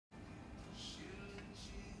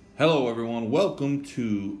Hello, everyone. Welcome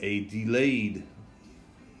to a delayed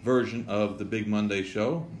version of the Big Monday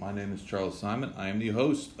Show. My name is Charles Simon. I am the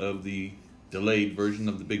host of the delayed version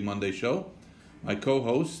of the Big Monday Show. My co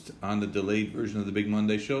host on the delayed version of the Big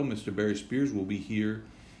Monday Show, Mr. Barry Spears, will be here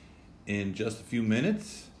in just a few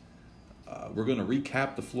minutes. We're going to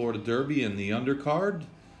recap the Florida Derby and the undercard.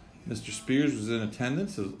 Mr. Spears was in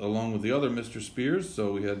attendance along with the other Mr. Spears,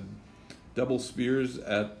 so we had double Spears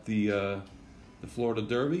at the Florida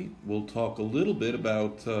Derby. We'll talk a little bit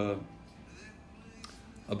about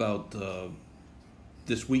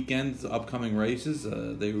this weekend's upcoming races.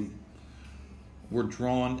 They were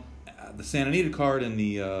drawn. The Santa Anita card and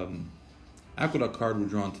the Aqueduct card were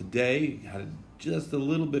drawn today. Had just a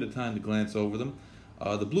little bit of time to glance over them.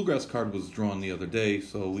 The Bluegrass card was drawn the other day,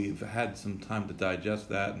 so we've had some time to digest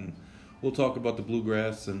that, and we'll talk about the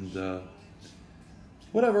Bluegrass and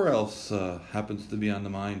whatever else happens to be on the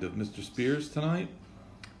mind of Mr. Spears tonight.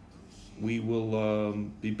 We will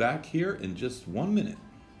be back here in just 1 minute.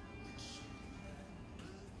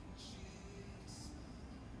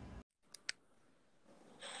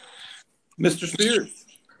 Mr. Spears,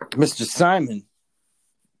 Mr. Simon.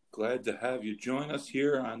 glad to have you join us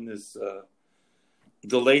here on this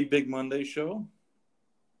delayed Big Monday show.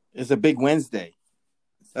 It's a big Wednesday.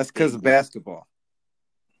 That's because of basketball.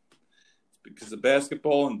 It's because of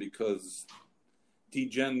basketball and because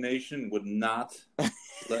D-Gen Nation would not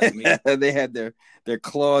let me. They had their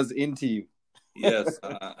claws into you. Yes,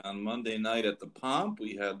 on Monday night at the Pomp,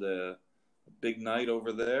 we had a big night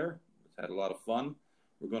over there. Had a lot of fun.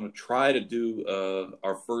 We're going to try to do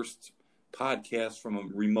our first podcast from a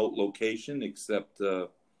remote location, except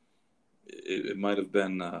it might have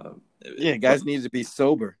been. Guys need to be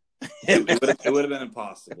sober. it would have been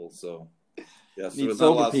impossible. So, yes, there was not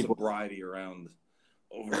a lot of sobriety around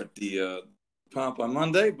over at the Pomp on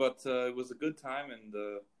Monday, but it was a good time, and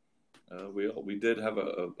we did have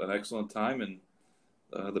an excellent time, and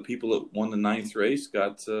the people that won the ninth race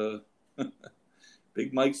got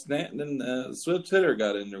Big Mike Stanton and Swift Hitter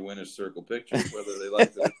got in their winner's circle pictures, whether they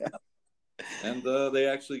liked it or not. And they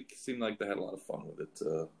actually seemed like they had a lot of fun with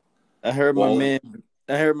it. I heard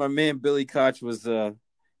my man Billy Koch was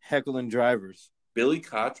heckling drivers. Billy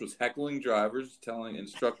Koch was heckling drivers,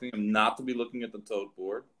 instructing them not to be looking at the tote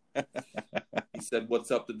board. He said, "What's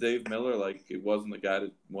up to Dave Miller?" Like it wasn't the guy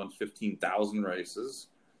that won 15,000 races.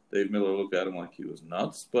 Dave Miller looked at him like he was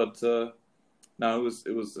nuts, but no,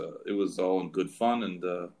 it was all in good fun, and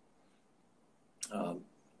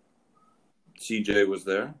CJ was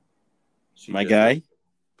there. My guy,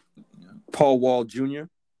 yeah. Paul Wall Jr.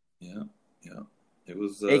 Yeah. It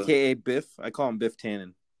was AKA Biff. I call him Biff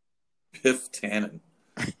Tannen. Biff Tannen.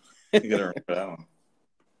 You gotta remember that one.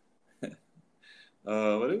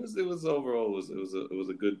 But it was overall it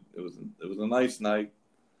was a nice night.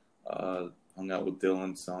 Hung out with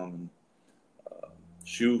Dylan some.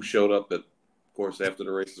 Shu showed up of course after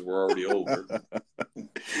the races were already over.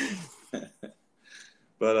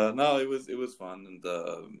 But no, it was fun, and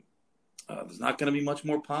there's not going to be much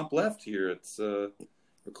more pomp left here. It's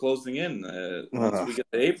we're closing in. Once we get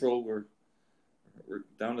to April, we're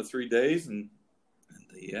down to 3 days, and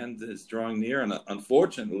the end is drawing near. And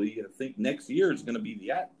unfortunately, I think next year is going to be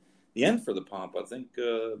the end for the pomp. I think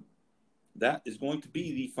that is going to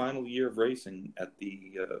be the final year of racing at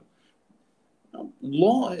the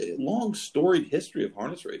long storied history of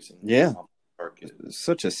harness racing. Yeah, it's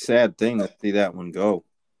such a sad thing to see that one go.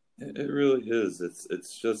 It really is.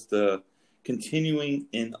 It's just continuing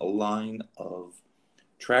in a line of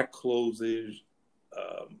track closes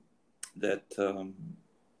that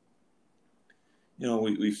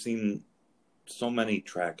we've seen so many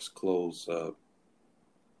tracks close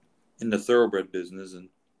in the thoroughbred business, and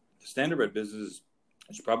the standardbred business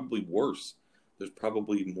is probably worse. There's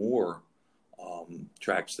probably more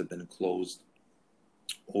tracks that have been closed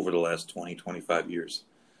over the last 20, 25 years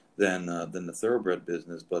than the thoroughbred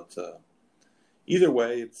business. But either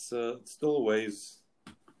way, it's still a ways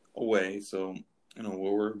away. So, we'll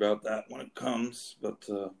worry about that when it comes. But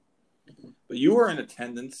you were in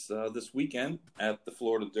attendance this weekend at the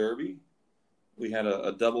Florida Derby. We had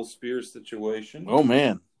a double Spears situation. Oh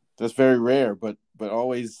man, that's very rare, but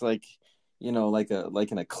always like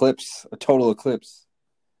an eclipse, a total eclipse.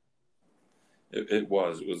 It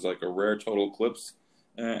was like a rare total eclipse,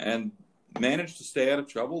 and managed to stay out of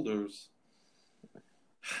trouble. There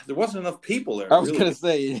wasn't enough people there. I was gonna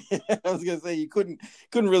say you couldn't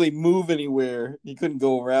really move anywhere. You couldn't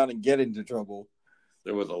go around and get into trouble.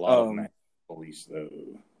 There was a lot of police though.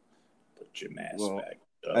 Put your mask back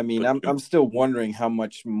up. I mean, I'm still wondering how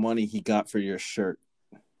much money he got for your shirt.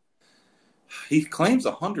 He claims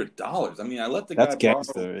 $100. I mean, I let the That's guy borrow.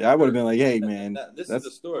 gangster. I would have been like, hey man, This is the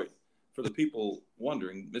that's story for the people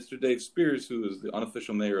wondering. Mr. Dave Spears, who is the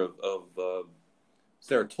unofficial mayor of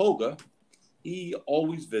Saratoga, he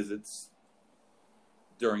always visits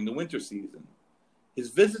during the winter season. His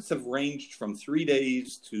visits have ranged from 3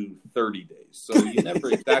 days to 30 days, so you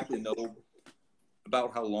never exactly know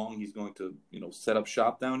about how long he's going to, set up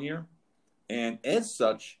shop down here. And as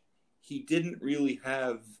such, he didn't really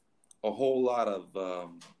have a whole lot of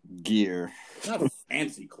gear. not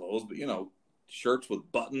fancy clothes, but shirts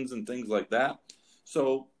with buttons and things like that.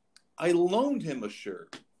 So I loaned him a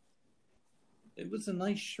shirt. It was a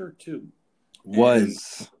nice shirt too.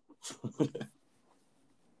 Was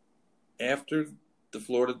after the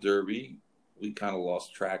Florida Derby, we kind of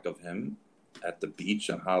lost track of him at the beach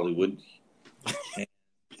in Hollywood. And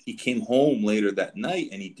he came home later that night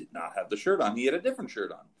and he did not have the shirt on. He had a different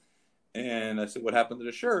shirt on. And I said, what happened to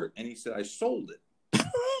the shirt? And he said, I sold it.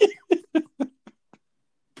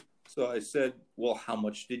 So I said, well, how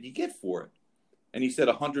much did you get for it? And he said,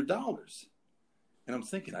 $100. And I'm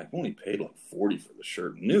thinking, I've only paid like $40 for the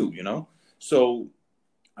shirt new, So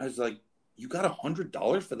I was like, you got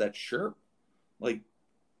 $100 for that shirt? Like,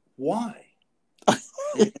 why?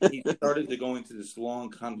 And he started to go into this long,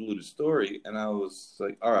 convoluted story, and I was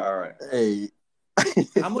like, all right. Hey.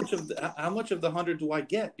 how much of the $100 do I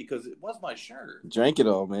get? Because it was my shirt. Drank it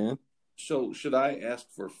all, man. So should I ask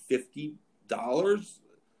for $50?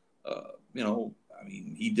 I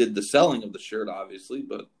mean, he did the selling of the shirt, obviously,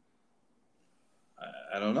 but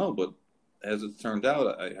I don't know. But as it turned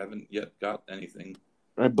out, I haven't yet got anything.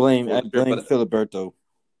 I blame Filiberto.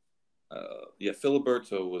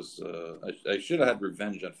 Filiberto was. I should have had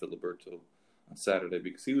revenge on Filiberto on Saturday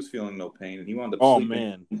because he was feeling no pain and he wound up. Sleeping.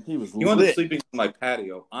 Man, he wound up sleeping on my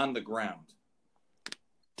patio on the ground.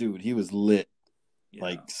 Dude, he was lit,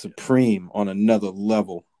 supreme on another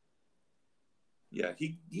level. Yeah,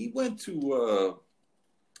 he went to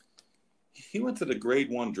the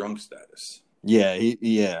grade 1 drunk status.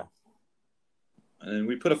 Yeah. And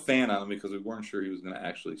we put a fan on him because we weren't sure he was going to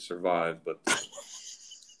actually survive, but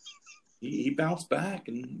he bounced back,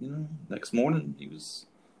 and next morning he was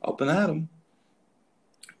up and at him.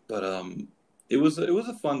 But it was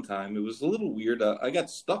a fun time. It was a little weird. I got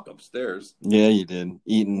stuck upstairs. Yeah, you did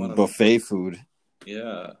eating buffet food.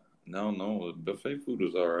 Yeah, no, buffet food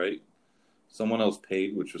was all right. Someone else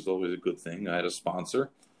paid, which was always a good thing. I had a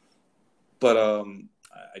sponsor, but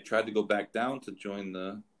I tried to go back down to join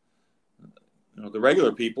the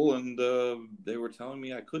regular people, and they were telling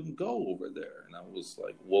me I couldn't go over there. And I was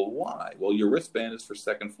like, well, why? Well, your wristband is for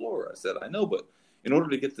second floor. I said, I know, but in order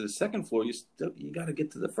to get to the second floor, you got to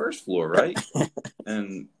get to the first floor, right?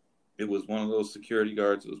 And it was one of those security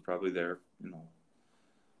guards that was probably there,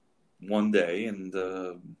 one day, and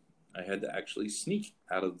I had to actually sneak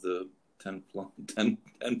out of the 10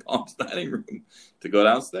 Palms dining room to go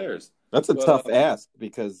downstairs. That's a tough ask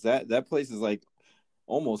because that place is like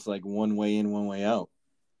almost like one way in, one way out.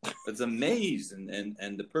 It's a maze,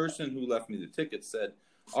 and the person who left me the ticket said,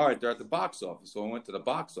 all right, they're at the box office. So I went to the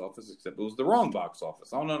box office, except it was the wrong box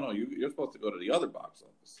office. Oh, no, you're supposed to go to the other box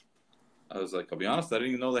office. I was like, I'll be honest, I didn't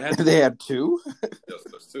even know they had two. They had two? Yes,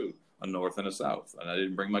 there's two, a north and a south, and I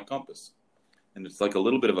didn't bring my compass. And it's like a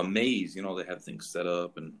little bit of a maze, they have things set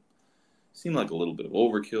up, and it seemed like a little bit of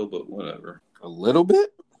overkill, but whatever. A little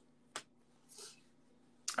bit?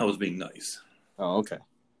 I was being nice. Oh, okay.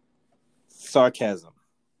 Sarcasm.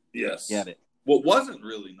 Yes. Get it. What wasn't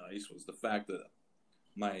really nice was the fact that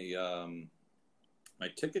my my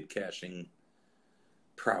ticket cashing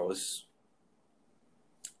prowess,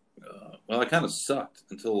 I kind of sucked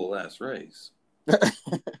until the last race.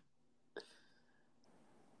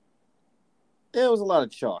 It was a lot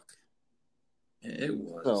of chalk. It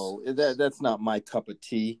was. So that's not my cup of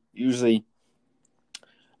tea. Usually,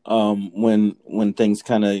 when things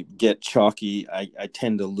kind of get chalky, I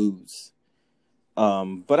tend to lose.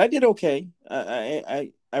 But I did okay.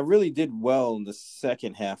 I really did well in the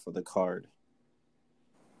second half of the card.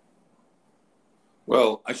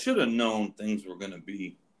 Well, I should have known things were going to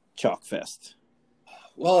be chalk fest.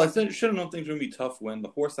 Well, I should have known things were going to be tough when the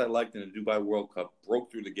horse I liked in the Dubai World Cup broke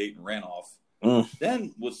through the gate and ran off.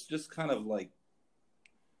 Then was just kind of like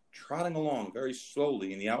trotting along very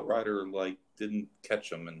slowly, and the outrider didn't catch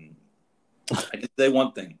him. And I can say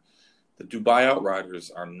one thing: the Dubai outriders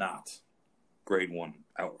are not grade 1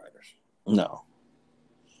 outriders. No.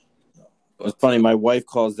 But, it's funny. My wife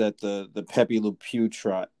calls that the Pepe Le Pew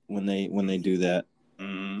trot when they do that.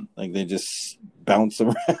 Mm-hmm. Like they just bounce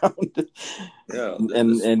around. Yeah,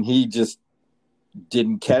 and he just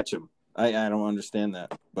didn't catch him. I don't understand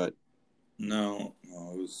that, but no,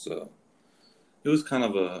 it was it was kind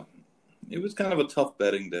of a tough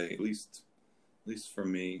betting day, at least for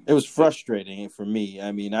me. It was frustrating for me.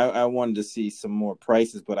 I mean, I wanted to see some more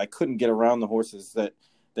prices, but I couldn't get around the horses that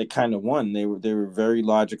kind of won. They were very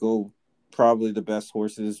logical. Probably the best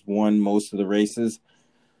horses won most of the races.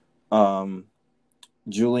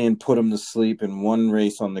 Julian put him to sleep in one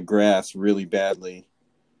race on the grass really badly,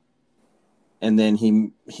 and then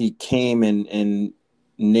he came and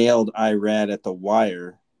nailed Irad at the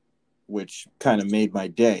wire, which kind of made my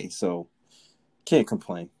day. So can't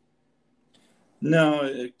complain. No,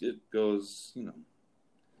 it goes,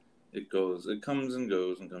 it comes and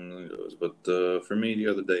goes and comes and goes. But for me, the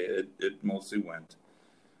other day, it mostly went.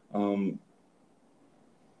 Um,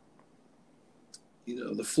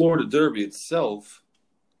 the Florida Derby itself.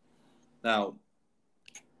 Now,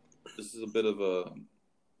 this is a bit of a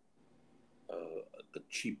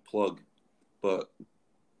cheap plug, but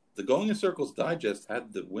the Going in Circles Digest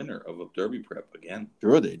had the winner of a Derby prep again.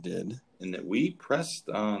 Sure they did. And that we pressed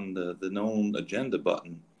on the known agenda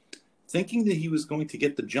button, thinking that he was going to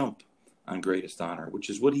get the jump on Greatest Honor, which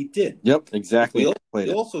is what he did. Yep, exactly.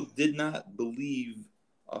 We also did not believe.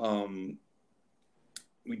 We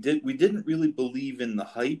didn't really believe in the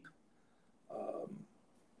hype.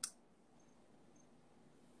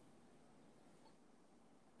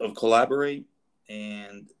 Of Collaborate,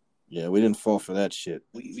 and yeah, we didn't fall for that shit.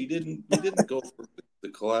 We didn't go for the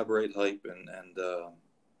Collaborate hype, and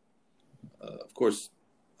of course,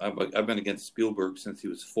 I've been against Spielberg since he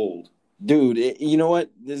was foaled. Dude, you know what?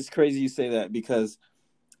 This is crazy you say that, because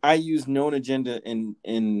I use known agenda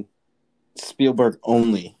in Spielberg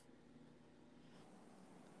only,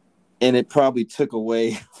 and it probably took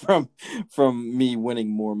away from me winning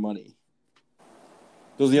more money.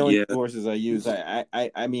 Those are the only horses I use.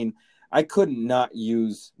 I mean, I could not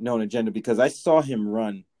use known agenda because I saw him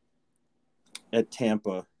run at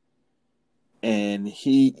Tampa, and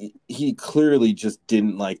he clearly just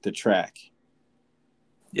didn't like the track.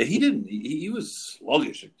 Yeah, he didn't. He was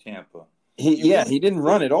sluggish at Tampa. He didn't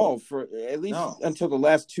run at all for at least until the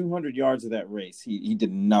last 200 yards of that race. He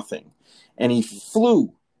did nothing, and he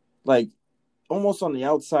flew like almost on the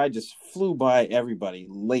outside, just flew by everybody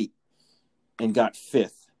late and got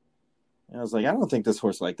fifth. And I was like, I don't think this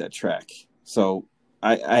horse liked that track. So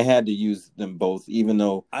I had to use them both, even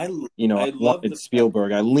though I wanted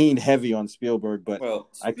Spielberg. I leaned heavy on Spielberg, but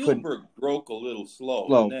Spielberg broke a little slow,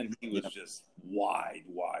 and then he was just wide.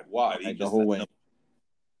 He the whole way.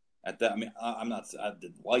 At that, I mean, I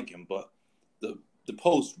didn't like him, but the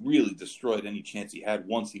post really destroyed any chance he had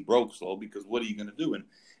once he broke slow. Because what are you going to do? And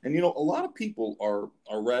a lot of people are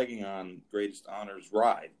ragging on Greatest Honor's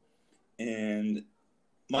ride. And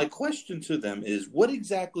my question to them is, what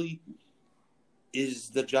exactly is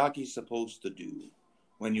the jockey supposed to do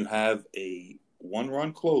when you have a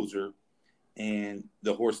one-run closer and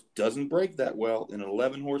the horse doesn't break that well in an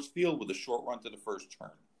 11-horse field with a short run to the first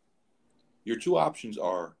turn? Your two options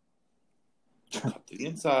are cut to the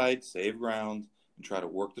inside, save ground, and try to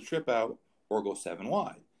work the trip out, or go 7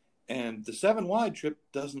 wide. And the 7 wide trip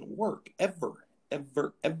doesn't work ever.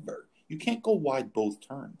 You can't go wide both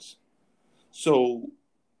turns. So,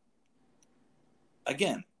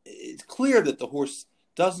 again, it's clear that the horse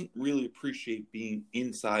doesn't really appreciate being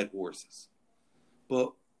inside horses.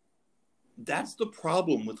 But that's the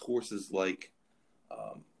problem with horses like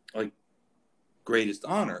Greatest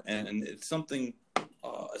Honor. And it's something,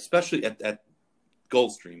 especially at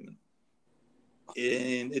Gulfstream.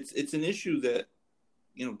 And it's an issue that,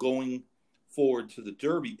 going forward to the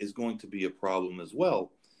Derby is going to be a problem as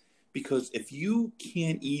well. Because if you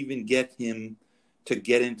can't even get him to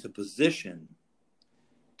get into position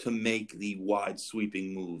to make the wide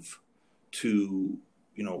sweeping move, to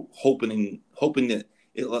hoping that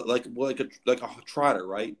it like a trotter,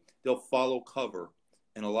 right? They'll follow cover,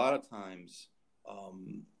 and a lot of times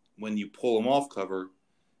when you pull them off cover,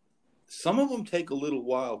 some of them take a little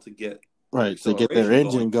while to get to get their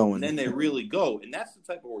engine going, and then they really go. And that's the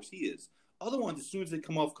type of horse he is. Other ones, as soon as they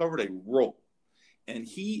come off cover, they roll. And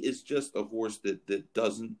he is just a horse that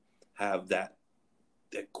doesn't have that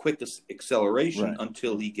quick acceleration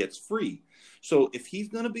until he gets free. So if he's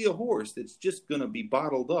going to be a horse that's just going to be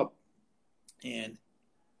bottled up, and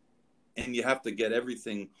you have to get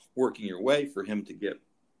everything working your way for him to get,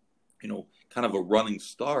 kind of a running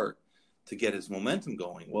start to get his momentum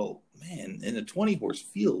going. Well, man, in a 20-horse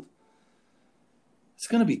field, it's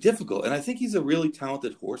going to be difficult. And I think he's a really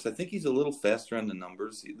talented horse. I think he's a little faster on the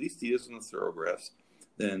numbers. At least he is in the thoroughbrass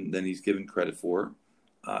than he's given credit for.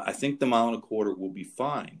 I think the 1.25 miles will be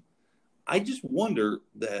fine. I just wonder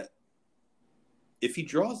that if he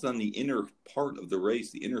draws on the inner part of the race,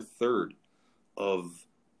 the inner third of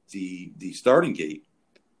the starting gate.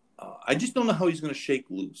 I just don't know how he's going to shake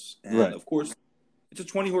loose. And right. Of course, it's a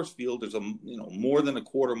 20-horse field. There's more than a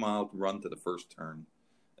quarter mile to run to the first turn,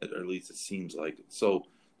 or at least it seems like it. So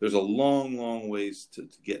there's a long, long ways to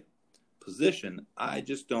get position. I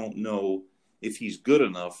just don't know if he's good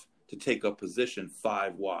enough to take up position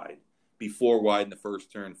 5 wide, be 4 wide in the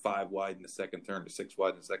first turn, 5 wide in the second turn, or 6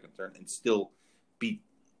 wide in the second turn, and still beat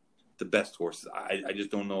the best horses. I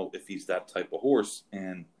just don't know if he's that type of horse.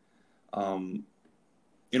 And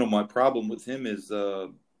my problem with him is,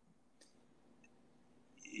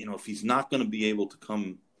 if he's not going to be able to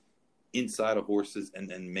come inside of horses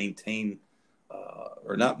and maintain,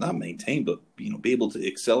 or not maintain, but be able to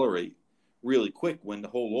accelerate really quick when the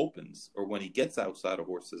hole opens or when he gets outside of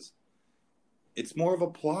horses, it's more of a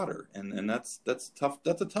plotter, and that's tough.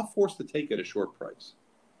 That's a tough horse to take at a short price.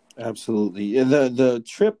 Absolutely. The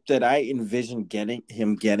trip that I envision getting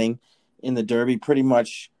in the Derby, pretty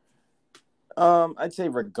much, I'd say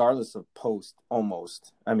regardless of post,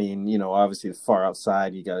 almost. I mean, obviously far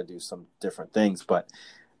outside, you got to do some different things, but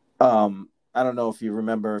I don't know if you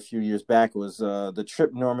remember a few years back, it was the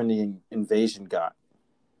trip Normandy Invasion got.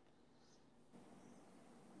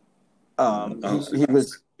 He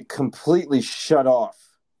was completely shut off.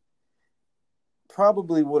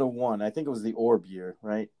 Probably would have won. I think it was the Orb year,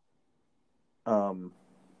 right?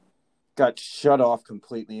 Got shut off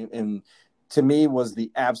completely, and to me was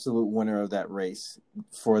the absolute winner of that race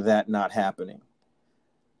for that not happening.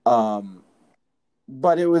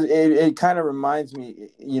 But it kind of reminds me,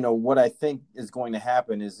 what I think is going to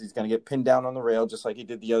happen is he's going to get pinned down on the rail just like he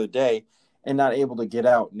did the other day and not able to get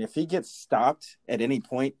out. And if he gets stopped at any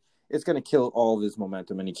point, it's going to kill all of his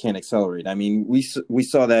momentum and he can't accelerate. I mean, we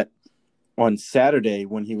saw that on Saturday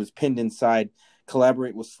when he was pinned inside.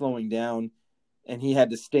 Collaborate was slowing down and he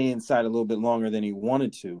had to stay inside a little bit longer than he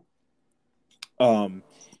wanted to.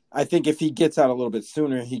 I think if he gets out a little bit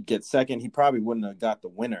sooner, he'd get second. He probably wouldn't have got the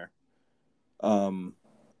winner. But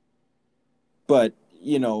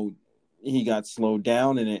he got slowed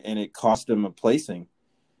down and it cost him a placing.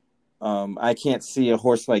 I can't see a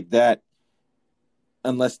horse like that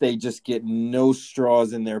unless they just get no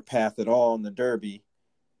straws in their path at all in the Derby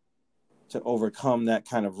to overcome that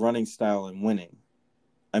kind of running style and winning.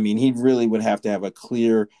 I mean, he really would have to have a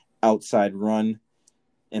clear outside run,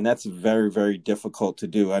 and that's very, very difficult to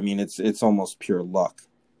do. I mean, it's almost pure luck.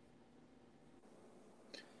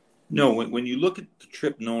 No, when you look at the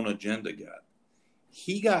trip Known Agenda got,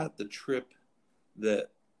 he got the trip that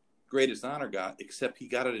Greatest Honor got, except he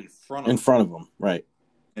got it in front of him, right?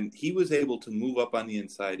 And he was able to move up on the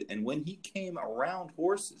inside. And when he came around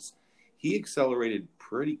horses, he accelerated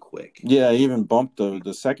pretty quick. Yeah, he even bumped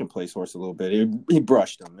the second place horse a little bit. He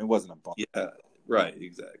brushed him. It wasn't a bump. Yeah, right,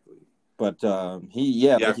 exactly. But like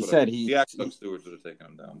you said, the Axel Stewards would have taken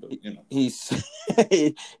him down. But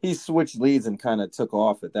he switched leads and kind of took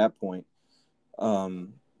off at that point.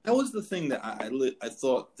 That was the thing that I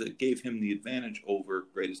thought that gave him the advantage over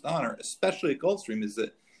Greatest Honor, especially at Gulfstream, is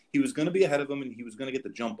that he was going to be ahead of him and he was going to get the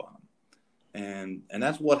jump on him. And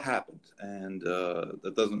that's what happened. And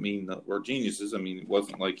that doesn't mean that we're geniuses. I mean, it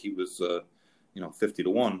wasn't like he was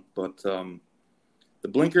 50-1, but the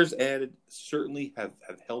blinkers added certainly have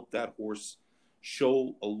helped that horse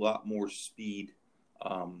show a lot more speed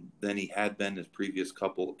than he had been his previous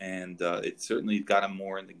couple, and it certainly got him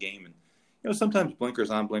more in the game. And sometimes blinkers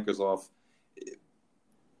on, blinkers off.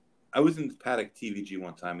 I was in the paddock TVG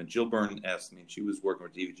one time, and Jill Byrne asked me, and she was working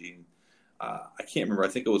with TVG, and I can't remember. I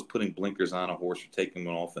think I was putting blinkers on a horse or taking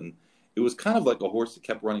them off, and it was kind of like a horse that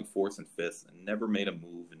kept running fourth and fifth and never made a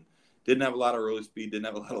move and didn't have a lot of early speed, didn't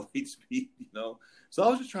have a lot of late speed, So I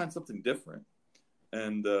was just trying something different.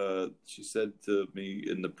 And she said to me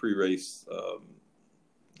in the pre-race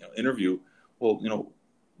interview, well,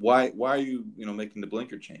 why are you, making the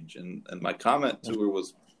blinker change? And my comment to her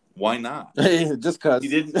was, why not? Just because.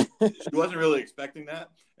 She wasn't really expecting that.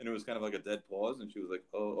 And it was kind of like a dead pause. And she was like,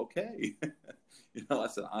 oh, okay. I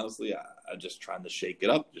said, honestly, I'm just trying to shake it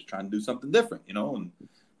up, just trying to do something different, and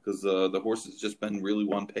because the horse has just been really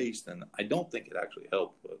one-paced. And I don't think it actually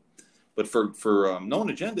helped. But for Known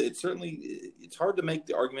Agenda, it's hard to make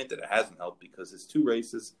the argument that it hasn't helped because his 2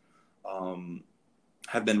 races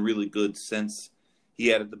have been really good since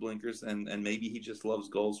he added the blinkers, and maybe he just loves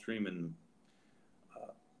Gulfstream. And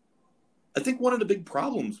I think one of the big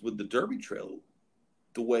problems with the Derby Trail,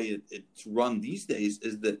 the way it's run these days,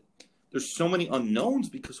 is that there's so many unknowns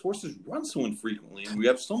because horses run so infrequently, and we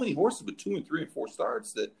have so many horses with 2 and 3 and 4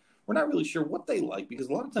 starts that we're not really sure what they like, because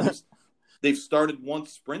a lot of times they've started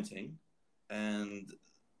once sprinting, and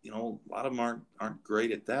a lot of them aren't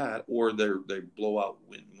great at that, or they blow out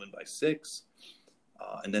win by 6.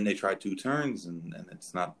 and then they try 2 turns, and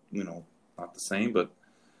it's not not the same. But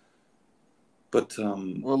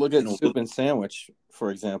well, look at Soup and Sandwich,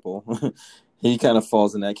 for example. He kind of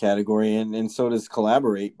falls in that category, and so does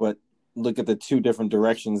Collaborate. But look at the 2 different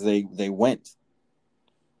directions they went.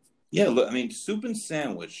 Yeah, look, I mean, Soup and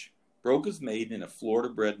Sandwich broke his maiden in a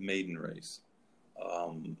Florida-bred maiden race,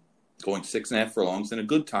 going 6.5 furlongs in a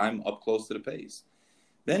good time up close to the pace.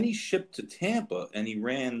 Then he shipped to Tampa, and he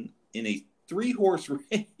ran in a 3-horse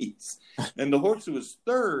race, and the horse who was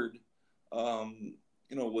third,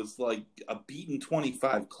 was like a beaten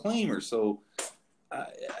 25 claimer. So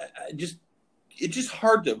it's just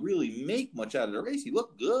hard to really make much out of the race. He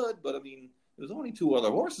looked good, but I mean, there was only 2 other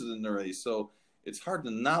horses in the race, so it's hard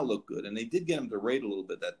to not look good. And they did get him to rate a little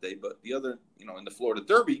bit that day, but the other, in the Florida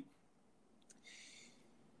Derby,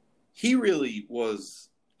 he really was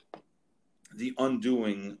the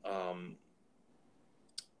undoing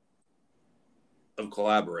of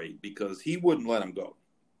Collaborate, because he wouldn't let him go.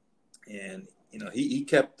 And, he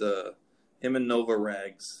kept him and Nova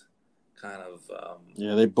Rags kind of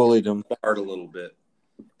they bullied him hard a little bit.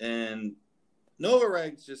 And Nova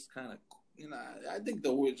Rags just kind of, I think the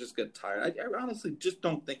horse just got tired. I honestly just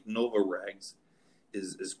don't think Nova Rags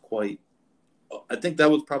is quite. I think that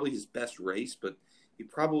was probably his best race, but he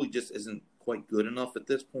probably just isn't quite good enough at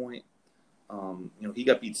this point. He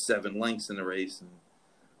got beat 7 lengths in the race, and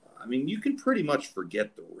I mean, you can pretty much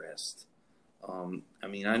forget the rest. I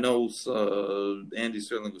mean, I know Andy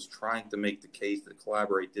Sterling was trying to make the case that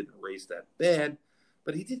Collaborate didn't race that bad,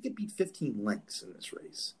 but he did get beat 15 lengths in this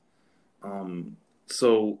race.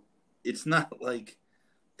 So it's not like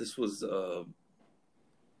this was a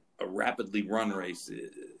rapidly run race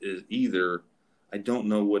either. I don't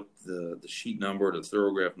know what the sheet number or the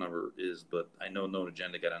Thorograph number is, but I know Known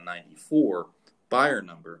Agenda got a 94 Beyer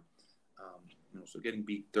number. So getting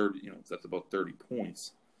beat 30, that's about 30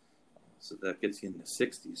 points. So that gets you in the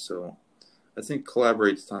 60s. So I think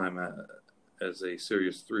Collaborate's time as a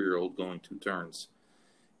serious 3-year-old going 2 turns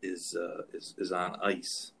is on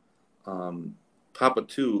ice. Papa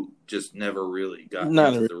 2 just never really got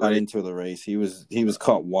into the race. He was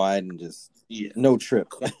caught wide and just no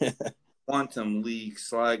trip. Quantum League,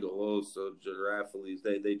 Sligo, Giraffe,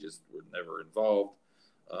 they just were never involved.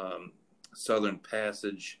 Southern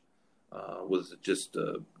Passage was just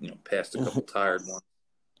passed a couple tired ones.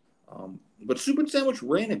 But Soup and Sandwich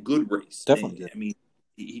ran a good race. Definitely. I mean,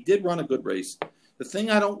 he did run a good race. The thing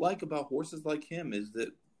I don't like about horses like him is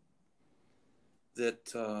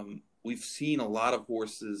that we've seen a lot of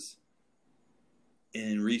horses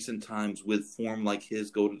in recent times with form like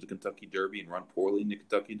his go to the Kentucky Derby and run poorly in the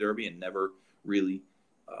Kentucky Derby and never really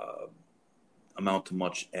amount to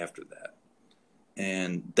much after that.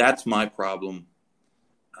 And that's my problem.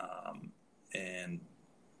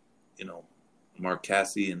 Mark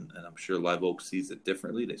Casse and I'm sure Live Oak sees it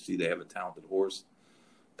differently. They see they have a talented horse.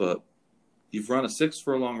 But you've run a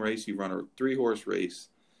 6-furlong race, you run a 3-horse race,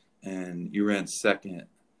 and you ran second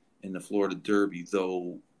in the Florida Derby,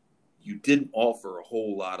 though you didn't offer a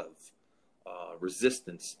whole lot of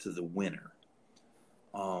resistance to the winner.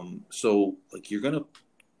 So, you're going to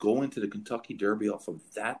go into the Kentucky Derby off of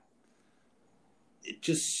that. It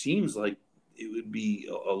just seems like it would be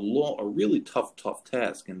a really tough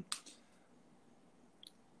task.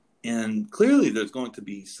 And clearly there's going to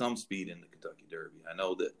be some speed in the Kentucky Derby. I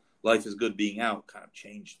know that Life is Good being out kind of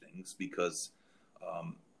changed things because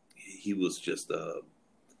he was just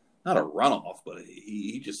not a runoff, but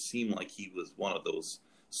he just seemed like he was one of those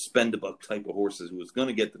spend-a-buck type of horses who was going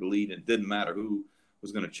to get to the lead, and it didn't matter who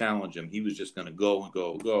was going to challenge him. He was just going to go and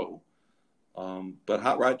go and go. But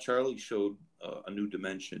Hot Rod Charlie showed a new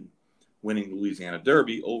dimension, winning the Louisiana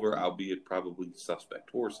Derby over, albeit probably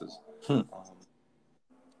suspect horses.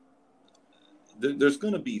 There's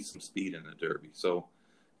going to be some speed in the Derby. So,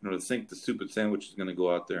 to think the Soup and Sandwich is going to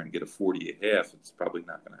go out there and get a 40.5, it's probably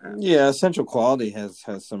not going to happen. Yeah, Essential Quality has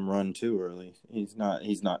some run too early. He's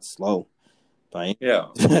not slow. Yeah.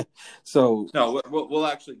 So no, we'll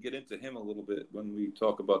actually get into him a little bit when we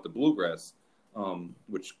talk about the Bluegrass,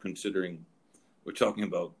 which, considering we're talking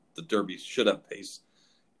about the Derby should have pace,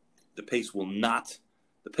 the pace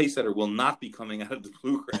setter will not be coming out of the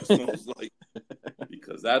Bluegrass most likely,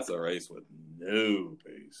 because that's a race with no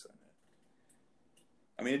pace in it.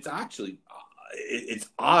 I mean, it's actually it's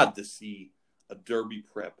odd to see a Derby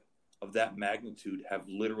prep of that magnitude have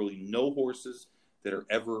literally no horses that are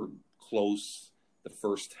ever close the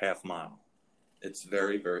first half mile. It's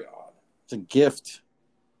very, very odd. It's a gift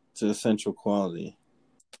to Essential Quality.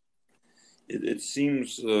 It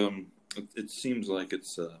seems like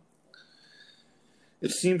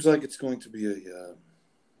it's going to be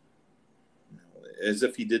as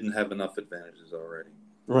if he didn't have enough advantages already.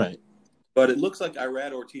 Right. But it looks like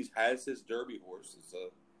Irad Ortiz has his Derby horses.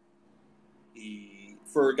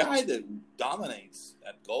 For a guy that dominates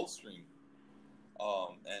at Gulfstream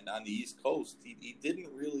and on the East Coast, he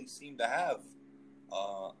didn't really seem to have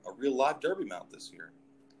a real live Derby mount this year.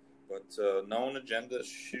 But Known Agenda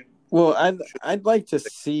should. Well, I'd like to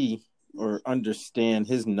see or understand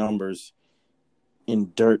his numbers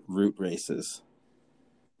in dirt route races.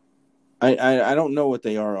 I don't know what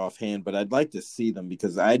they are offhand, but I'd like to see them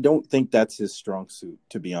because I don't think that's his strong suit,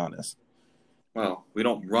 to be honest. Well, we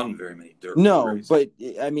don't run very many dirt races. But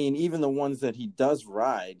I mean, even the ones that he does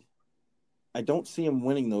ride, I don't see him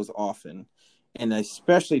winning those often. And I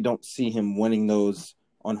especially don't see him winning those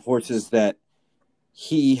on horses that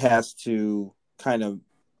he has to kind of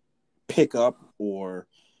pick up or,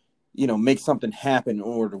 make something happen in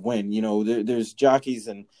order to win. There's jockeys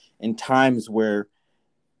and times where,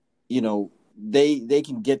 they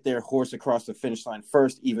can get their horse across the finish line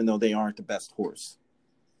first, even though they aren't the best horse,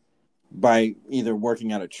 by either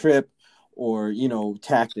working out a trip or,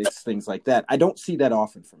 tactics, things like that. I don't see that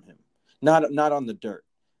often from him. Not on the dirt.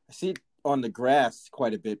 I see it on the grass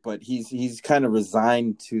quite a bit, but he's kind of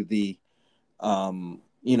resigned to the, I'm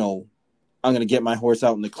going to get my horse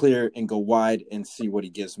out in the clear and go wide and see what he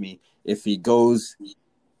gives me. If he goes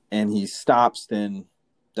and he stops, then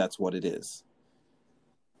that's what it is.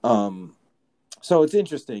 So it's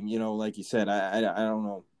interesting, like you said, I don't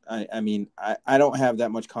know. I mean, I don't have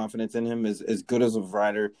that much confidence in him as good as a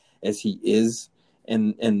rider as he is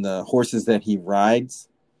and the horses that he rides.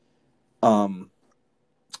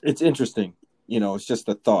 It's interesting, it's just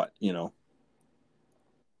a thought,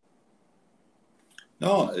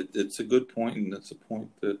 No, it's a good point, and it's a point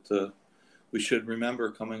that we should remember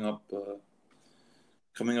coming up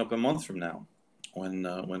a month from now, when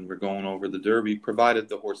we're going over the Derby, provided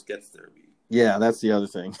the horse gets Derby. Yeah, that's the other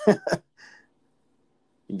thing.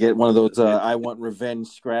 You get one of those I want revenge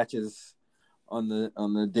scratches on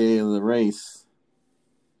the day of the race.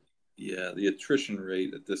 Yeah, the attrition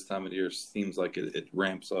rate at this time of the year seems like it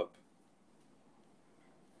ramps up.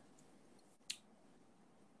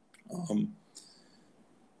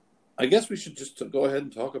 I guess we should just go ahead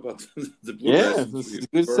and talk about the Bluegrass. Yeah, this is a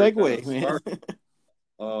good segue, man.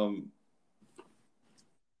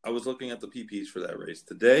 I was looking at the PPs for that race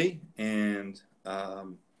today, and I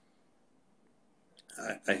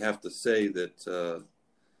have to say that,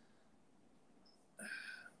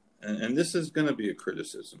 and this is going to be a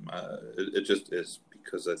criticism. It just is,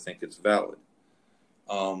 because I think it's valid.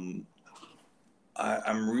 I'm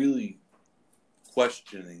really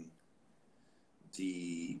questioning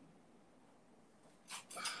the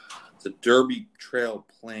Derby trail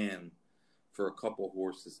plan for a couple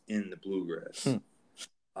horses in the Bluegrass.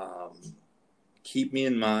 Keep Me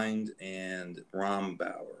in Mind and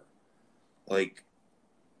Rombauer. Like,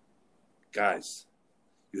 guys,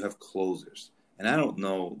 you have closers. And I don't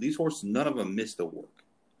know, these horses, none of them missed a work.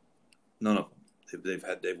 None of them.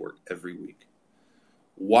 They've worked every week.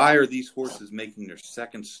 Why are these horses making their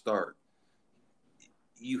second start?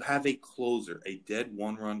 You have a closer, a dead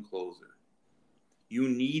one-run closer. You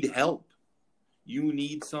need help. You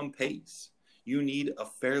need some pace. You need a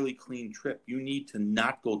fairly clean trip. You need to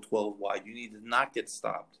not go 12 wide. You need to not get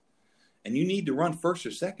stopped. And you need to run first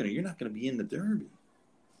or second, or you're not going to be in the Derby.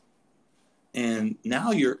 And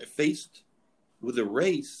now you're faced with a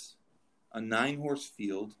race, a 9-horse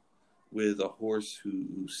field, with a horse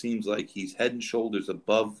who seems like he's head and shoulders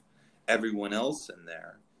above everyone else in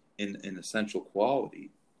there in essential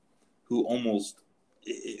quality, who almost,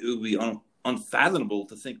 it would be unfathomable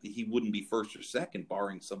to think that he wouldn't be first or second,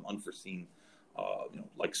 barring some unforeseen,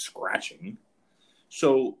 like scratching.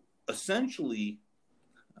 So essentially,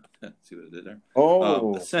 see what I did there?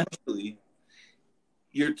 Essentially,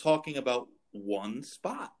 you're talking about one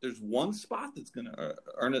spot. There's one spot that's going to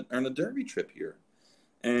earn a Derby trip here.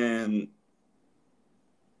 And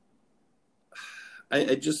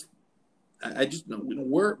I just know,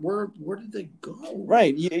 where did they go?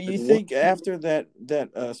 Right. You think after that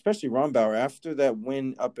especially Rombauer, after that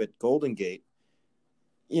win up at Golden Gate,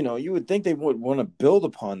 you would think they would want to build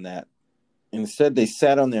upon that. Instead, they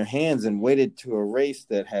sat on their hands and waited to a race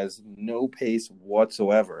that has no pace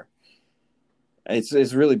whatsoever.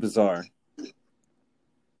 It's really bizarre.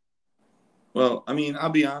 Well, I mean, I'll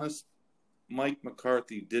be honest. Mike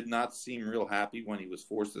McCarthy did not seem real happy when he was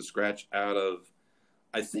forced to scratch out of,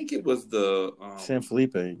 I think it was the San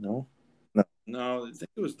Felipe, no, I think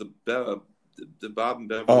it was the Bob and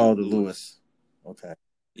Beverly. Oh, the Lewis. Okay.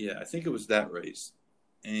 Yeah, I think it was that race,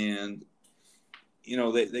 and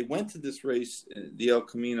they went to this race, the El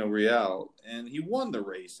Camino Real, and he won the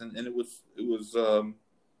race, and it was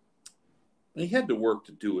he had to work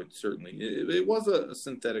to do it. Certainly, it was a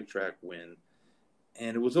synthetic track win,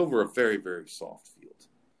 and it was over a very, very soft field,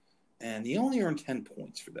 and he only earned 10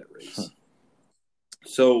 points for that race. Huh.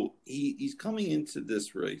 So he's coming into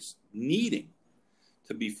this race needing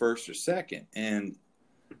to be first or second, and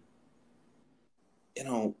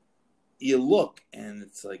you look and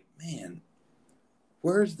it's like, man,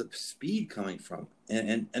 where's the speed coming from?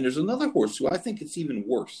 And there's another horse who I think it's even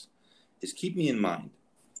worse, is Keep Me in Mind.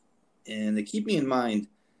 And the Keep Me in Mind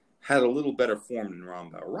had a little better form than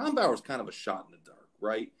Rombauer. Rombauer is kind of a shot in the dark,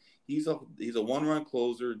 right? He's a one-run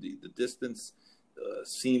closer. The distance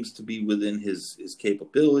seems to be within his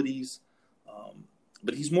capabilities,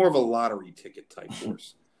 but he's more of a lottery ticket type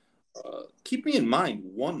horse. Keep Me in Mind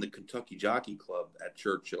won the Kentucky Jockey Club at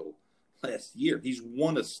Churchill last year. He's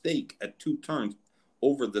won a stake at 2 turns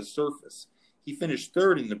over the surface. He finished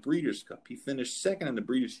 3rd in the Breeders' Cup. He finished 2nd in the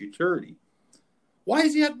Breeders' Futurity. Why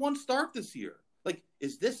has he had 1 start this year? Like,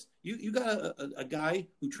 is this you got a guy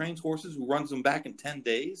who trains horses, who runs them back in 10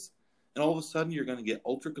 days, and all of a sudden you're going to get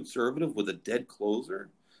ultra conservative with a dead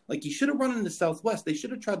closer? Like, he should have run in the Southwest. They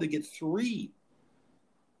should have tried to get 3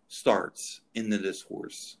 starts into this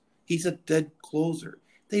horse. He's a dead closer.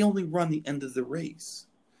 They only run the end of the race.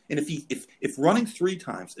 And if running 3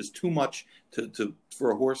 times is too much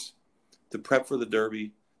for a horse to prep for the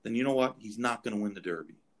Derby, then you know what? He's not going to win the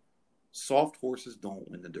Derby. Soft horses don't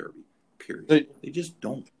win the Derby, period. They just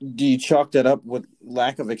don't. Do you chalk that up with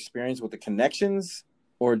lack of experience with the connections,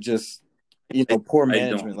 or just poor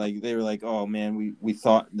management? Like, they were like, oh man, we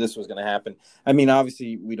thought this was going to happen. I mean,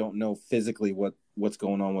 obviously we don't know physically what's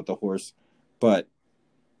going on with the horse, but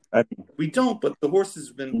we don't. But the horse has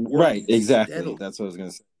been working right. Exactly. steadily. That's what I was going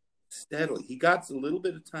to say. Steadily, he got a little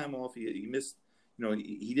bit of time off. He missed.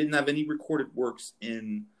 He didn't have any recorded works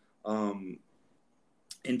in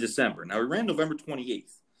December. Now, he ran November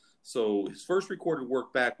 28th. So his first recorded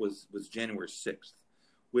work back was January 6th,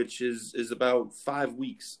 which is about 5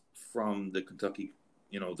 weeks from the Kentucky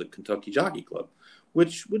Jockey Club,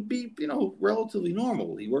 which would be, relatively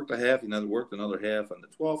normal. He worked a half, he worked another half on the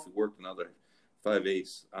 12th. He worked another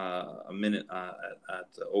 5/8 a minute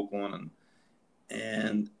at Oaklawn,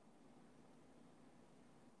 and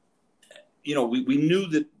we knew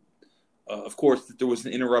that, of course, that there was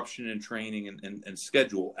an interruption in training and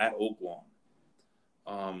schedule at Oaklawn.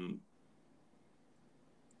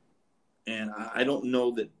 And I don't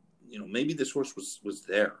know that, maybe this horse was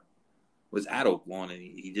at Oaklawn, and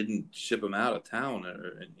he didn't ship him out of town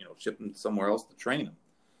or ship him somewhere else to train him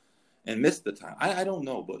and missed the time. I don't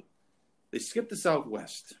know, but they skipped the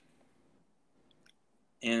Southwest.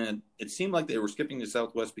 And it seemed like they were skipping the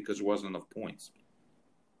Southwest because there wasn't enough points.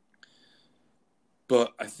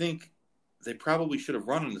 But I think they probably should have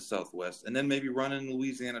run in the Southwest and then maybe run in the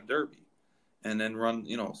Louisiana Derby and then run,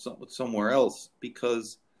 somewhere else,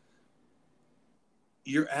 because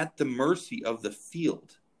you're at the mercy of the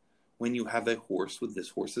field when you have a horse with this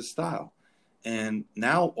horse's style. And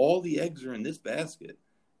now all the eggs are in this basket,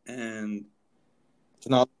 and it's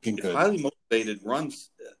not looking good. Highly Motivated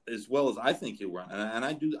runs as well as I think he'll run, and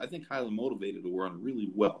I think Highly Motivated will run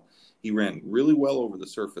really well. He ran really well over the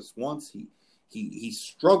surface once. He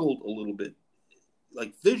struggled a little bit,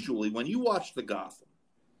 like visually, when you watch the Gotham.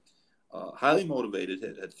 Highly Motivated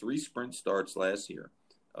had 3 sprint starts last year,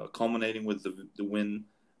 culminating with the win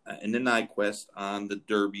in the Nyquist on the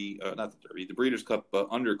Derby, not the Derby, the Breeders' Cup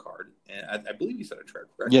undercard. And I believe he set a track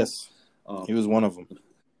record. Yes, he was one of them.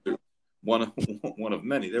 One of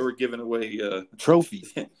many. They were giving away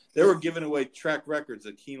trophies. They were giving away track records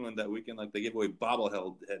at Keeneland that weekend, like they gave away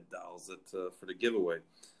bobblehead dolls for the giveaway.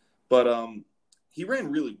 But he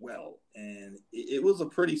ran really well, and it was a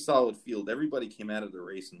pretty solid field. Everybody came out of the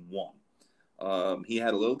race and won. He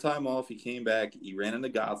had a little time off. He came back. He ran into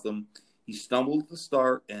Gotham. He stumbled at the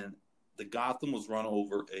start, and the Gotham was run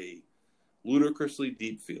over a ludicrously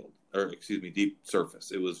deep deep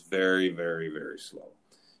surface. It was very, very, very slow.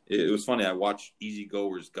 It was funny. I watched Easy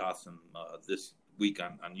Goer's Gotham this week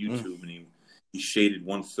on YouTube, and he shaded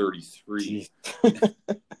 133.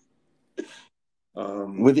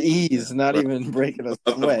 With ease, not even breaking a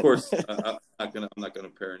sweat. Of course, I'm not gonna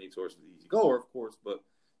compare any horse with Easy Goer, of course, but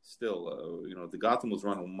still, the Gotham was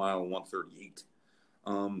running 1 mile and 138.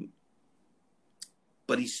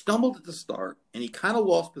 But he stumbled at the start, and he kind of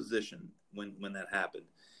lost position when that happened,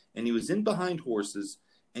 and he was in behind horses,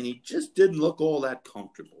 and he just didn't look all that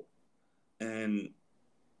comfortable. And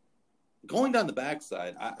going down the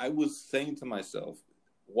backside, I was saying to myself,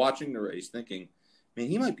 watching the race, thinking, man,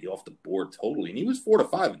 he might be off the board totally. And he was 4 to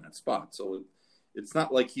 5 in that spot. So it's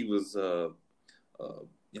not like he was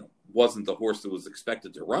wasn't the horse that was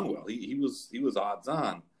expected to run well. He was odds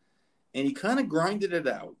on, and he kind of grinded it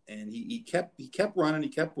out, and he kept running, he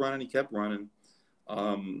kept running.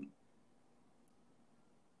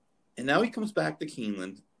 And now he comes back to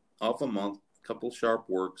Keeneland off a month, couple sharp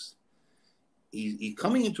works. He's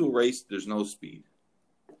coming into a race. There's no speed,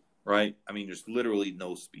 right? I mean, there's literally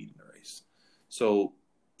no speed in the race. So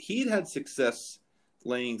he'd had success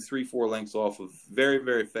laying 3-4 lengths off of very,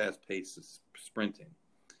 very fast paces sprinting.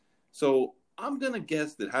 So I'm going to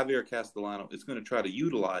guess that Javier Castellano is going to try to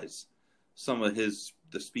utilize some of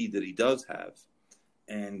the speed that he does have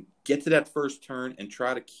and get to that first turn and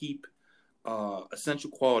try to keep Essential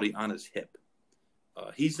Quality on his hip.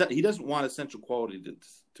 He doesn't want Essential Quality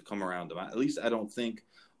to come around him. At least I don't think,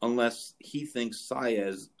 unless he thinks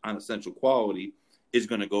Saez on Essential Quality is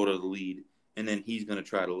going to go to the lead, and then he's going to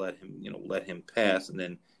try to let him pass and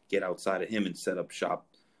then get outside of him and set up shop,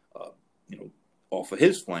 off of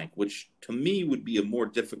his flank, which to me would be a more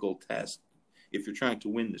difficult task if you're trying to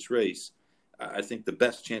win this race. I think the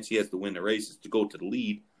best chance he has to win the race is to go to the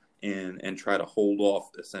lead and try to hold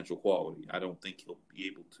off Essential Quality. I don't think he'll be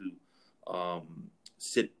able to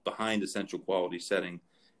sit behind Essential Quality, setting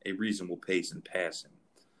a reasonable pace and pass him.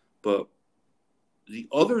 But the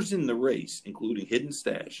others in the race, including Hidden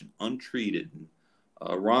Stash and Untreated, and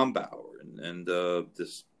Rombauer, and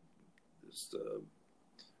this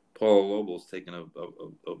Paul Lobos taking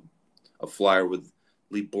a flyer with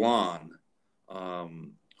LeBlanc,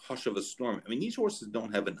 Hush of a Storm. I mean, these horses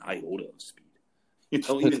don't have an iota of speed.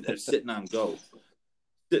 Even they're sitting on Go,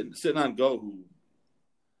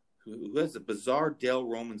 who has a bizarre Dale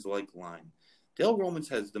Romans-like line. Dale Romans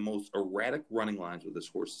has the most erratic running lines with this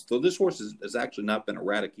horse. So this horse has actually not been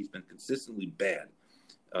erratic. He's been consistently bad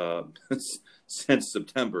since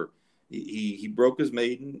September. He broke his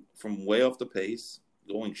maiden from way off the pace,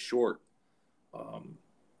 going short. And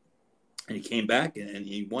he came back and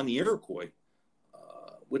he won the Iroquois,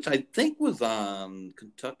 which I think was on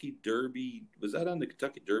Kentucky Derby. Was that on the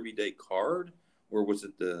Kentucky Derby Day card, or was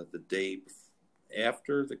it the day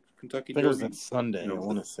after the Kentucky Derby? I think it was that Sunday, I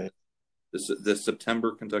want to say. The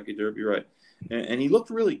September Kentucky Derby, right. And he looked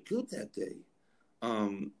really good that day.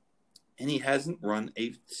 And he hasn't run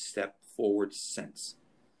a step forward since.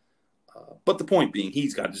 But the point being,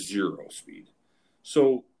 he's got zero speed.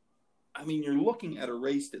 So, I mean, you're looking at a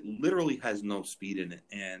race that literally has no speed in it.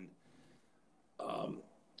 And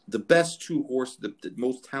the best two horses, the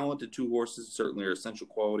most talented two horses, certainly are Essential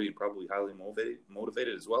Quality and probably highly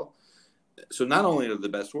motivated as well. So not only are the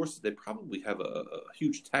best horses, they probably have a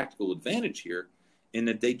huge tactical advantage here in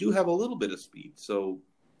that they do have a little bit of speed. So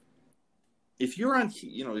if you're on,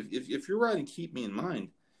 if you're riding Keep Me in Mind,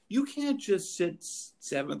 you can't just sit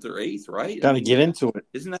 7th or 8th, right? Got to get into it.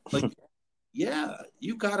 Isn't that like, yeah,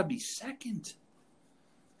 you got to be second.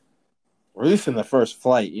 Or at least in the first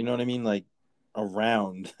flight, you know what I mean? Like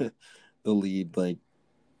around the lead, like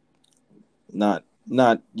not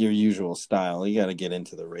your usual style. You got to get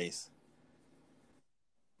into the race.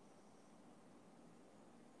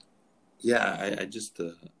 Yeah, I just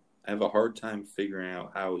I have a hard time figuring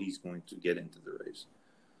out how he's going to get into the race.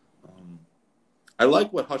 I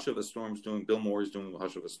like what Hush of a Storm's doing. Bill Moore's doing with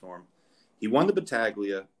Hush of a Storm. He won the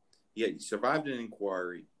Battaglia. He survived an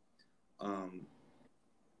inquiry. I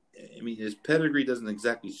mean, his pedigree doesn't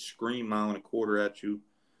exactly scream mile and a quarter at you,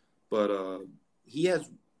 but he has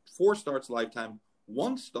 4 starts lifetime.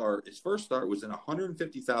 One start, his first start was in a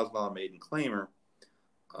 $150,000 maiden claimer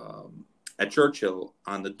at Churchill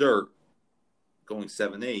on the dirt, going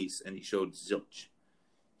 7/8, and he showed zilch.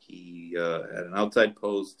 He had an outside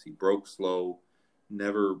post. He broke slow,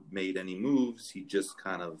 never made any moves. He just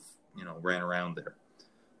kind of, ran around there.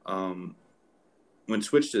 When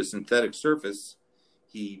switched to a synthetic surface,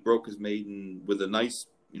 he broke his maiden with a nice,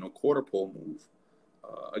 quarter pole move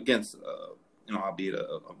against, albeit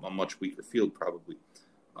a much weaker field probably.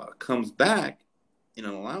 Comes back in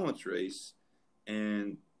an allowance race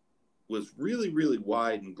and was really, really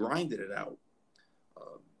wide and grinded it out.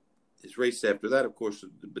 His race after that, of course,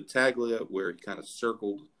 the Battaglia, where he kind of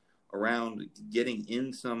circled around, getting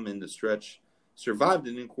in some in the stretch, survived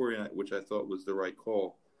an inquiry, which I thought was the right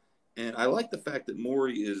call. And I like the fact that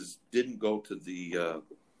Maury didn't go to the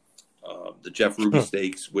Jeff Ruby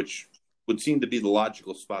Stakes, which would seem to be the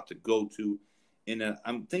logical spot to go to. And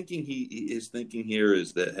I'm thinking his thinking here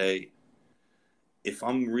is that, hey, if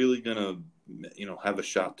I'm really gonna, have a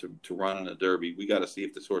shot to run in a Derby, we got to see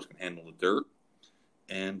if this horse can handle the dirt.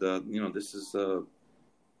 And this is a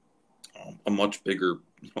much bigger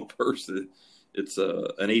purse. It's an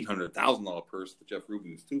 $800,000 purse. For Jeff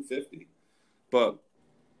Ruby was $250,000, but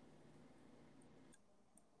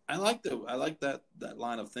I like that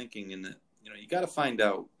line of thinking, in that you got to find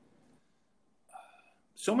out.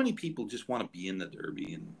 So many people just want to be in the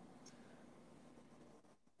Derby, and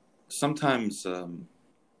sometimes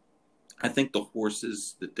I think the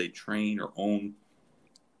horses that they train or own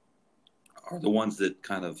are the ones that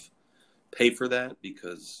kind of pay for that,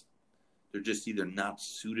 because they're just either not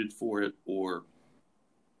suited for it, or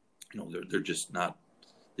they're just not,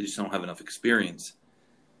 they just don't have enough experience.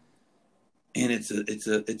 And it's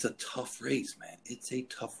a tough race, man. It's a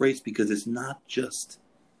tough race because it's not just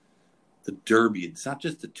the Derby. It's not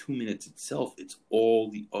just the 2 minutes itself. It's all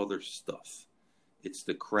the other stuff. It's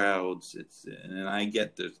the crowds. And I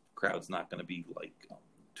get the crowd's not going to be like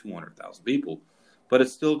 200,000 people, but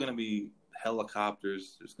it's still going to be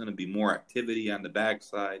helicopters. There's going to be more activity on the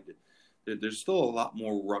backside. There's still a lot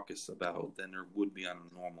more ruckus about than there would be on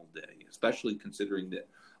a normal day, especially considering that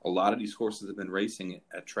a lot of these horses have been racing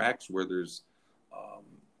at tracks where there's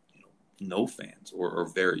no fans or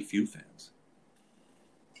very few fans.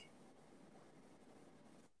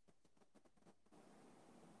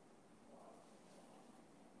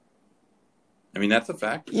 I mean, that's a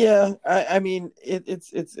factor. Yeah, I mean,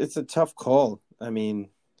 it's a tough call. I mean,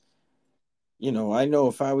 I know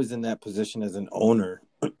if I was in that position as an owner,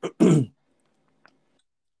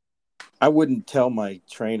 I wouldn't tell my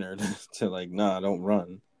trainer to like, nah, don't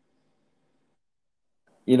run.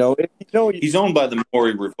 He's owned by the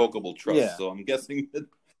Maury Revocable Trust, yeah. So I'm guessing that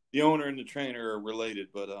the owner and the trainer are related.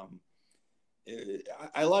 But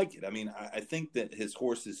I like it. I mean, I think that his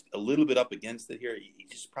horse is a little bit up against it here.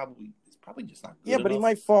 He's probably just not good enough. But he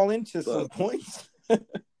might fall into some points.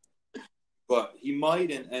 But he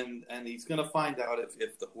might, and he's going to find out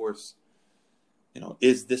if the horse,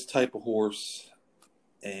 is this type of horse.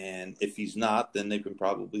 And if he's not, then they can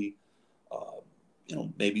probably,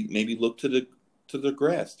 maybe look to the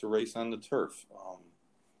grass to race on the turf,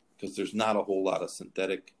 because there's not a whole lot of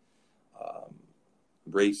synthetic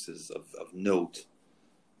races of note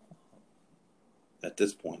at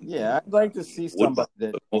this point. Yeah, I'd like to see somebody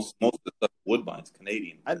that most of the stuff Woodbine's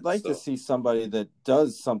Canadian. I'd like to see somebody that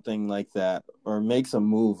does something like that, or makes a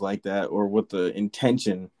move like that, or with the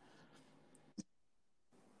intention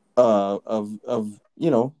of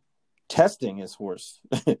testing his horse.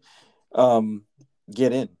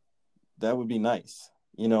 Get in. That would be nice,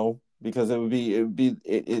 because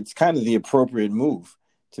it's kind of the appropriate move,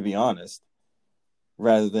 to be honest,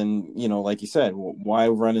 rather than, like you said, why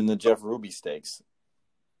run in the Jeff Ruby Stakes?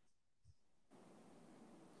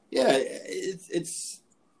 Yeah, it's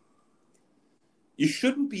you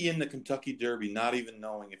shouldn't be in the Kentucky Derby not even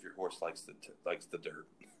knowing if your horse likes the dirt.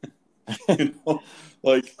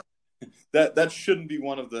 Like that shouldn't be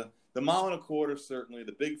one of the mile and a quarter, certainly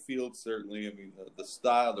the big field, certainly. I mean, the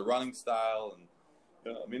style, the running style, and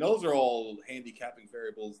I mean, those are all handicapping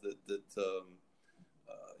variables that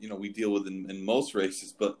we deal with in most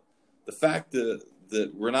races. But the fact that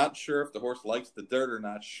we're not sure if the horse likes the dirt or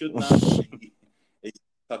not should not be a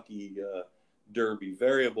Kentucky Derby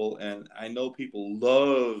variable. And I know people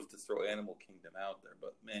love to throw Animal Kingdom out there,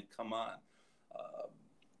 but man, come on.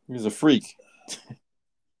 He's a freak.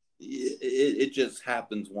 It just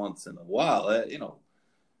happens once in a while.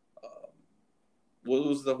 What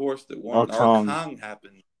was the horse that won? Arkong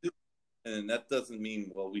happened. And that doesn't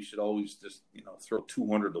mean, well, we should always just, throw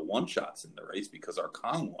 200 to 1 shots in the race because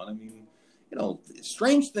Arkong won. I mean,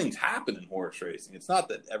 strange things happen in horse racing. It's not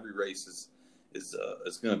that every race is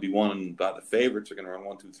going to be won by the favorites are going to run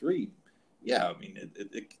 1, 2, 3. Yeah, I mean,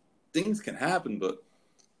 things can happen,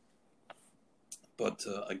 but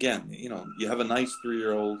again, you have a nice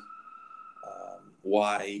 3-year-old.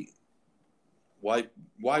 Why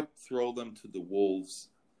throw them to the wolves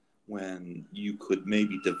when you could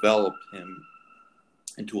maybe develop him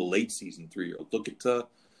into a late season 3-year-old? Look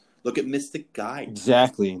at Mystic Guy.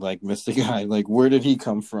 Exactly, like Mystic Guy. Like, where did he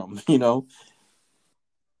come from? Right.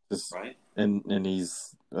 And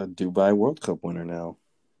he's a Dubai World Cup winner now,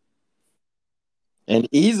 and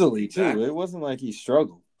easily too. It wasn't like he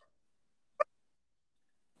struggled.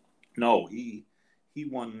 No, he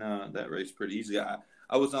won that race pretty easily.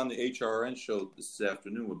 I was on the HRN show this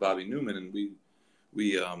afternoon with Bobby Newman, and we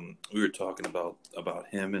were talking about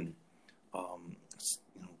him, and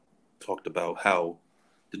talked about how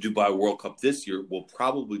the Dubai World Cup this year will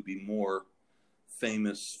probably be more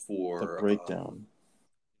famous for the breakdown.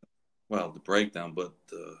 The breakdown, but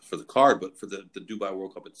for the card, but for the Dubai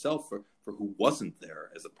World Cup itself, for who wasn't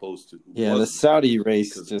there as opposed to who wasn't. The Saudi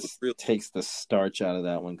race just takes the starch out of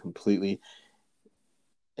that one completely.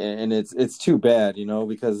 And it's too bad,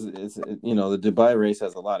 because it's the Dubai race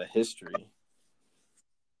has a lot of history.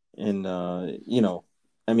 And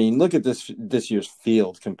I mean, look at this year's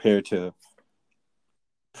field compared to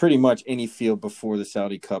pretty much any field before the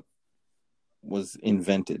Saudi Cup was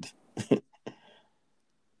invented.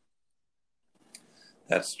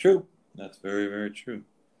 That's true. That's very, very true.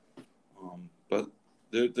 But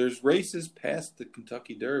there's races past the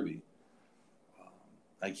Kentucky Derby,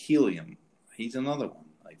 like Helium. He's another one.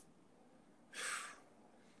 Like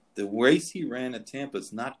the race he ran at Tampa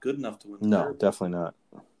is not good enough to win the Derby. No, definitely not.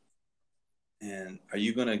 And are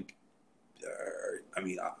you going to? I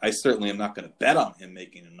mean, I certainly am not going to bet on him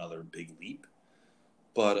making another big leap,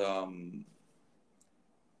 but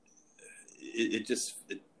it just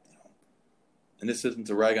and this isn't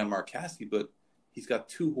to rag on Mark Caskey, but he's got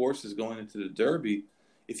two horses going into the Derby.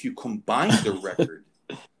 If you combine the record,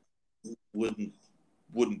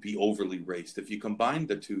 wouldn't be overly raced. If you combine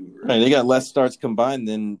the two, right? They got less starts combined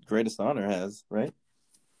than Greatest Honor has, right?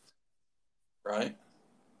 Right.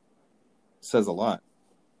 Says a lot.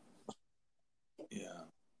 Yeah,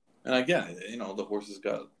 and again, the horses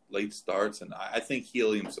got late starts, and I think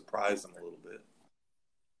Helium surprised them a little bit,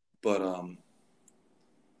 but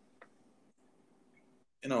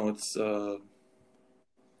it's the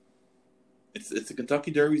Kentucky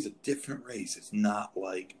Derby is a different race. It's not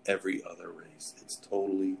like every other race. It's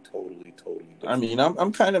totally different. I mean,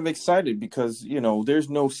 I'm kind of excited because there's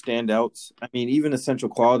no standouts. I mean, even Essential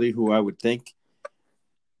Quality, who I would think,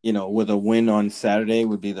 with a win on Saturday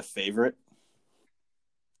would be the favorite.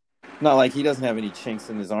 Not like he doesn't have any chinks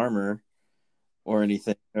in his armor or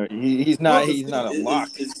anything. He's not a lock.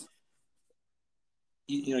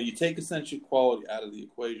 You take Essential Quality out of the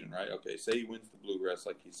equation, right? Okay, say he wins the Bluegrass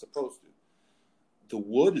like he's supposed to. The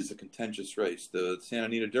Wood is a contentious race. The Santa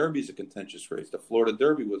Anita Derby is a contentious race. The Florida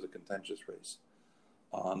Derby was a contentious race.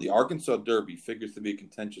 The Arkansas Derby figures to be a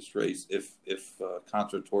contentious race if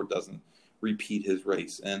Concert Tour doesn't repeat his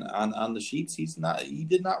race. And on the sheets, he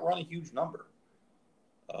did not run a huge number.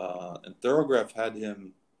 And Thoroughgraph had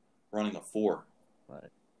him running a 4. Right.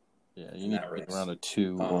 Yeah, you need around a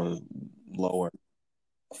 2 or lower.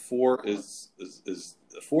 A 4 is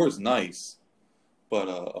nice, but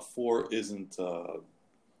a 4 isn't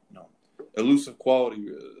elusive quality,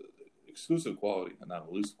 exclusive quality, not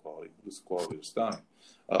elusive quality. Elusive quality is stunning.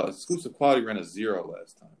 Exclusive quality ran a 0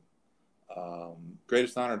 last time.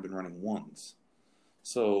 Greatest Honor had been running 1s,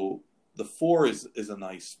 so the 4 is a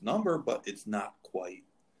nice number, but it's not quite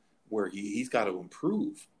where he's got to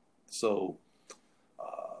improve. So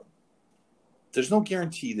there's no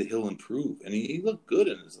guarantee that he'll improve, and he looked good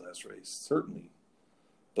in his last race, certainly.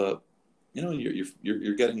 But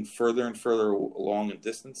you're getting further and further along in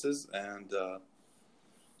distances, and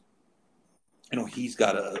he's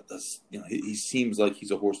got he seems like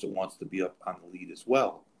he's a horse that wants to be up on the lead as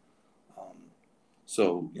well.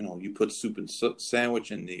 So you put Soup and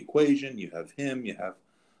Sandwich in the equation. You have him. You have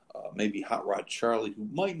maybe Hot Rod Charlie, who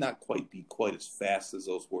might not quite be quite as fast as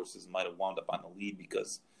those horses, might have wound up on the lead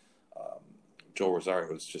because Joe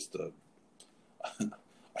Rosario is just a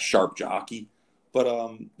sharp jockey.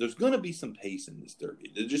 But there's going to be some pace in this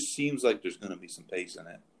Derby. It just seems like there's going to be some pace in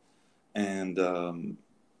it. And,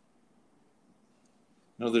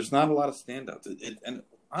 there's not a lot of standouts. And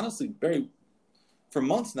honestly, Barry, for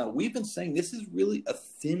months now, we've been saying this is really a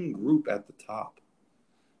thin group at the top.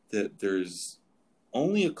 That there's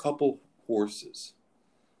only a couple horses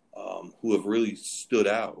who have really stood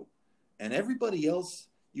out. And everybody else,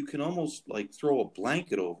 you can almost like throw a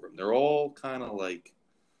blanket over them. They're all kind of like,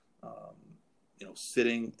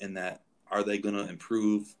 sitting in that, are they going to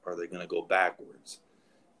improve? Are they going to go backwards?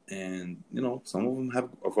 And, some of them have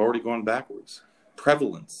already gone backwards.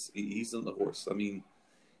 Prevalence, he's in the horse. I mean,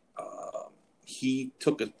 he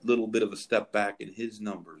took a little bit of a step back in his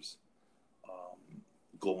numbers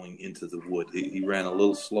going into the Wood. He ran a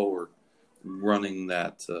little slower running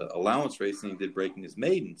that allowance race than he did breaking his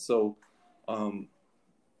maiden. So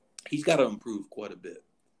he's got to improve quite a bit.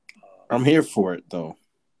 I'm here for it, though.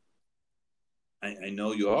 I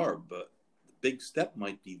know you are, but the big step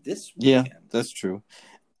might be this weekend. Yeah, that's true.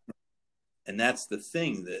 And that's the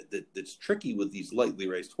thing that's tricky with these lightly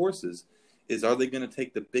raced horses is, are they going to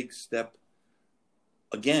take the big step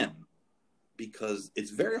again? Because it's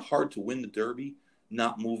very hard to win the Derby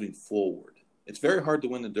not moving forward. It's very hard to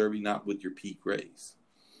win the Derby not with your peak race.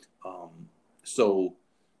 So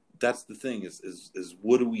that's the thing is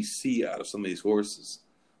what do we see out of some of these horses,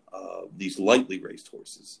 these lightly raced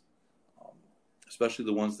horses? Especially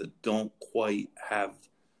the ones that don't quite have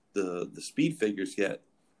the speed figures yet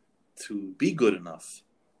to be good enough.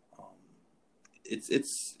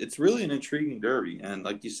 It's really an intriguing Derby, and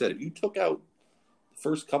like you said, if you took out the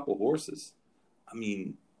first couple horses, I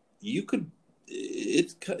mean, you could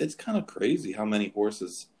it's kind of crazy how many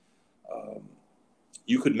horses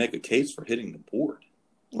you could make a case for hitting the board.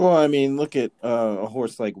 Well, I mean, look at a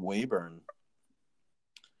horse like Wayburn.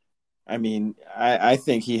 I mean, I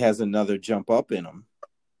think he has another jump up in him.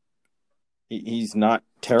 He's not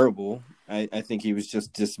terrible. I think he was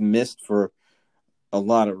just dismissed for a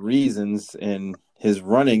lot of reasons, and his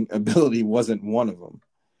running ability wasn't one of them.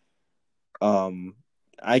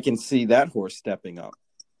 I can see that horse stepping up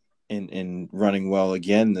and running well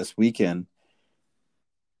again this weekend.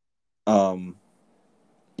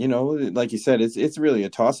 You know, like you said, it's really a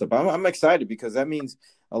toss up. I'm excited because that means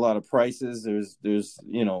a lot of prices. There's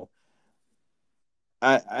you know,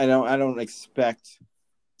 I don't expect,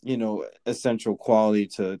 you know, essential quality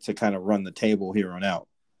to kind of run the table here on out.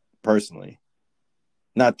 Personally,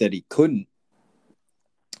 not that he couldn't,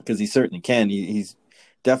 because he certainly can. He's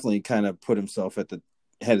definitely kind of put himself at the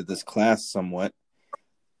head of this class somewhat.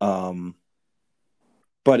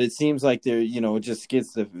 But it seems like there, you know, it just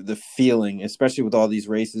gets the feeling, especially with all these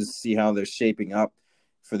races, see how they're shaping up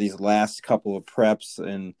for these last couple of preps.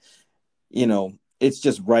 And, you know, it's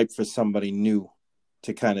just ripe for somebody new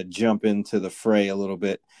to kind of jump into the fray a little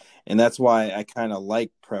bit. And that's why I kind of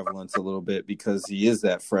like Prevalence a little bit, because he is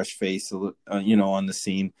that fresh face, you know, on the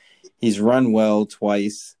scene. He's run well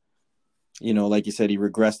twice. You know, like you said, he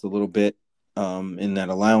regressed a little bit in that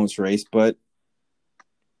allowance race, but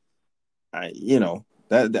you know,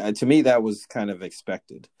 that to me, that was kind of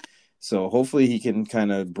expected. So hopefully he can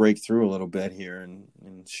kind of break through a little bit here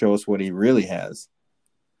and show us what he really has.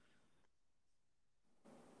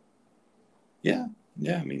 Yeah.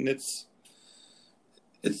 I mean, it's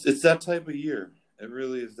that type of year. It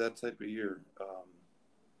really is that type of year.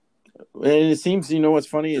 And it seems, you know, what's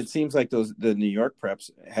funny? It seems like the New York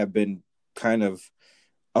preps have been kind of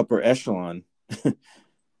upper echelon.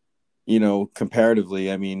 You know,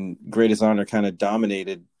 comparatively. I mean, Greatest Honor kind of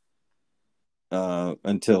dominated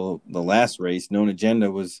until the last race. Known Agenda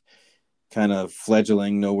was kind of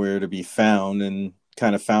fledgling, nowhere to be found, and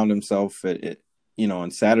kind of found himself at you know, on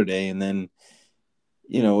Saturday. And then,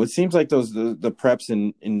 you know, it seems like the preps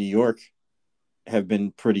in New York have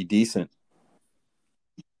been pretty decent.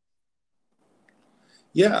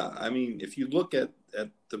 Yeah, I mean, if you look at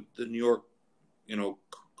the New York, you know,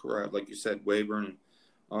 crowd, like you said, Wayburn,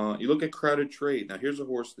 you look at Crowded Trade. Now, here's a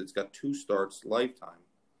horse that's got 2 starts lifetime,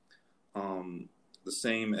 the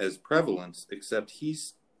same as Prevalence, except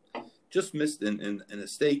he's just missed in a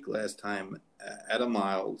stake last time at a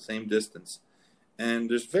mile, same distance. And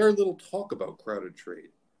there's very little talk about Crowded Trade.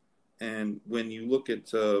 And when you look at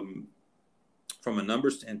from a number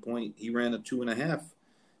standpoint, he ran a 2.5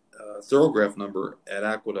 Thoroughgraph number at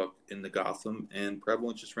Aqueduct in the Gotham, and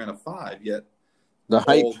Prevalence just ran a 5. Yet the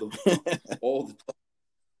hype, all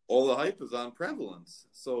the hype is on Prevalence.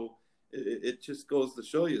 So it just goes to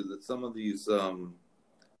show you that some of these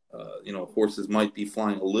you know, horses might be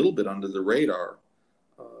flying a little bit under the radar.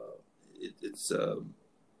 It's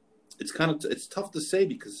tough to say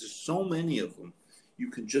because there's so many of them.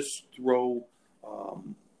 You can just throw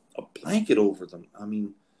a blanket over them. I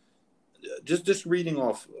mean, just reading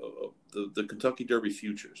off the Kentucky Derby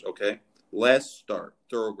futures. Okay, last start,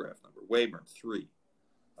 Thoroughgraph number, Wayburn 3.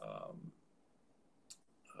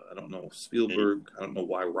 I don't know Spielberg. I don't know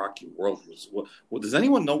why Rock Your World was. Well, does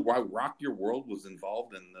anyone know why Rock Your World was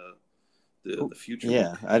involved in the future?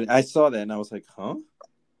 Yeah, I saw that and I was like, huh?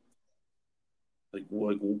 Like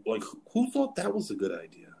who thought that was a good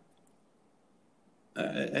idea?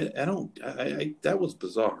 That was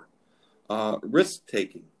bizarre. Risk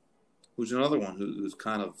Taking, who's another one who's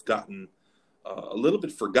kind of gotten a little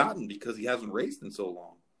bit forgotten because he hasn't raced in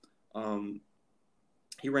so long.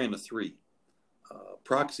 He ran a 3.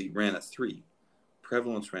 Proxy ran a 3.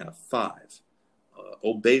 Prevalence ran a 5.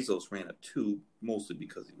 Obezos ran a 2, mostly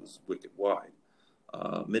because he was wicked wide.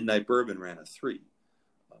 Midnight Bourbon ran a 3.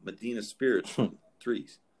 Medina Spirits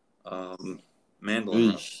 3s. Mandolin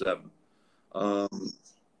ran a 7.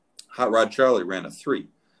 Hot Rod Charlie ran a 3.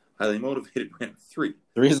 Highly Motivated ran a 3.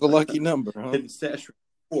 3 is the lucky number, huh? Hidden Stash ran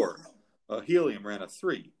 4. Helium ran a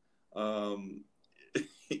 3.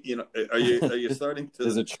 You know, are you starting to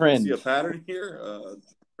There's a trend. see a pattern here?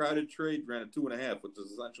 Crowded Trade ran a 2.5, which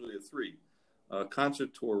is essentially a 3.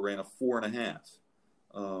 Concert Tour ran a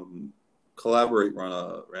 4.5. Collaborate ran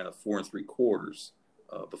a 4 3/4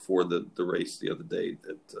 before the race the other day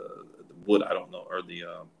at the Wood. I don't know, or the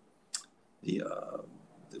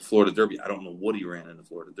Florida Derby. I don't know what he ran in the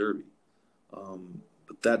Florida Derby.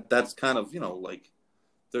 But that's kind of, you know, like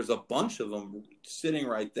there's a bunch of them sitting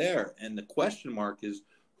right there, and the question mark is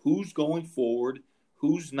who's going forward,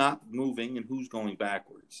 who's not moving, and who's going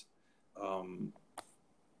backwards.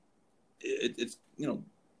 it's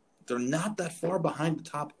they're not that far behind the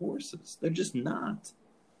top horses. They're just not.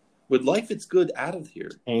 With Life It's Good out of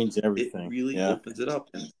here, change it everything. really opens it up.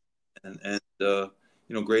 And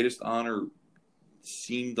Greatest Honor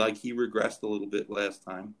seemed like he regressed a little bit last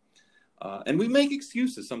time. And we make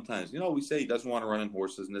excuses sometimes. We say he doesn't want to run in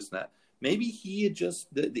horses and this and that. Maybe he had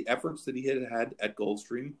just the efforts that he had at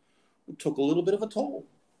Gulfstream took a little bit of a toll.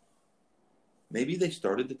 Maybe they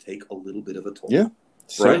started to take a little bit of a toll. Yeah,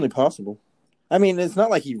 certainly possible. I mean, it's not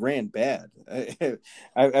like he ran bad.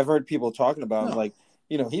 I've heard people talking about him like,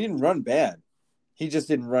 he didn't run bad. He just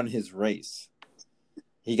didn't run his race.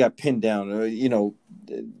 He got pinned down.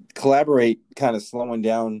 Collaborate kind of slowing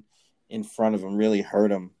down in front of him really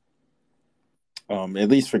hurt him. At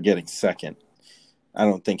least for getting second. I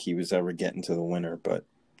don't think he was ever getting to the winner, but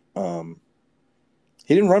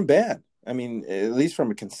he didn't run bad. I mean, at least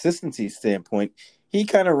from a consistency standpoint, he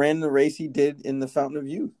kind of ran the race he did in the Fountain of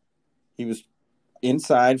Youth. He was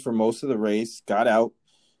inside for most of the race, got out,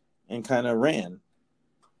 and kind of ran.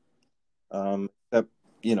 Except,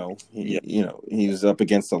 he was up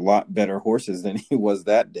against a lot better horses than he was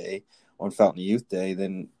that day on Fountain of Youth Day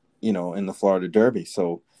than, in the Florida Derby.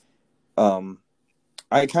 So,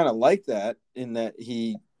 I kind of like that in that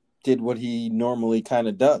he did what he normally kind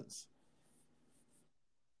of does.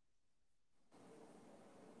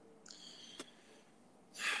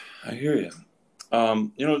 I hear you.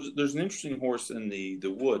 There's an interesting horse in the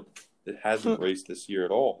Wood that hasn't raced this year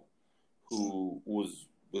at all, who was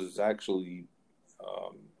actually,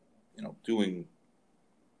 doing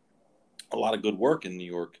a lot of good work in New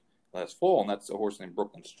York last fall, and that's a horse named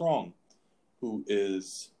Brooklyn Strong, who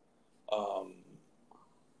is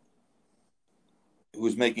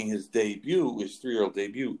making his 3-year-old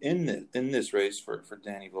debut in this race for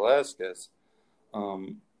Danny Velasquez.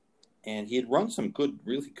 And he had run some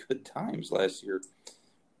really good times last year.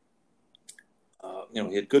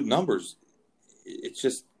 He had good numbers. It's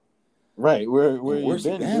just right. Where's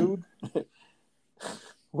you been, dude?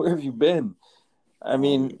 Where have you been? I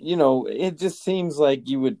mean, it just seems like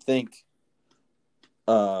you would think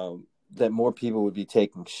that more people would be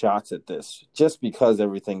taking shots at this, just because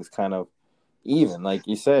everything's kind of even. Like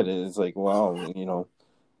you said, it's like, wow,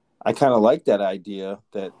 I kind of like that idea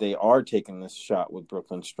that they are taking this shot with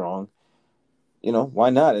Brooklyn Strong.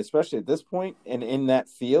 Why not? Especially at this point and in that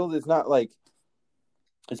field. It's not like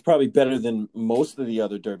it's probably better than most of the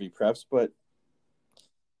other Derby preps, but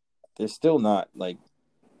they're still not like,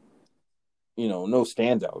 no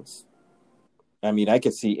standouts. I mean, I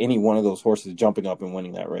could see any one of those horses jumping up and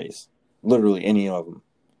winning that race. Literally any of them.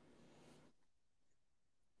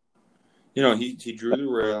 He drew the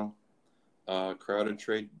rail. Crowded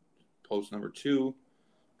Trade, post number 2.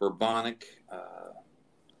 Bourbonic,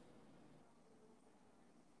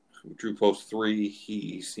 who drew post 3.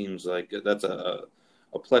 He seems like that's a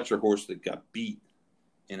Pletcher horse that got beat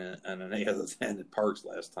in an A other than at Parks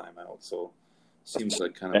last time out. So seems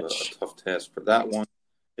like kind of a tough task for that one.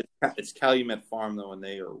 It's Calumet Farm, though, and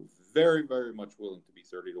they are very, very much willing to be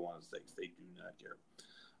 30-1 stakes. They do not care.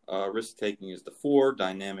 Risk Taking is the 4.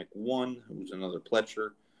 Dynamic 1, who's another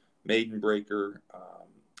Pletcher. Maiden Breaker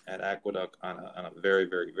at Aqueduct on a very,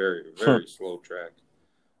 very, very, very slow track.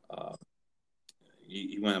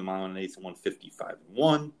 He went 1 mile and an eighth and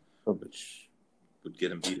 155-1, which would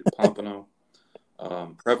get him beat at Pompano.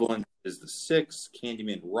 Prevalent is the 6.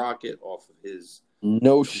 Candyman Rocket off of his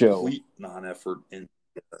complete non-effort in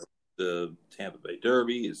the Tampa Bay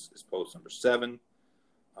Derby is post number 7.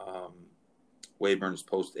 Wayburn is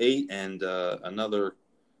post 8, and another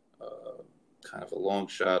kind of a long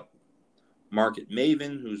shot, Market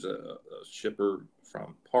Maven, who's a shipper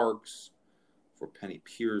from Parks for Penny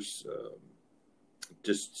Pierce.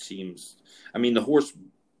 Just seems, I mean, the horse,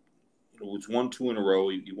 it's won 2 in a row.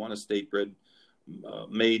 He won a state-bred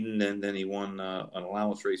maiden, and then he won an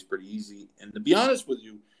allowance race pretty easy. And to be honest with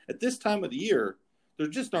you, at this time of the year, there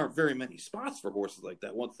just aren't very many spots for horses like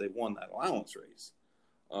that once they've won that allowance race.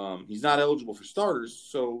 He's not eligible for starters,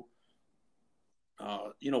 so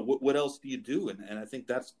what else do you do? And I think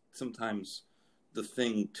that's sometimes the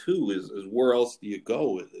thing too is where else do you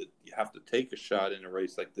go? You have to take a shot in a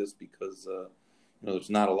race like this because there's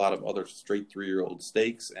not a lot of other straight 3-year-old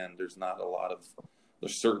stakes, and there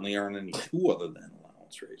certainly aren't any 2 other than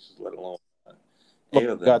allowance races, let alone A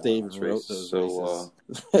other than allowance races. So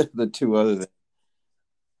the 2 other than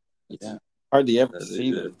hardly ever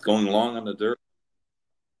see them going along on the dirt.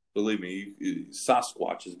 Believe me,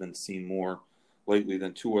 Sasquatch has been seen more lately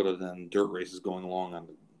than 2 other than dirt races going along.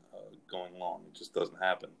 It just doesn't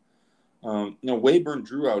happen. Wayburn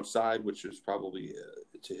drew outside, which was probably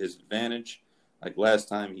to his advantage. Like last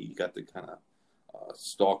time, he got to kind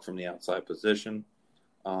stalk from the outside position.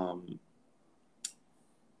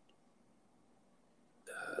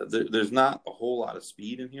 There's not a whole lot of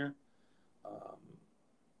speed in here.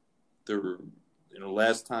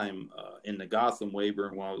 Last time in the Gotham,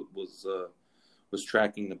 Wayburn was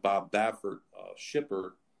tracking the Bob Baffert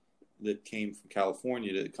shipper that came from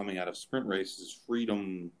California coming out of sprint races,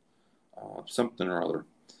 Freedom something or other.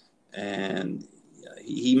 And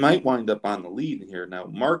he might wind up on the lead here. Now,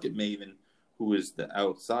 Market Maven, who is the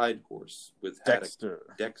outside horse with Dexter.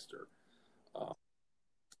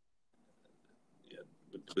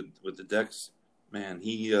 With the Dex, man,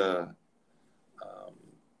 he's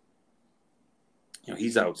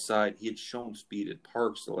outside. He had shown speed at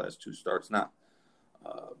Parks the last two starts. Not,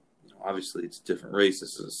 obviously it's a different race. It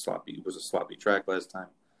was a sloppy track last time.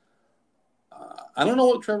 I don't know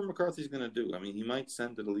what Trevor McCarthy's going to do. I mean, he might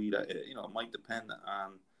send to the lead. It might depend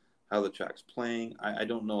on how the track's playing. I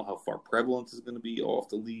don't know how far Prevalence is going to be off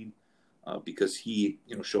the lead because he,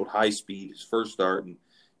 showed high speed his first start, and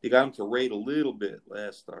he got him to rate a little bit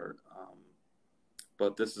last start.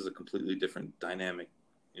 But this is a completely different dynamic,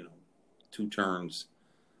 2 turns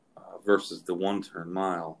versus the 1-turn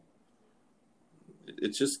mile.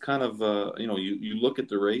 It's just kind of, you look at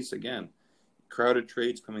the race again. Crowded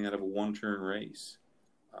trades coming out of a 1-turn race,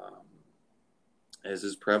 as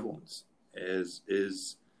is Prevalence, as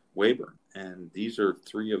is Wayburn, and these are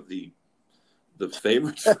 3 of the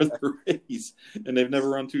favorites for the race, and they've never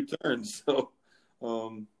run 2 turns. So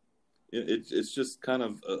it's just kind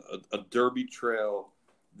of a Derby trail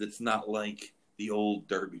that's not like the old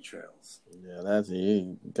Derby trails. Yeah,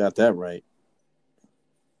 you got that right.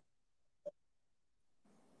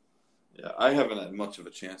 Yeah, I haven't had much of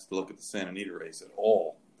a chance to look at the Santa Anita race at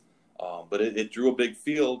all, but it drew a big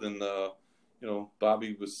field, and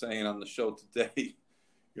Bobby was saying on the show today, he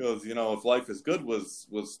goes, if Life is Good was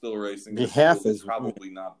still racing, it would probably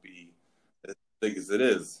not be as big as it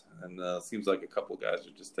is, and seems like a couple guys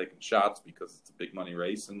are just taking shots because it's a big money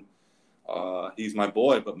race, and he's my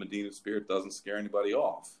boy, but Medina Spirit doesn't scare anybody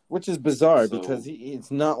off, which is bizarre because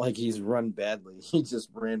it's not like he's run badly. He just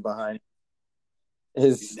ran behind.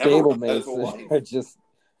 His stablemates are just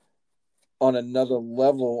on another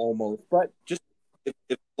level almost. But just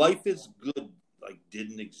if Life is Good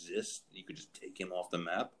didn't exist, you could just take him off the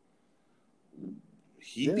map.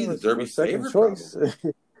 He'd be the Derby favorite choice.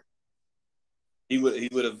 He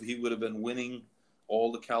would have been winning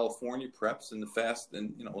all the California preps in the fast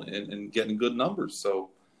and and getting good numbers.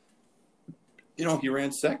 So he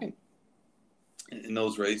ran second in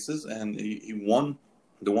those races, and he won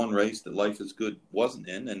the one race that Life is Good wasn't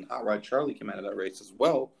in, and Hot Rod Charlie came out of that race as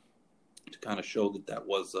well to kind of show that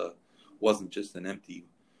wasn't just an empty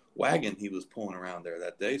wagon he was pulling around there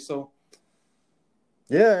that day. So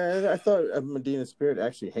yeah, I thought Medina Spirit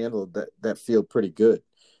actually handled that field pretty good.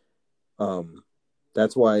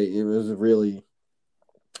 That's why it was really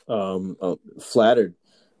flattered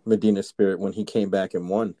Medina Spirit when he came back and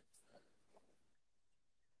won.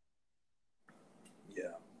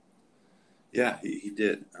 Yeah, he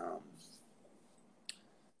did.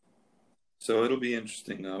 So it'll be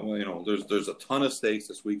interesting. There's a ton of stakes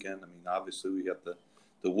this weekend. I mean, obviously we got the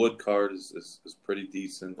Wood card is pretty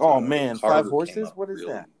decent. Oh man, 5 horses? What is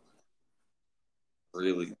that?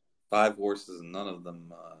 Really, 5 horses, and none of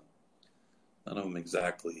them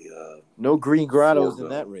exactly. No Green Grottos in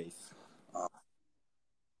that race.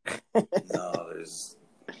 No, there's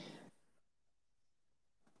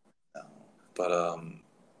no, but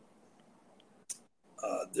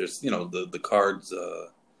there's the cards,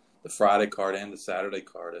 the Friday card and the Saturday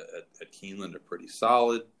card at Keeneland are pretty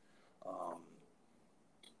solid.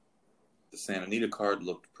 The Santa Anita card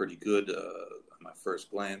looked pretty good on my first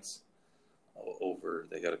glance.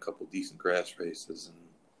 They got a couple decent grass races,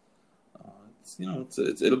 and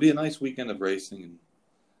it'll be a nice weekend of racing,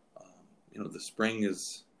 and the spring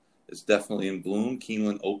is definitely in bloom.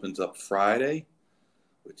 Keeneland opens up Friday,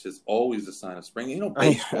 which is always a sign of spring.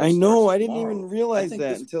 I know. I didn't even realize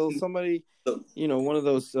that until somebody, one of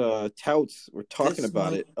those touts were talking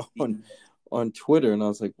about it on Twitter, and I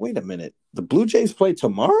was like, "Wait a minute, the Blue Jays play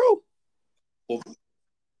tomorrow?" Well,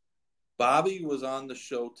 Bobby was on the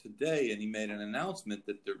show today, and he made an announcement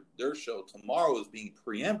that their show tomorrow is being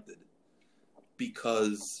preempted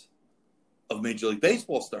because of Major League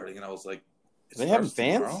Baseball starting, and I was like, "They have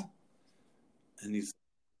fans?" Tomorrow? And he's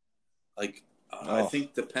like, I think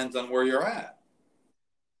it depends on where you're at.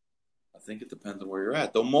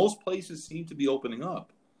 Though most places seem to be opening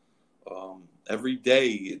up. Every day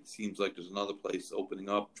it seems like there's another place opening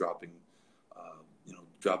up, dropping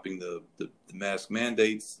the mask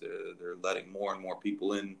mandates. They're letting more and more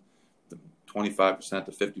people in, the 25%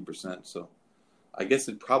 to 50%. So I guess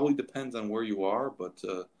it probably depends on where you are, but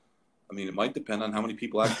I mean, it might depend on how many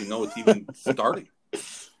people actually know it's even starting.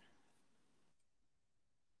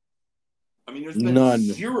 I mean, there's been none.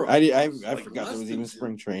 zero. I forgot there was even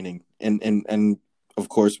spring training, and of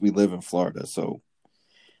course we live in Florida, so.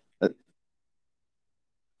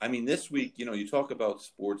 I mean, this week, you talk about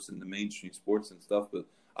sports and the mainstream sports and stuff, but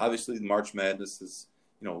obviously March Madness is,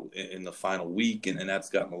 in the final week, and that's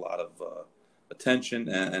gotten a lot of attention,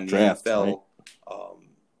 and the Draft, NFL. Right?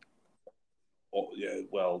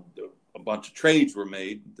 A bunch of trades were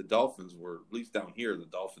made. The Dolphins were, at least down here, the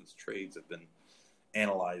Dolphins trades have been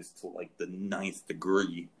analyzed to like the 9th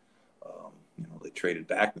degree. They traded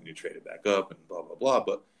back, then they traded back up, and blah blah blah.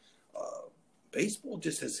 But baseball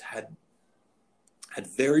just has had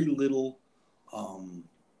very little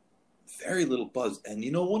buzz. And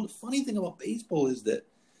one funny thing about baseball is that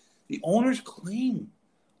the owners claim,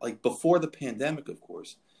 like before the pandemic, of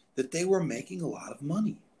course, that they were making a lot of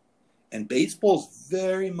money. And baseball's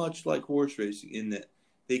very much like horse racing in that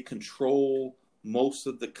they control most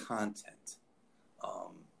of the content.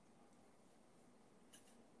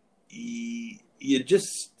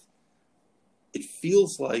 It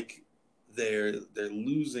feels like they're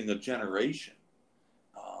losing a generation.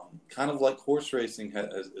 Kind of like horse racing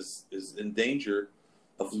is in danger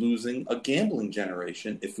of losing a gambling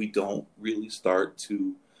generation if we don't really start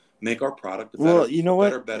to make our product a better. Well, you know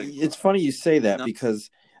what? It's funny you say that because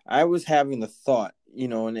I was having the thought,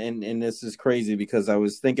 and this is crazy because I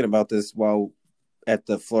was thinking about this while at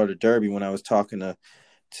the Florida Derby when I was talking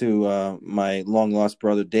to my long lost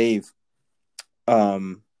brother Dave,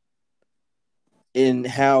 in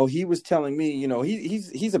how he was telling me,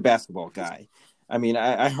 he's a basketball guy. I mean,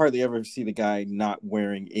 I hardly ever see the guy not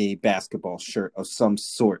wearing a basketball shirt of some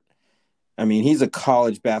sort. I mean, he's a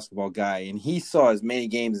college basketball guy, and he saw as many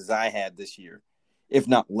games as I had this year, if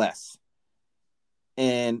not less.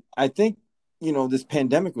 And I think, this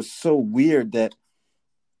pandemic was so weird that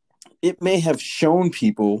it may have shown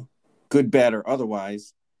people, good, bad, or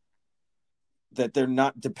otherwise, that they're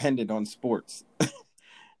not dependent on sports.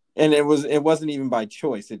 And it wasn't even by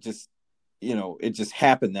choice. It just, it just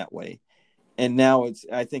happened that way. And now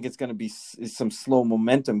I think it's going to be some slow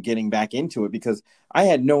momentum getting back into it because I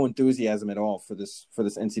had no enthusiasm at all for this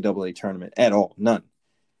NCAA tournament at all. None.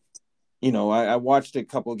 I watched a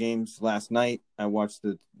couple of games last night. I watched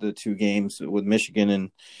the 2 games with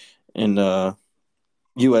Michigan and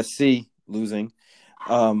USC losing.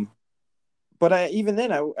 But even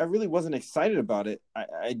then, I really wasn't excited about it.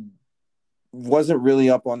 I wasn't really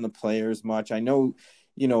up on the players much. I know,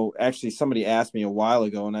 actually somebody asked me a while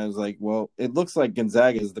ago, and I was like, well, it looks like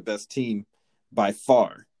Gonzaga is the best team by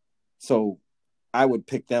far. So I would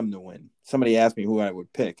pick them to win. Somebody asked me who I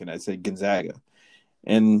would pick, and I said Gonzaga.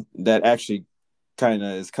 And that actually kind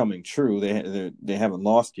of is coming true. They haven't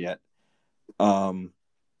lost yet.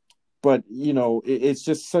 But it's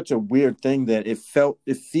just such a weird thing that it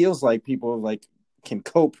feels like people like can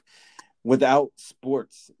cope without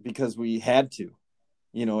sports because we had to.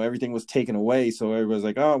 Everything was taken away, so everybody's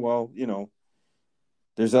like, oh well,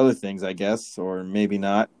 there's other things, I guess, or maybe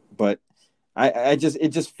not. But it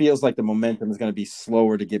just feels like the momentum is going to be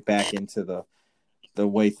slower to get back into the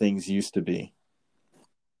way things used to be.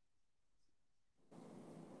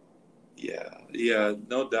 Yeah,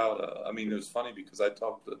 no doubt. I mean, it was funny because I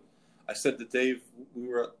said to Dave, we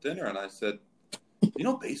were at dinner, and I said,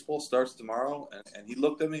 baseball starts tomorrow, and he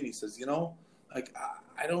looked at me and he says, like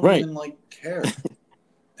I don't even care,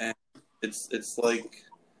 and it's like,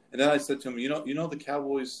 and then I said to him, the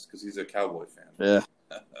Cowboys, because he's a Cowboy fan, yeah,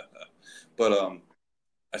 but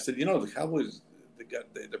I said, the Cowboys,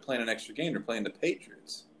 they're playing an extra game, they're playing the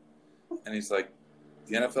Patriots, and he's like,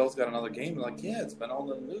 the NFL's got another game. I'm like, yeah, it's been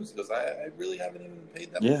all in the news because I really haven't even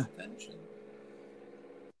paid that much attention.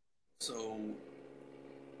 So,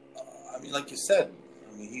 I mean, like you said,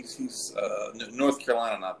 I mean, he's North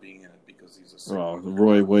Carolina not being in it because he's a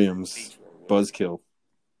Roy Williams buzzkill.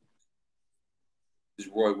 His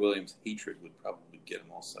Roy Williams hatred would probably get him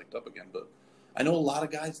all psyched up again. But I know a lot of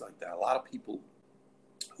guys like that. A lot of people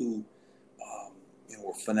who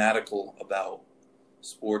were fanatical about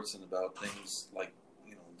sports and about things like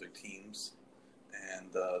their teams, and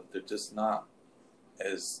they're just not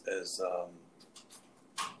as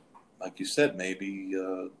like you said. Maybe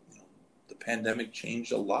the pandemic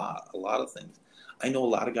changed a lot of things. I know a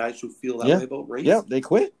lot of guys who feel that way about racing. Yeah, they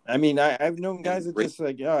quit. I mean, I've known guys that just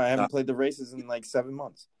like, I haven't played the races in like 7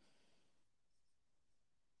 months.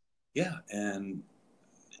 Yeah, and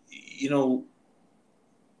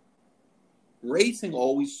racing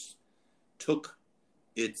always took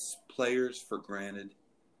its players for granted.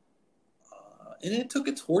 and it took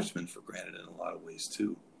its horsemen for granted in a lot of ways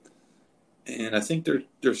too. And I think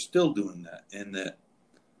they're still doing that. And that,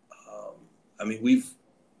 I mean, we've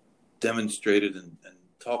demonstrated and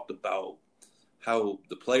talked about how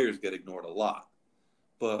the players get ignored a lot,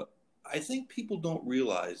 but I think people don't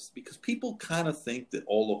realize, because people kind of think that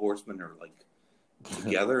all the horsemen are like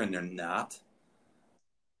together, and they're not.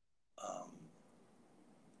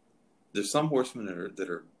 There's some horsemen that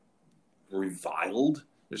are reviled.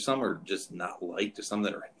 There's some are just not liked. There's some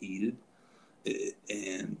that are hated,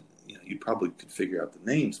 and you probably could figure out the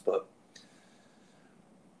names, but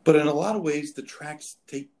in a lot of ways, the tracks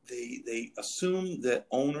they assume that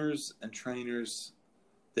owners and trainers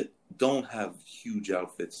that don't have huge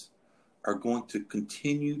outfits are going to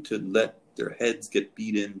continue to let their heads get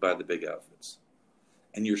beat in by the big outfits,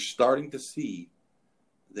 and you're starting to see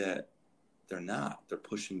that they're not. They're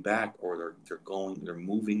pushing back, or they're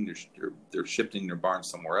moving, they're shifting their barns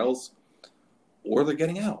somewhere else, or they're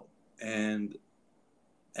getting out. And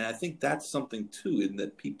I think that's something too, in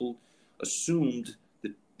that people assumed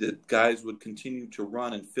that guys would continue to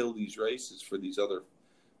run and fill these races for these other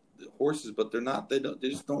horses, but they're not. They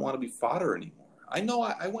just don't want to be fodder anymore. I know.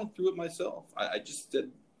 I went through it myself. I just said,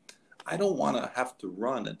 I don't want to have to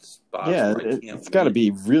run at spots where I can't. It's got to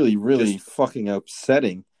be really, really fucking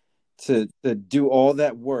upsetting to do all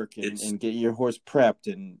that work and get your horse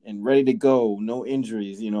prepped and ready to go, no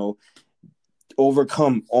injuries,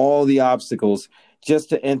 overcome all the obstacles just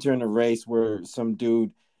to enter in a race where some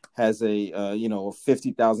dude has a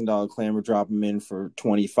 $50,000 clamor, drop him in for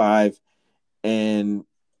 25 and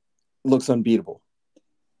looks unbeatable.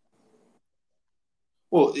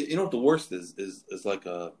 Well, what the worst is like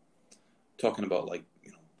talking about, like,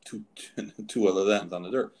 two other ends on the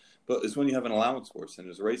dirt. But it's when you have an allowance horse and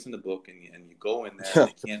there's a race in the book, and you go in there and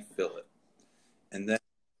you can't fill it. And then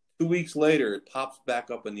 2 weeks later, it pops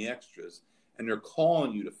back up in the extras, and they're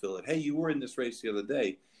calling you to fill it. Hey, you were in this race the other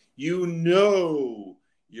day. You're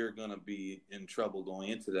going to be in trouble going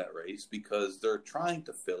into that race, because they're trying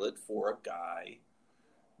to fill it for a guy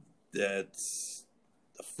that's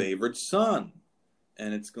a favored son.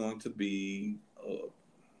 And it's going to be a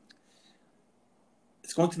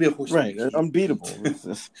horse, right? Unbeatable.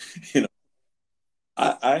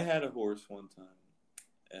 I had a horse one time,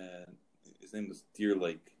 and his name was Deer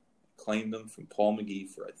Lake. Claimed him from Paul McGee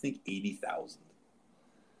for, I think, $80,000.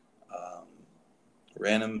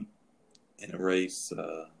 Ran him in a race.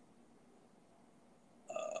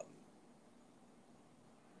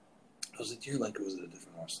 Was it Deer Lake, or was it a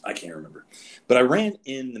different horse? I can't remember. But I ran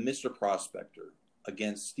in the Mr. Prospector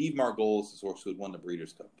against Steve Margolis' horse, who had won the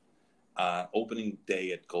Breeders' Cup, opening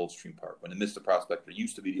day at Goldstream Park, when the Mr. Prospector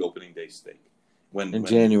used to be the opening day stake. When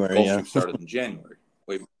January, Gulfstream started in January,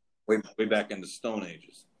 way back in the Stone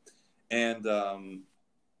Ages. And I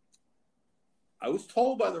was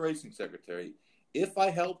told by the racing secretary, if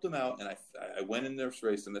I helped him out, and I went in this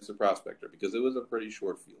race, the Mr. Prospector, because it was a pretty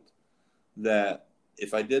short field, that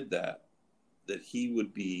if I did that he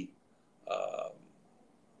would be,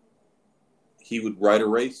 he would write a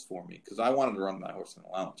race for me, because I wanted to run my horse in an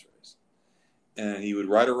allowance race. And he would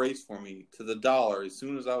write a race for me to the dollar as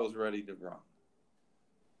soon as I was ready to run.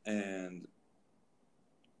 And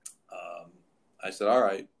I said, all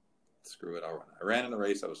right, screw it, I'll run. I ran in the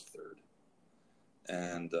race. I was third.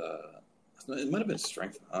 And it might have been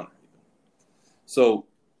strength and honor even. So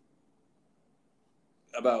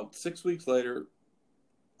about 6 weeks later,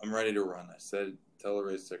 I'm ready to run. I said, tell the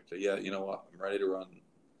race secretary, yeah, you know what? I'm ready to run.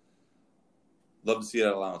 Love to see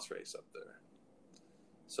that allowance race up there.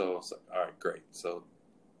 So I was like, all right, great. So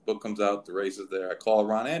book comes out, the race is there. I call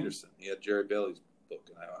Ron Anderson. He had Jerry Bailey's book,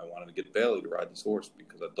 and I wanted to get Bailey to ride this horse,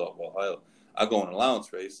 because I thought, well, I'll go in an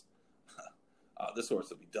allowance race. This horse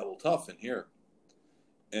will be double tough in here.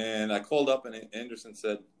 And I called up, and Anderson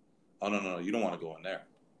said, oh, no, you don't want to go in there.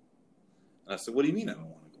 And I said, what do you mean I don't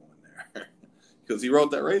want to go in there? Because he wrote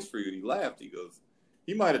that race for you. And he laughed. He goes,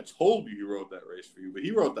 he might have told you he wrote that race for you, but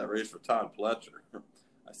he wrote that race for Todd Pletcher.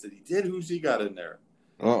 I said, he did? Who's he got in there?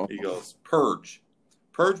 Oh. He goes, Purge.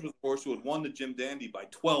 Purge was the horse who had won the Jim Dandy by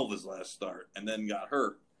 12 his last start, and then got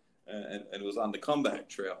hurt and was on the comeback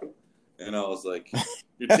trail. And I was like,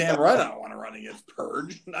 you're damn right I don't want to run against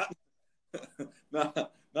Purge. Not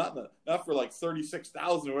for like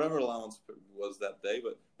 36,000 or whatever allowance was that day,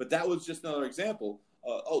 but that was just another example.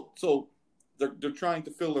 So they're trying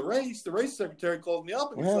to fill the race. The race secretary called me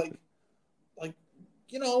up and he's like,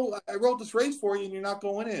 I wrote this race for you and you're not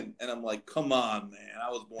going in. And I'm like, come on, man. I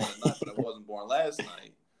was born at night, but I wasn't born last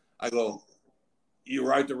night. I go, you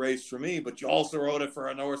write the race for me, but you also wrote it for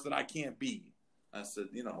a horse that I can't beat. I said,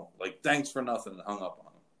 thanks for nothing, and hung up on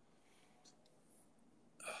him.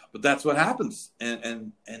 But that's what happens,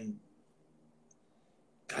 and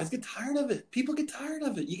guys get tired of it. People get tired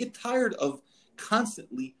of it. You get tired of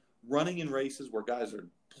constantly running in races where guys are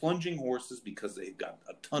plunging horses because they've got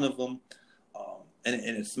a ton of them. And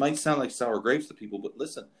it might sound like sour grapes to people, but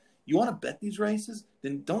listen, you want to bet these races?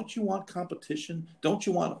 Then don't you want competition? Don't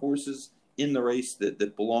you want horses in the race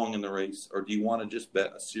that belong in the race? Or do you want to just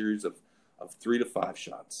bet a series of 3 to 5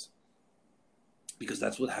 shots? Because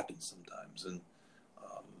that's what happens sometimes. And,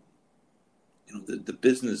 the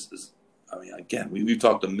business is, again, we've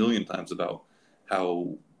talked a million times about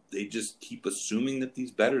how they just keep assuming that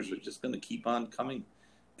these bettors are just going to keep on coming.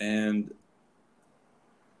 And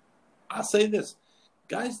I'll say this,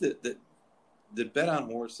 guys that bet on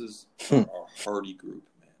horses are a hardy group,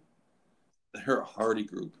 man. They're a hardy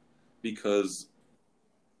group because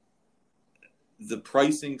the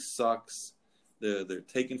pricing sucks. They're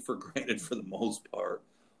taken for granted for the most part.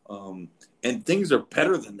 And things are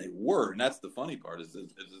better than they were. And that's the funny part is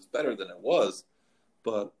it's better than it was.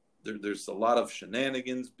 But there's a lot of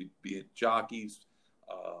shenanigans, be it jockeys,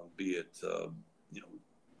 be it,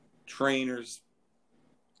 trainers.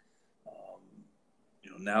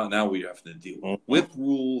 Now we have to deal with whip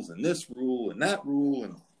rules and this rule and that rule.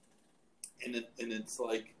 And it's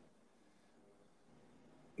like,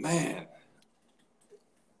 man,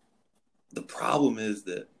 the problem is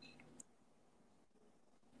that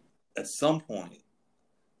at some point,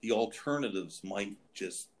 the alternatives might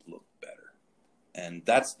just look better. And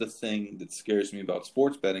that's the thing that scares me about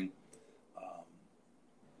sports betting,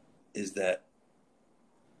 is that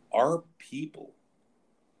our people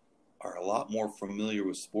are a lot more familiar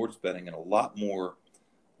with sports betting and a lot more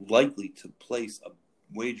likely to place a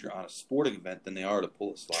wager on a sporting event than they are to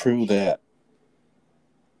pull a slot. True that.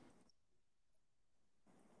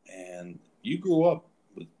 And you grew up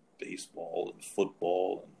with baseball and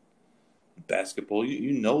football and basketball.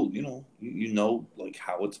 You know like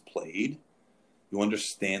how it's played. You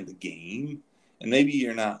understand the game, and maybe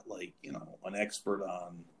you're not like an expert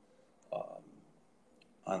on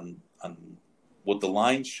what the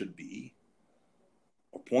lines should be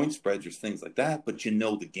or point spreads or things like that, but you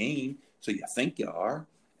know the game, so you think you are.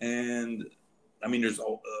 And there's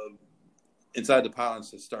Inside the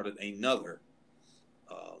Pylons has started another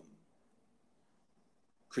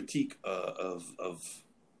critique of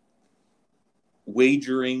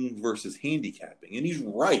wagering versus handicapping, and he's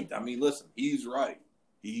right. Listen, he's right.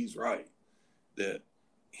 That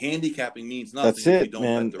handicapping means nothing. That's it,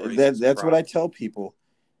 man. That's what I tell people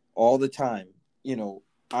all the time.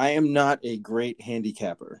 I am not a great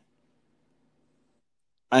handicapper.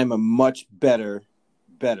 I'm a much better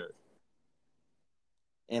bettor.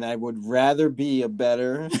 And I would rather be a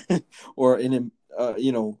bettor or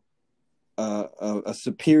a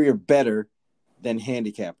superior bettor than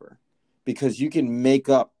handicapper, because you can make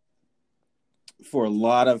up for a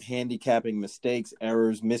lot of handicapping mistakes,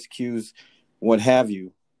 errors, miscues, what have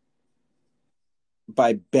you,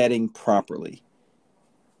 by betting properly.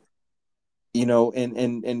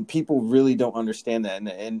 And people really don't understand that.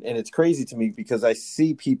 And it's crazy to me because I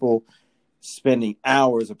see people spending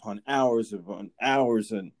hours upon hours upon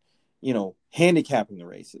hours and, handicapping the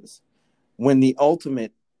races when the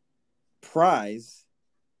ultimate prize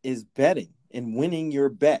is betting and winning your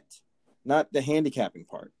bet, not the handicapping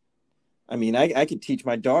part. I could teach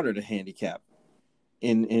my daughter to handicap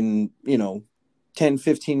in 10,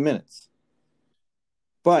 15 minutes.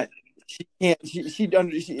 But she can't.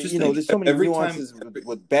 There's so many nuances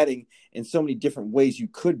with betting and so many different ways you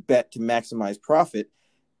could bet to maximize profit.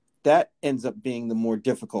 That ends up being the more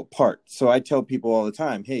difficult part. So I tell people all the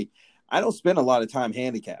time, hey, I don't spend a lot of time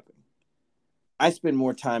handicapping. I spend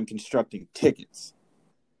more time constructing tickets.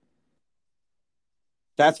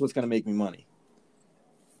 That's what's going to make me money.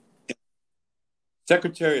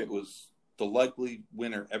 Secretariat was the likely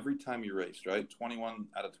winner every time he raced, right? 21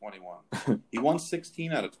 out of 21. He won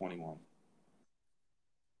 16 out of 21.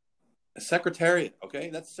 A Secretariat, okay?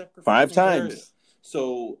 That's Secretariat. 5 times.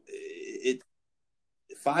 So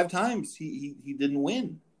 5 times he didn't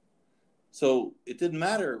win. So it didn't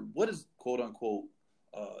matter what is quote unquote,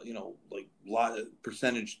 lot of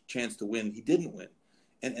percentage chance to win. He didn't win.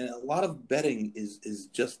 And a lot of betting is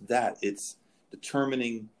just that. It's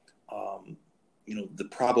determining, the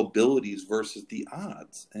probabilities versus the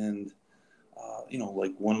odds. And,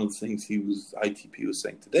 like one of the things ITP was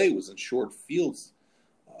saying today was in short fields,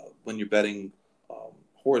 when you're betting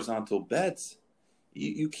horizontal bets,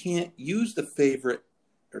 you can't use the favorite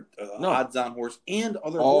or odds-on horse and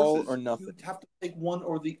other horses. All or nothing. You have to take one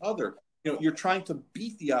or the other. You're trying to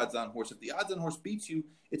beat the odds-on horse. If the odds-on horse beats you,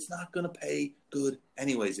 it's not going to pay good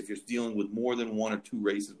anyways if you're dealing with more than 1 or 2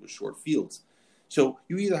 races with short fields. So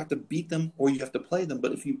you either have to beat them or you have to play them.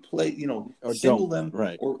 But if you play, Or single don't. them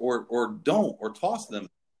Right. or don't or toss them,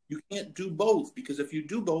 you can't do both, because if you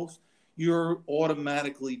do both, you're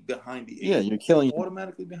automatically behind the eight ball. Yeah, you're killing.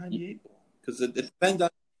 Automatically behind the eight ball, because it depends on,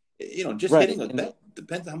 just Right. hitting a bet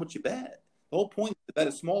depends on how much you bet. The whole point is to bet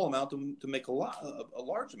a small amount to make a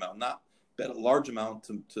large amount, not bet a large amount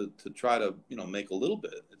to try to make a little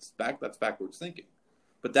bit. That's backwards thinking.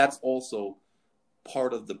 But that's also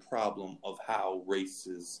part of the problem of how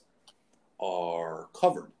races are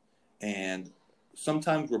covered. And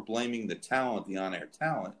sometimes we're blaming the talent, the on-air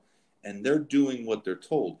talent, and they're doing what they're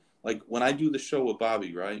told. Like when I do the show with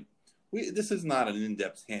Bobby, right? This is not an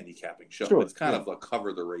in-depth handicapping show. Sure, it's kind of a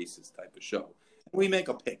cover the races type of show. We make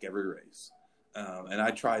a pick every race. And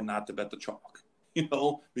I try not to bet the chalk,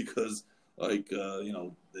 because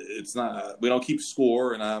it's not, we don't keep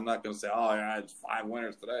score, and I'm not going to say, oh, yeah, it's 5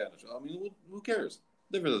 winners today on the show. I mean, who cares?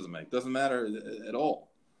 Difference doesn't make. Doesn't matter at all.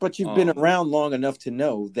 But you've been around long enough to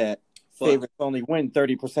know that favorites only win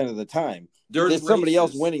 30% of the time. There's somebody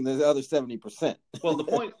else winning the other 70%. Well, the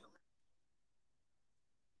point,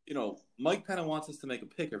 Mike Pena wants us to make a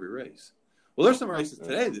pick every race. Well, there's some races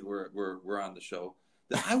today that we're on the show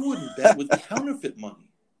that I wouldn't bet with counterfeit money.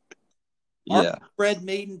 Yeah. Spread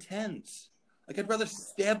made in tens. Like, I'd rather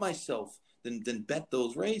stab myself than bet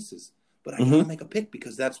those races. But I gotta make a pick,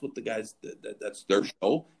 because that's what the guys, that's their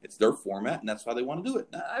show, it's their format, and that's how they want to do it.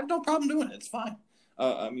 I have no problem doing it. It's fine.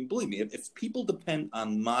 I mean, believe me, if people depend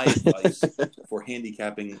on my advice for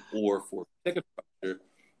handicapping or for ticket structure,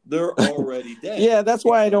 they're already dead. Yeah, that's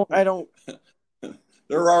why I don't.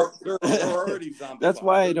 They're already zombies. That's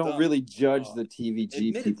why I don't really judge the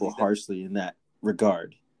TVG people harshly in that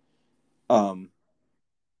regard. Well,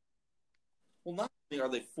 not only are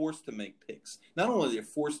they forced to make picks, not only are they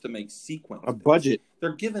forced to make sequence a budget.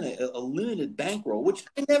 They're given a limited bankroll, which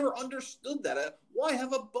I never understood that. Why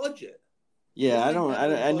have a budget? Yeah,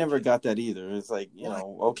 I never got that either. It's like,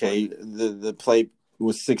 okay, the plate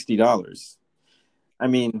was $60. I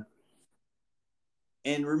mean,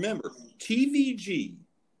 and remember, TVG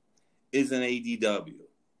is an ADW.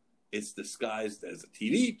 It's disguised as a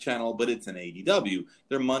TV channel, but it's an ADW.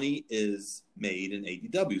 Their money is made in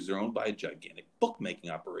ADWs. They're owned by a gigantic bookmaking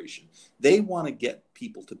operation. They want to get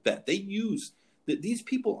people to bet. They use that. These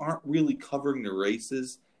people aren't really covering the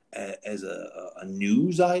races as a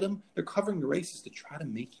news item. They're covering the races to try to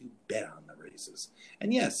make you bet on the races.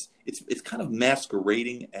 And yes, it's kind of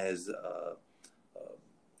masquerading as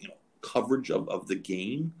coverage of the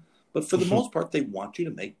game, but for the most part, they want you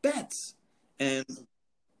to make bets, and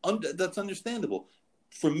that's understandable.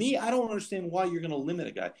 For me, I don't understand why you're going to limit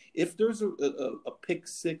a guy. If there's a pick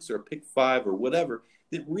 6 or a pick 5 or whatever,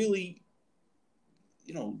 that really,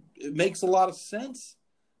 it makes a lot of sense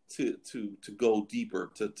to go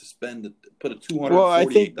deeper, to put a $248. Well, I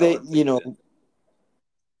think they, I mean,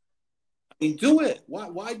 do it.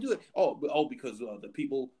 Why do it? Oh, because the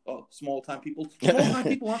people, small time people aren't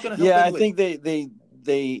going to help. Yeah, I think they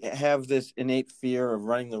have this innate fear of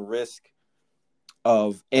running the risk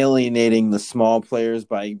of alienating the small players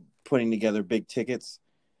by putting together big tickets.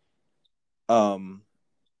 It's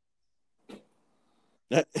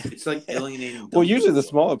like alienating. Well, usually the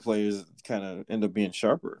smaller players kind of end up being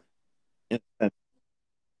sharper.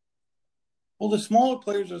 Well, the smaller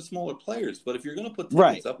players are smaller players, but if you're going to put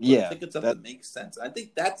tickets up, tickets up that makes sense. I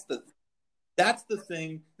think that's the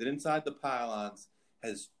thing that Inside the Pylons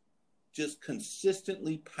has just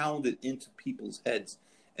consistently pounded into people's heads,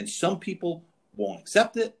 and some people won't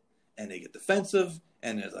accept it, and they get defensive,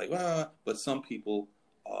 and it's like, but some people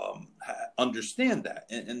understand that,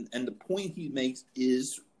 and the point he makes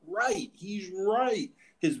is right. He's right.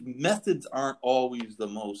 His methods aren't always the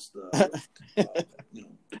most,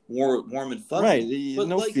 warm and fuzzy. Right. But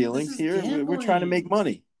no feelings here. Gambling. We're trying to make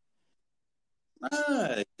money.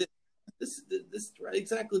 Right. This right,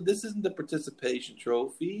 exactly. This isn't the participation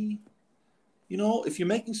trophy. If you're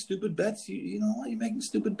making stupid bets, you're making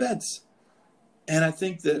stupid bets. And I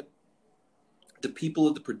think that the people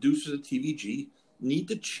at the producers of TVG need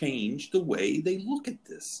to change the way they look at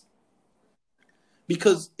this.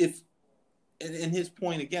 Because and his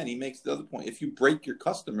point again, he makes the other point. If you break your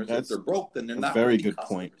customers, if they're broke, then they're not very really good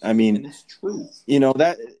customers. Point. I mean, and it's true.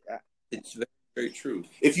 That it's very, very true.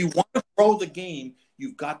 If you want to grow the game,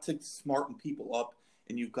 you've got to smarten people up,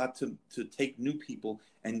 and you've got to take new people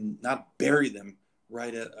and not bury them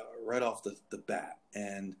right off the bat.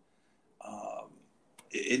 And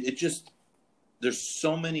it just, there's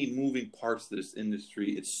so many moving parts to this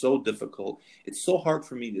industry. It's so difficult. It's so hard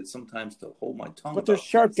for me sometimes to hold my tongue. But there's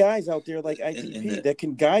sharp guys out there like ITP that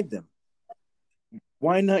can guide them.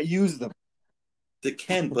 Why not use them? They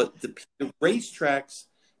can, but the racetracks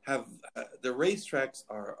have the racetracks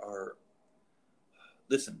are.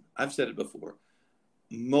 Listen, I've said it before.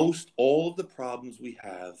 Most all of the problems we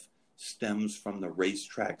have stems from the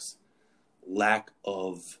racetracks' lack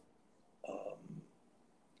of,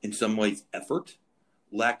 in some ways, effort,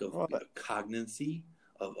 lack of cognizancy,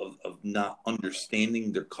 of not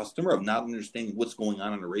understanding their customer, of not understanding what's going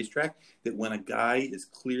on a racetrack, that when a guy is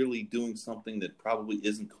clearly doing something that probably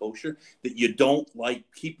isn't kosher, that you don't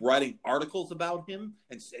keep writing articles about him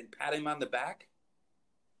and pat him on the back.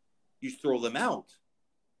 You throw them out.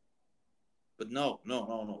 But no.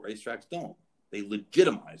 Racetracks don't. They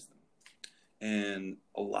legitimize them. And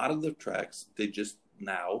a lot of the tracks, they're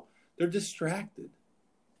distracted.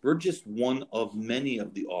 We're just one of many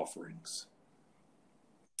of the offerings.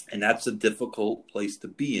 And that's a difficult place to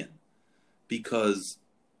be in, because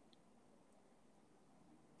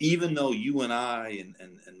even though you and I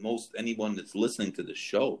and most anyone that's listening to the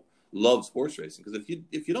show loves horse racing, because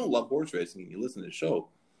if you don't love horse racing and you listen to the show,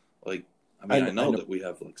 I know that we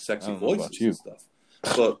have sexy voices and stuff,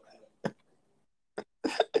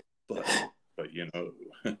 but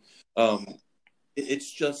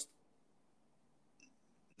it's just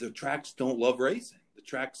the tracks don't love racing. The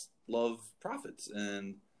tracks love profits,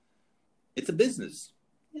 and it's a business.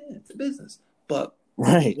 Yeah, it's a business. But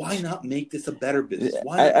why not make this a better business?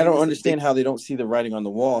 I don't understand how they don't see the writing on the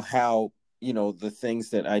wall, how, the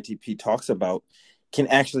things that ITP talks about can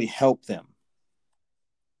actually help them.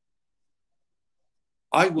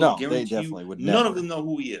 I will guarantee they definitely would never. None of them know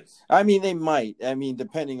who he is. I mean, they might. I mean,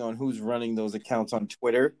 depending on who's running those accounts on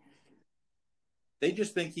Twitter. They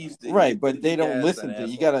just think he's right, but they don't listen to you.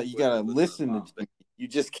 You gotta listen to. You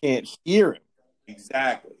just can't hear him.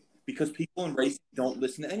 Exactly. Because people in racing don't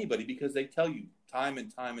listen to anybody, because they tell you time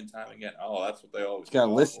and time again, oh, that's what they always do. You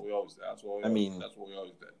gotta listen. That's what we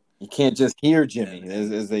always did. You can't just hear Jimmy,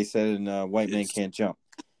 as they said in White Man Can't Jump.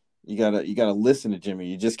 You gotta listen to Jimmy.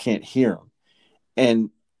 You just can't hear him.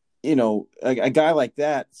 And a guy like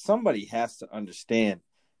that, somebody has to understand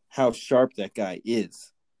how sharp that guy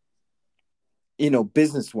is.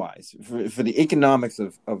 Business wise, for the economics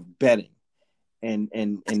of betting. And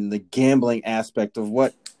the gambling aspect of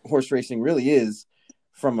what horse racing really is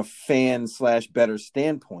from a fan / better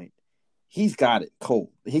standpoint, he's got it cold.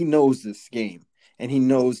 He knows this game and he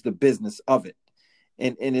knows the business of it.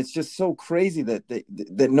 And it's just so crazy that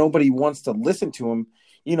nobody wants to listen to him.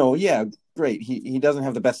 Yeah, great. He doesn't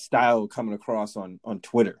have the best style coming across on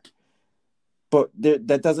Twitter, but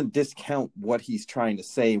that doesn't discount what he's trying to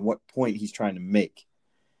say, what point he's trying to make.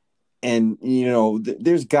 And,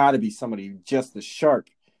 there's got to be somebody just as sharp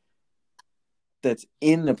that's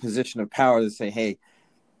in the position of power to say, hey,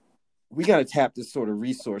 we got to tap this sort of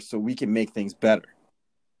resource so we can make things better.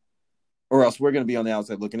 Or else we're going to be on the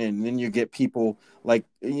outside looking in. And then you get people like,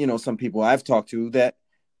 some people I've talked to that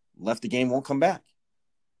left the game, won't come back.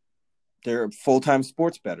 They're full-time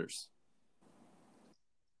sports bettors.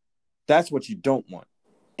 That's what you don't want.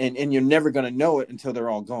 And you're never going to know it until they're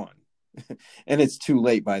all gone. And it's too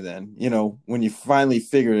late by then. When you finally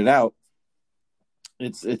figured it out,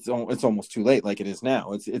 it's almost too late, like it is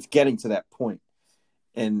now. It's getting to that point.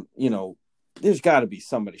 And there's got to be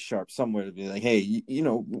somebody sharp somewhere to be like, hey,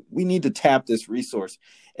 we need to tap this resource,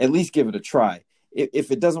 at least give it a try.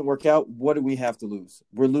 If it doesn't work out, what do we have to lose?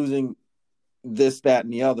 We're losing this, that,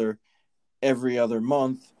 and the other every other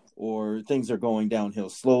month, or things are going downhill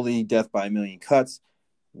slowly, death by a million cuts.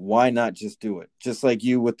 Why not just do it? Just like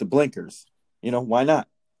you with the blinkers. Why not?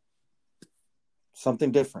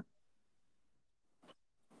 Something different.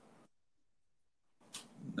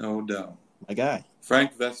 No doubt. My guy.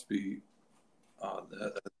 Frank Vespi,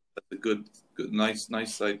 that's a good, nice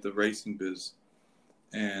site, the Racing Biz.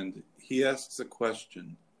 And he asks a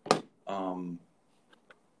question.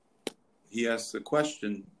 He asks a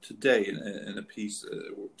question today in a piece.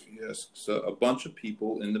 He asks a bunch of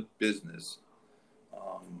people in the business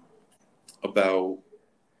about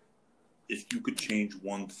if you could change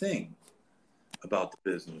one thing about the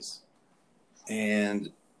business. And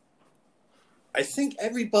I think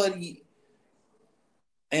everybody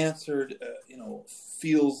answered,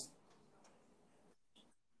 feels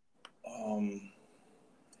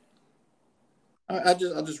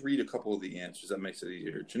I'll just read a couple of the answers. That makes it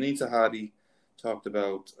easier. Janine Sahadi talked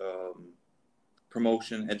about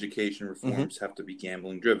promotion, education reforms have to be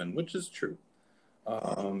gambling driven, which is true.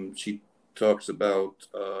 She talks about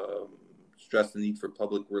stress the need for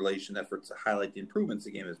public relation efforts to highlight the improvements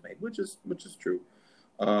the game has made, which is true.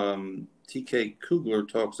 TK Kugler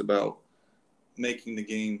talks about making the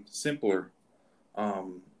game simpler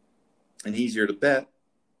and easier to bet,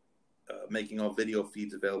 making all video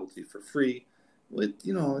feeds available to you for free,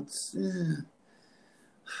 it's.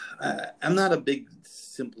 I'm not a big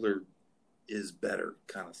simpler is better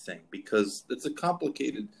kind of thing because it's a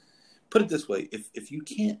complicated. Put it this way: if you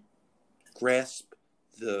can't grasp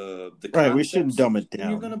the right, we shouldn't dumb it down. Then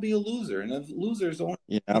you're going to be a loser, and losers only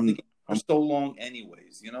I'm for so long,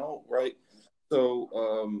 anyways. Right? So,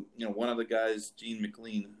 one of the guys, Gene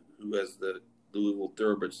McLean, who has the Louisville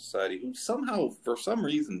Thoroughbred Society, who somehow, for some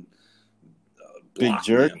reason, blocked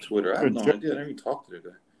me on Twitter. I have no idea. I never even talked to the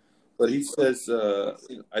guy. But he says,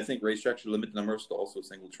 I think racetracks should limit the number of stalls to a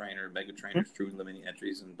single trainer, mega trainers, true limiting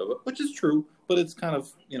entries, and blah, blah, which is true, but it's kind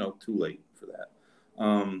of, too late for that.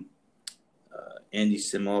 Andy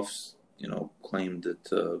Simoffs, claimed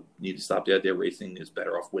that need to stop the idea racing is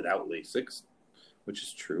better off without Lasix, which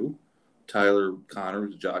is true. Tyler Connor,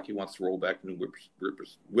 who's a jockey, wants to roll back new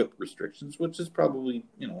whip restrictions, which is probably,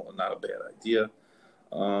 not a bad idea.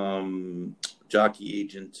 Jockey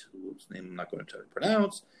agent, whose name I'm not going to try to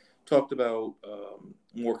pronounce, talked about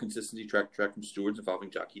more consistency track from stewards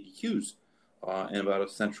involving jockey DQs, and about a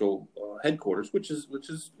central headquarters, which is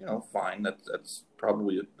fine. That's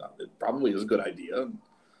probably is a good idea.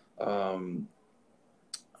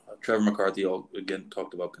 Trevor McCarthy again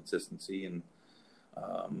talked about consistency, and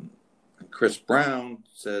Chris Brown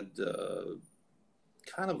said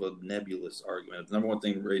kind of a nebulous argument. The number one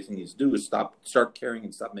thing racing needs to do is start caring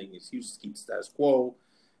and stop making excuses, keep the status quo.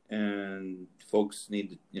 And folks need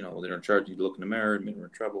to, they're in charge, need to look in the mirror, admit we're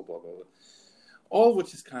in trouble, blah, blah, blah. All of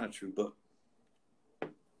which is kind of true. But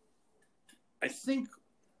I think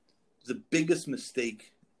the biggest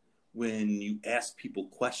mistake when you ask people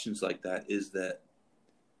questions like that is that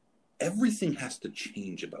everything has to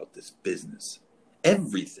change about this business.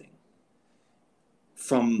 Everything.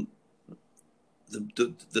 From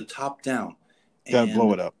the top down. Gotta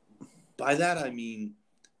blow it up. By that I mean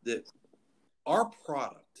that our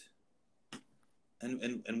product,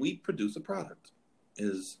 and we produce a product,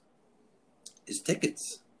 is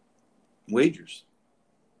tickets, wagers.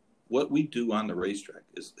 What we do on the racetrack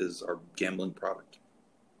is our gambling product.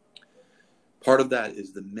 Part of that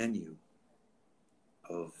is the menu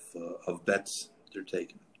of bets they're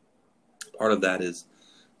taking. Part of that is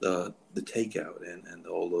the takeout and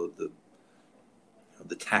all of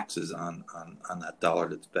the taxes on that dollar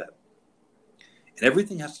that's bet. And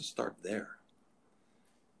everything has to start there.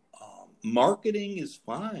 Marketing is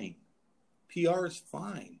fine. PR is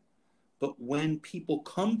fine. But when people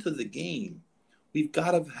come to the game, we've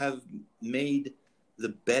got to have made the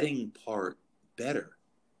betting part better.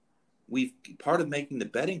 Part of making the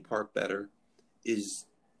betting part better is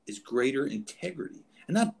greater integrity.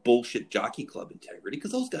 And not bullshit jockey club integrity,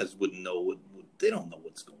 because those guys wouldn't know. They don't know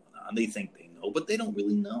what's going on. They think they know, but they don't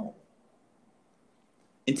really know.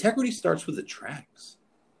 Integrity starts with the tracks.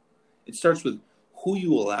 It starts with who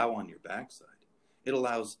you allow on your backside. It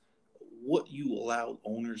allows what you allow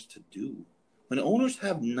owners to do. When owners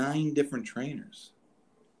have 9 different trainers,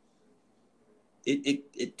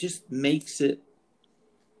 it just makes it,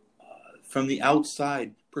 from the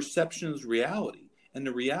outside, perception is reality. And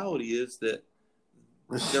the reality is that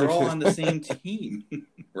they're all on the same team,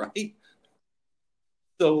 right?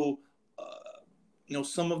 So,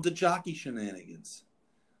 some of the jockey shenanigans.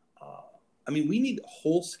 We need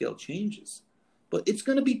whole-scale changes. But it's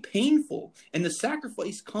going to be painful. And the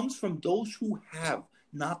sacrifice comes from those who have,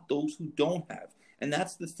 not those who don't have. And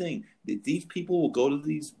that's the thing. These people will go to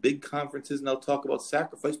these big conferences and they'll talk about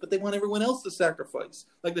sacrifice, but they want everyone else to sacrifice.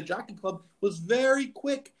 Like the Jockey Club was very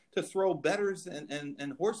quick to throw bettors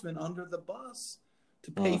and horsemen under the bus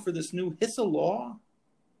to pay for this new HISA law.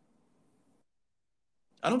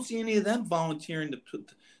 I don't see any of them volunteering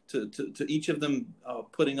to each of them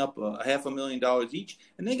putting up $500,000 each,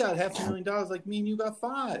 and they got $500,000 like me and you got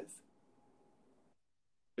 5.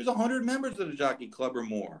 There's 100 members of the Jockey Club or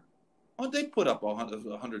more. Why don't they put up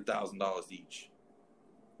 $100,000 each?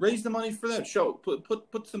 Raise the money for that.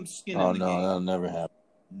 Put some skin in the game. Oh no, that'll never happen.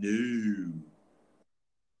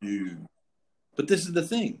 No. But this is the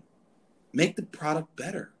thing: make the product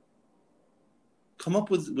better. Come up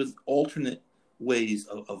with alternate ways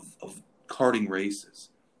of karting races,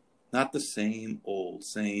 not the same old.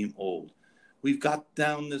 We've gone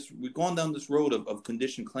down this road of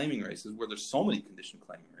condition claiming races where there's so many condition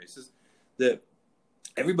claiming races that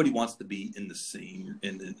everybody wants to be in the same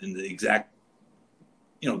in the exact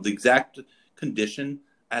the exact condition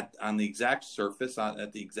on the exact surface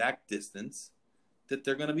at the exact distance that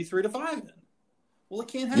they're going to be 3 to 5 in. Well, it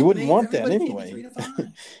can't happen. You wouldn't want that anyway.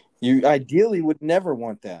 You ideally would never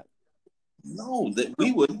want that. No, that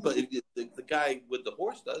we wouldn't, but if the guy with the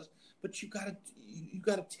horse does. But you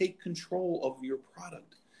gotta take control of your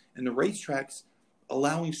product, and the racetracks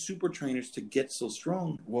allowing super trainers to get so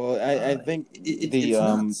strong. Well, I think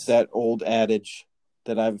that old adage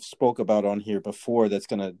that I've spoke about on here before that's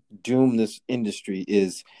going to doom this industry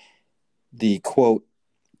is the quote,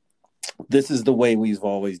 "This is the way we've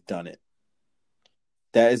always done it."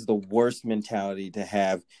 That is the worst mentality to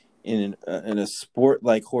have in a sport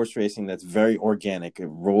like horse racing that's very organic. It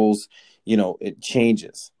rolls, it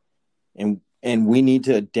changes. And we need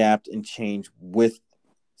to adapt and change with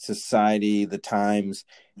society, the times,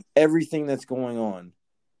 everything that's going on.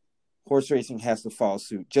 Horse racing has to follow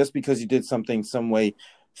suit. Just because you did something some way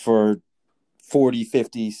for 40,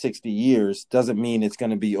 50, 60 years doesn't mean it's going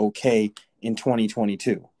to be okay in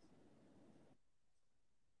 2022.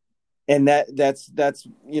 And that's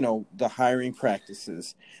the hiring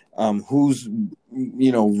practices, who's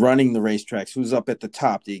running the racetracks, who's up at the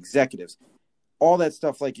top, the executives, all that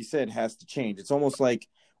stuff, like you said, has to change. It's almost like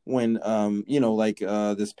when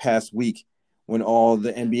this past week when all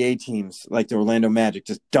the NBA teams, like the Orlando Magic,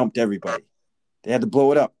 just dumped everybody. They had to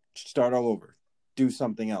blow it up, start all over, do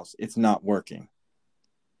something else. It's not working.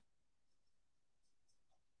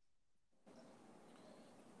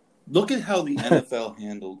 Look at how the NFL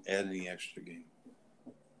handled adding the extra game.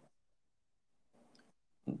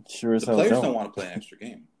 Sure as hell don't. The players don't want to play an extra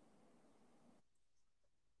game.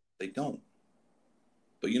 They don't.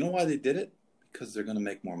 But you know why they did it? Because they're going to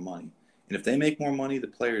make more money. And if they make more money, the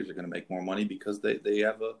players are going to make more money because they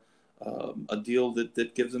have a deal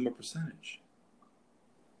that gives them a percentage.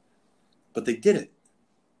 But they did it.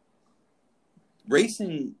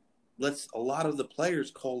 Racing lets a lot of the players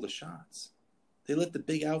call the shots. They let the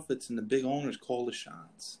big outfits and the big owners call the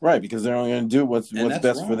shots. Right, because they're only going to do what's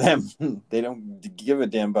best wrong for them. They don't give a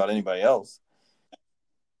damn about anybody else.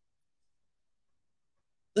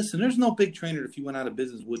 Listen, there's no big trainer if he went out of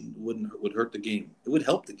business would hurt the game. It would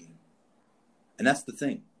help the game. And that's the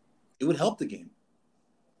thing. It would help the game.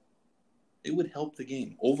 It would help the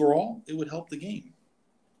game. Overall, it would help the game.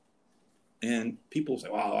 And people say,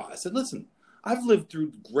 wow. I said, listen, I've lived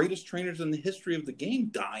through the greatest trainers in the history of the game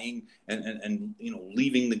dying and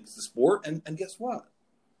leaving the sport. And guess what?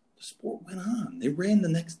 The sport went on. They ran the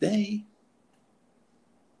next day.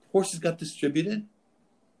 Horses got distributed.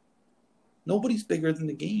 Nobody's bigger than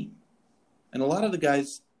the game. And a lot of the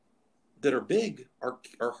guys that are big are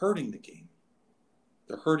hurting the game.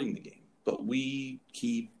 They're hurting the game. But we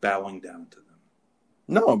keep bowing down to them.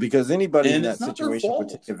 No, because anybody in that situation would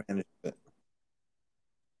take advantage of it.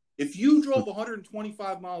 If you drove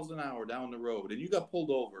 125 miles an hour down the road and you got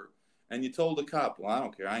pulled over and you told the cop, well, I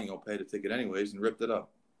don't care, I ain't going to pay the ticket anyways, and ripped it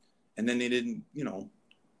up. And then they didn't,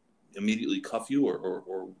 immediately cuff you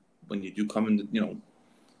or when you do come in,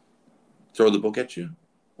 throw the book at you.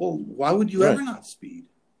 Well, why would you ever not speed?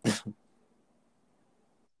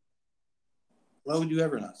 Why would you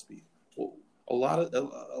ever not speed? Well, a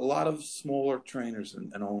lot of smaller trainers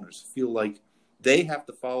and owners feel like they have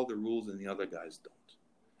to follow the rules and the other guys don't.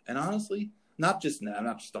 And honestly, I'm not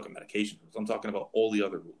just talking medication rules. I'm talking about all the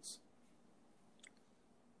other rules.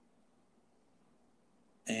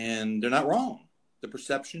 And they're not wrong. The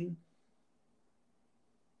perception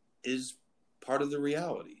is part of the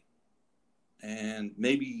reality. And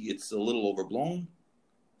maybe it's a little overblown,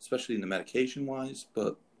 especially in the medication wise,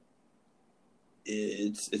 but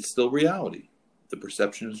it's still reality. The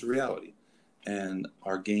perception is reality. And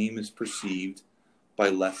our game is perceived by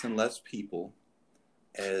less and less people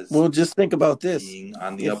as just think about this.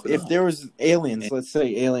 On the if there was aliens, let's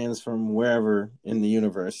say aliens from wherever in the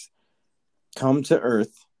universe, come to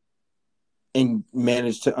Earth and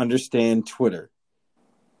manage to understand Twitter,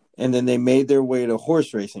 and then they made their way to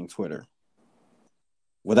horse racing Twitter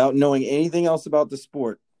without knowing anything else about the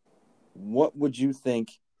sport, what would you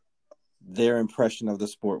think their impression of the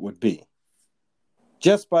sport would be?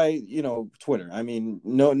 Just by, Twitter. I mean,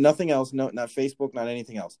 nothing else, not Facebook, not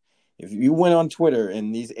anything else. If you went on Twitter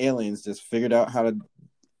and these aliens just figured out how to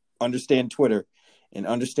understand Twitter and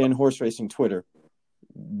understand horse racing Twitter,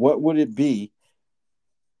 what would it be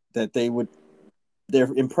that their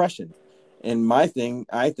impression? And I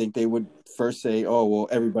think they would first say, oh, well,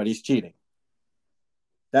 everybody's cheating.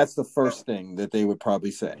 That's the first thing that they would probably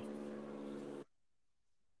say.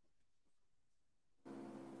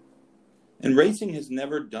 And racing has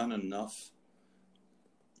never done enough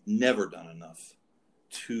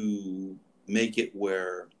to make it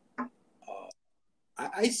where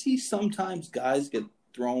I see sometimes guys get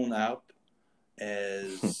thrown out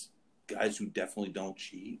as guys who definitely don't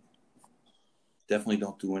cheat, definitely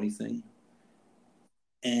don't do anything.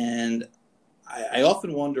 And I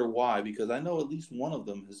often wonder why, because I know at least one of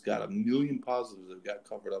them has got a million positives that got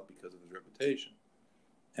covered up because of his reputation.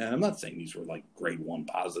 And I'm not saying these were like grade 1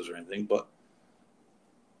 positives or anything, but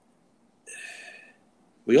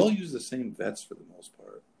We all use the same vets for the most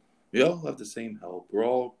part. We all have the same help. We're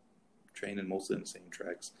all training mostly in the same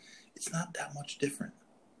tracks. It's not that much different.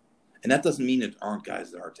 And that doesn't mean there aren't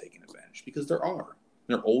guys that are taking advantage, because there are.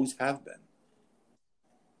 There always have been.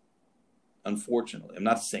 Unfortunately. I'm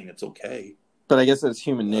not saying it's okay. But I guess that's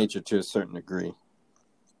human nature to a certain degree.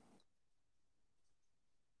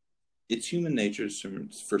 It's human nature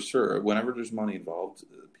for sure. Whenever there's money involved,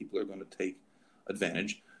 people are going to take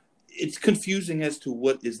advantage. It's confusing as to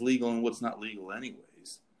what is legal and what's not legal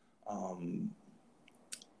anyways. And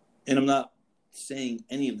I'm not saying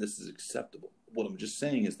any of this is acceptable. What I'm just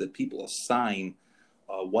saying is that people assign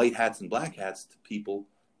white hats and black hats to people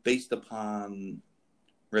based upon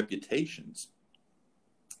reputations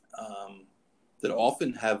that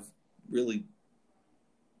often have really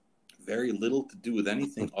very little to do with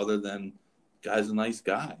anything other than guy's a nice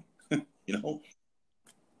guy.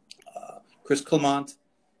 Chris Clement,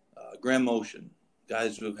 Graham Motion,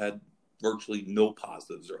 guys who have had virtually no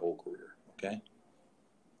positives their whole career. Okay.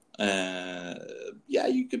 Yeah,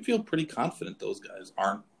 you could feel pretty confident those guys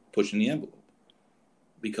aren't pushing the envelope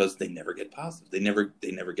because they never get positive. They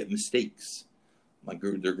never get mistakes.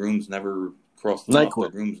 Their grooms never cross the line. Their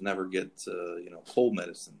grooms never get cold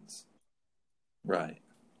medicines. Right.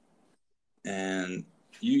 And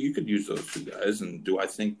you could use those two guys. And do I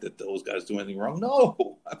think that those guys do anything wrong?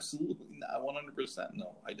 No, absolutely not. 100%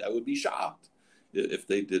 no. I would be shocked if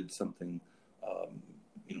they did something,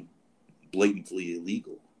 blatantly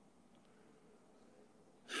illegal.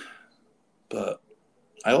 But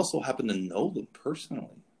I also happen to know them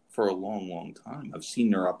personally for a long, long time. I've seen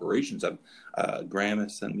their operations. Graham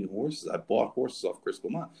has sent me horses. I bought horses off Chris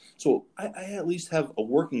Clement. So I at least have a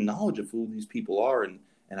working knowledge of who these people are, and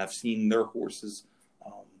I've seen their horses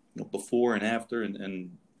before and after,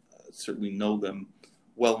 and certainly know them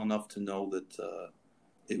well enough to know that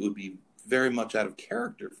it would be very much out of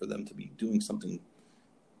character for them to be doing something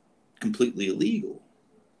completely illegal.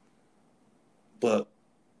 But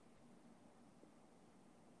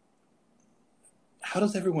how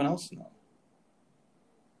does everyone else know?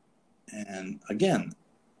 And again,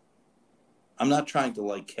 I'm not trying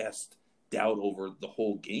to cast doubt over the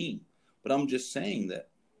whole game, but I'm just saying that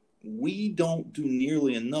we don't do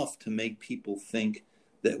nearly enough to make people think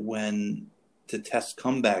that when the tests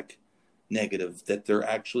come back negative, that they're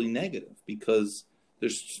actually negative, because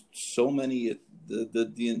there's so many,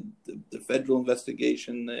 the federal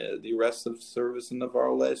investigation, the arrests of Service and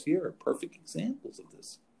Navarro last year are perfect examples of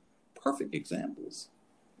this. Perfect examples.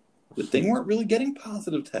 But they weren't really getting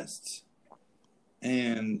positive tests.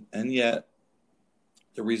 And yet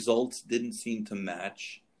the results didn't seem to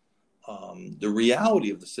match the reality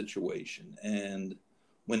of the situation. And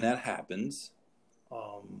when that happens,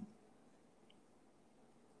 you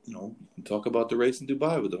can talk about the race in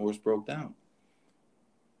Dubai where the horse broke down.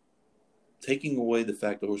 Taking away the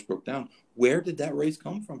fact the horse broke down, where did that race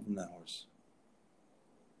come from that horse?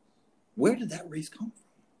 Where did that race come from?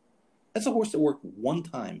 That's a horse that worked one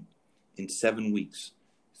time in 7 weeks,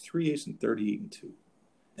 3/8 and 38-2,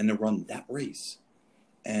 and to run that race.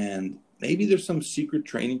 And maybe there's some secret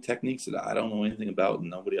training techniques that I don't know anything about, and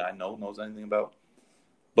nobody I know knows anything about.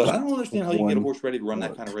 But I don't understand how you can get a horse ready to run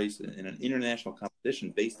that kind of race in an international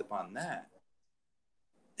competition based upon that.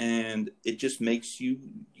 And it just makes you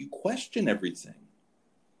question everything.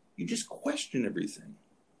 You just question everything.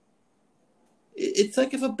 It's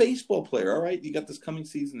like if a baseball player, all right, you got this coming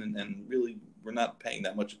season, and really we're not paying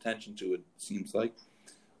that much attention to it, seems like.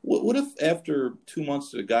 What if after 2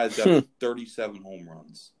 months the guy's got 37 home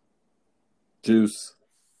runs? Juice.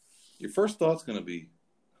 Your first thought's going to be,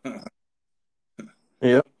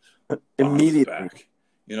 yep, immediately. Back.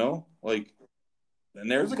 And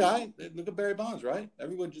there's a guy, look at Barry Bonds, right?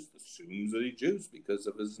 Everyone just assumes that he juiced because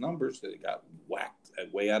of his numbers, that he got whacked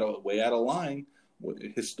way out of line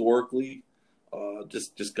historically.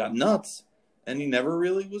 Just got nuts, and he never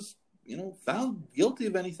really was, found guilty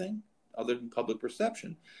of anything other than public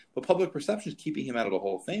perception. But public perception is keeping him out of the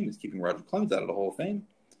Hall of Fame. It's keeping Roger Clemens out of the Hall of Fame.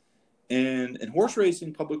 And in horse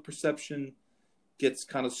racing, public perception gets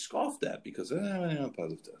kind of scoffed at because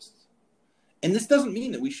positive tests. And this doesn't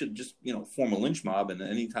mean that we should just, form a lynch mob and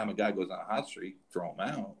anytime a guy goes on a hot streak, throw him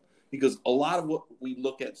out. Because a lot of what we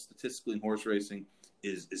look at statistically in horse racing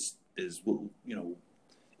is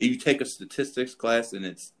you take a statistics class and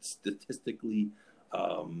it's statistically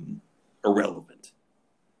irrelevant.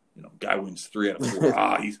 Guy wins 3 out of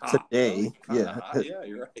 4. He's hot. Today, yeah. Yeah,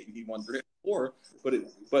 you're right. He won 3 out of 4,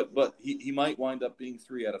 but he might wind up being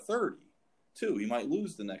 3 out of 30 too. He might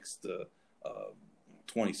lose the next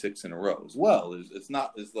 26 in a row as well. It's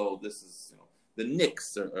not as though this is the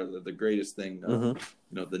nicks are the greatest thing.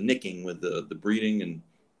 The nicking with the breeding and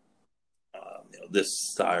this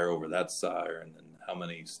sire over that sire, and then how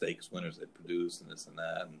many stakes winners they produce, and this and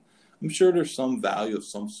that. And I'm sure there's some value of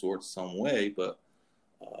some sort, some way, but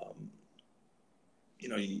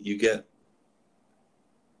you get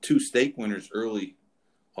 2 stake winners early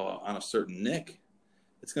on a certain nick.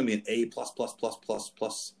 It's going to be an A plus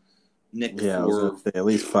nick for at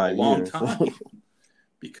least 5 a long years. time.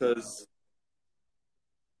 Because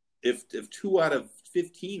if 2 out of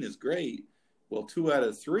 15 is great, well, 2 out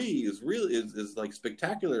of 3 is really is like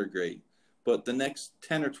spectacular great. But the next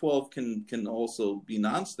 10 or 12 can also be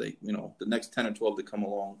non-stake. The next 10 or 12 that come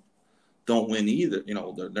along don't win either.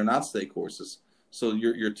 They're not stake horses. So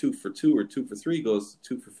your 2 for 2 or 2 for 3 goes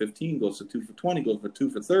to 2 for 15, goes to 2 for 20, goes for 2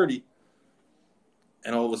 for 30.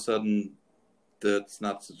 And all of a sudden, that's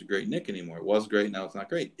not such a great nick anymore. It was great, now it's not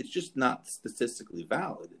great. It's just not statistically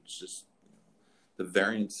valid. It's just the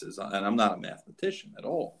variances. And I'm not a mathematician at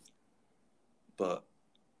all. But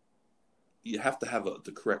you have to have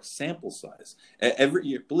the correct sample size. Every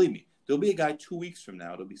year, believe me, there'll be a guy 2 weeks from now.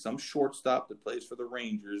 There'll be some shortstop that plays for the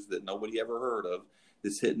Rangers that nobody ever heard of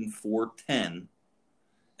that's hitting 410.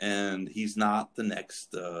 And he's not the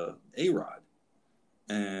next A-Rod.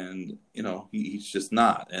 And, he's just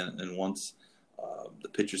not. And once the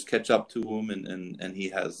pitchers catch up to him and he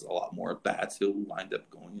has a lot more at-bats, he'll wind up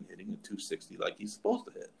going and hitting a 260 like he's supposed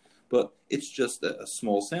to hit. But it's just a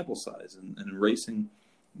small sample size. And racing,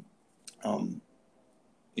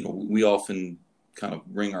 we often kind of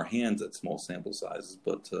wring our hands at small sample sizes.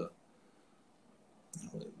 But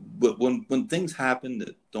when things happen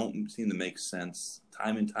that don't seem to make sense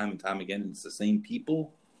time and time again, and it's the same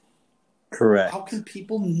people. Correct. How can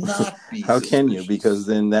people not be How suspicious? can you? Because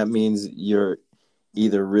then that means you're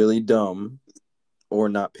either really dumb or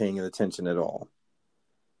not paying attention at all.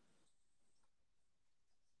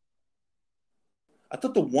 I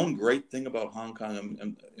thought the one great thing about Hong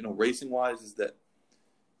Kong, racing-wise, is that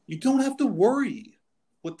you don't have to worry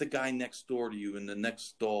what the guy next door to you in the next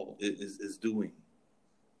stall is doing.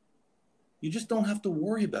 You just don't have to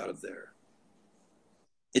worry about it there.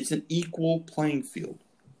 It's an equal playing field.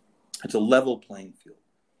 It's a level playing field.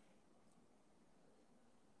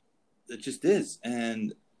 It just is.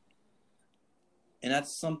 And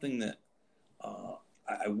that's something that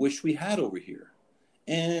I wish we had over here.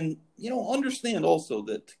 And, understand also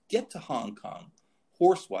that to get to Hong Kong,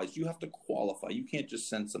 horse-wise, you have to qualify. You can't just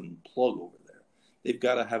send some plug over there. They've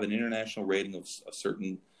got to have an international rating of a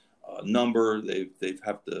certain number. They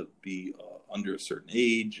have to be under a certain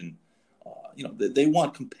age. And, they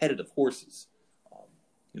want competitive horses.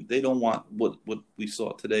 They don't want what we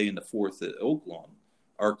saw today in the 4th at Oaklawn,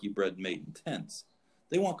 Archie-bred maiden tents.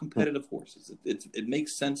 They want competitive horses. It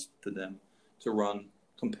makes sense to them to run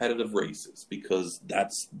competitive races because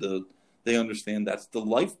they understand that's the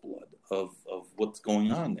lifeblood of what's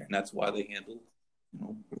going on there, and that's why they handle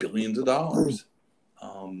billions of dollars.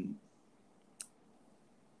 And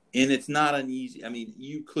it's not an easy. I mean,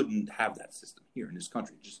 you couldn't have that system here in this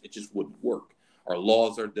country. It just wouldn't work. Our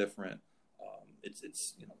laws are different.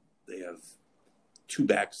 It's they have 2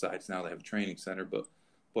 backsides now. They have a training center, but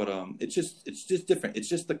it's just different. It's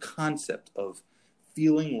just the concept of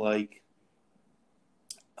feeling like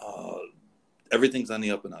everything's on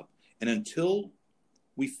the up and up. And until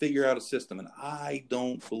we figure out a system, and I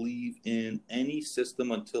don't believe in any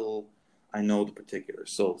system until I know the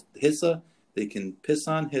particulars. So HISA, they can piss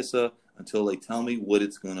on HISA until they tell me what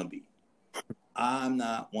it's going to be. I'm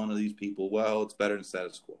not one of these people, well, it's better than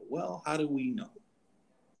status quo. Well, how do we know?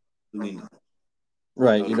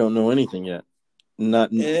 Right, you don't know anything yet.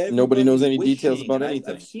 Nobody knows any details about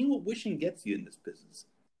anything. I've seen what wishing gets you in this business.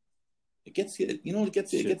 It gets you, it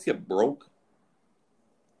gets you broke.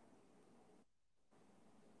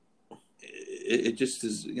 It just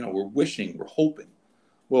is, we're wishing, we're hoping.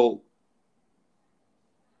 Well,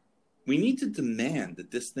 we need to demand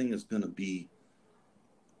that this thing is going to be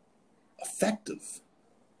effective.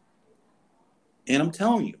 And I'm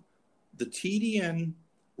telling you, the TDN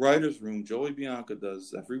writer's room, Joey Bianca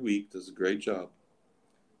does every week, does a great job.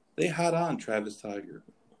 They had on Travis Tiger.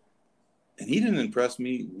 And he didn't impress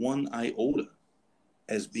me one iota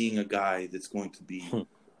as being a guy that's going to be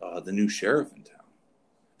the new sheriff in town.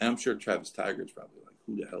 And I'm sure Travis Tiger is probably like,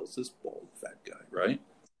 who the hell is this bald, fat guy, right?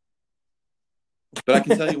 But I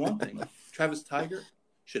can tell you one thing. Travis Tiger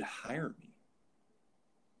should hire me.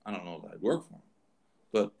 I don't know if I'd work for him.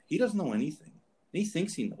 But he doesn't know anything. He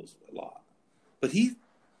thinks he knows a lot. But he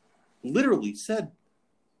literally said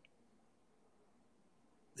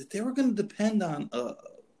that they were going to depend on a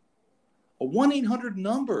 1-800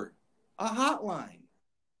 number, a hotline.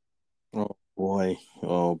 Oh, boy.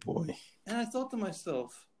 Oh, boy. And I thought to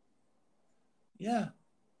myself, yeah,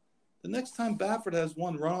 The next time Baffert has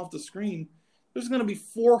one run off the screen, there's going to be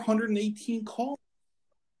 418 calls.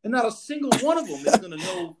 And not a single one of them is going to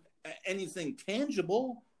know anything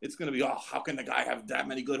tangible. It's going to be, how can the guy have that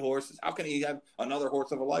many good horses? How can he have another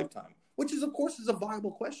horse of a lifetime? Which is, of course, is a viable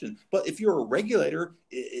question. But if you're a regulator,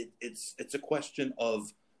 it's a question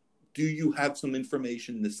of, do you have some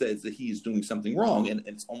information that says that he's doing something wrong? And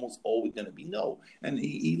it's almost always going to be no. And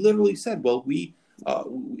he literally said, well,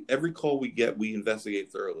 every call we get, we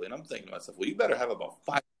investigate thoroughly. And I'm thinking to myself, well, you better have about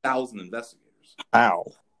 5,000 investigators. Wow.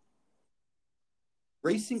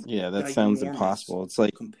 Racing, yeah, that sounds impossible. It's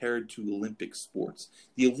like compared to Olympic sports.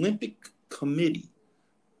 The Olympic Committee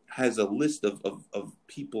has a list of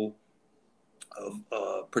people,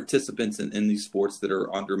 of participants in these sports that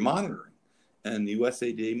are under monitoring, and the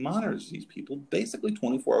USADA monitors these people basically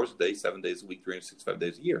 24 hours a day, 7 days a week, 365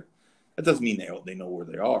 days a year. That doesn't mean they know where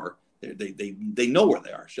they are. They know where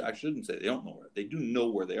they are. I shouldn't say they don't know where. They do know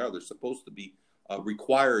where they are. They're supposed to be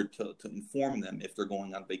required to inform them if they're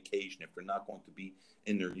going on vacation, if they're not going to be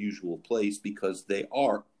in their usual place, because they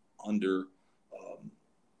are under,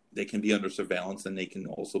 they can be under surveillance, and they can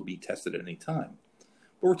also be tested at any time.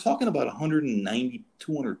 But we're talking about 190,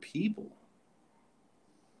 200 people.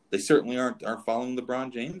 They certainly aren't following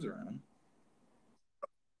LeBron James around.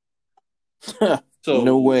 So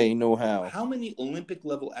no way, no how. How many Olympic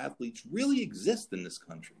level athletes really exist in this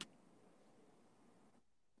country?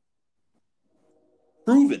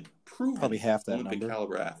 Proven Probably half that Olympic number.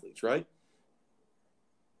 Caliber athletes, right?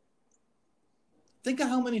 Think of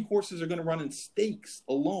how many horses are going to run in stakes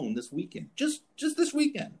alone this weekend. Just this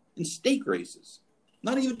weekend in stake races.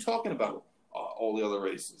 Not even talking about all the other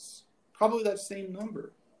races. Probably that same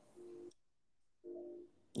number.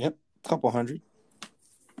 Yep, a couple hundred.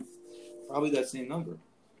 Probably that same number.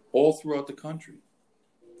 All throughout the country.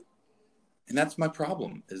 And that's my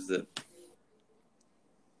problem, is that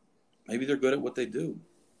maybe they're good at what they do,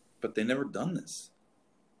 but they've never done this.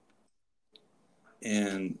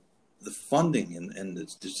 And the funding and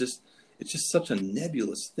it's just such a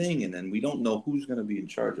nebulous thing, and then we don't know who's going to be in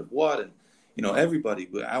charge of what. And everybody.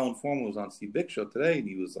 Alan Foreman was on Steve Big Show today, and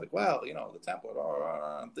he was like, "Well, the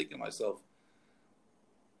Temple." I'm thinking to myself,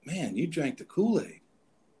 man, you drank the Kool-Aid.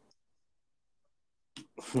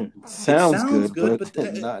 Sounds good, but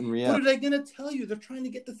not in reality. What are they going to tell you? They're trying to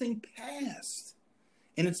get the thing passed,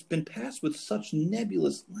 and it's been passed with such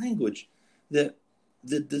nebulous language that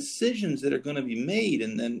the decisions that are going to be made,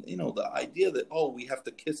 and then the idea that we have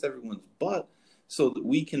to kiss everyone's butt so that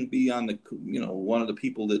we can be on the one of the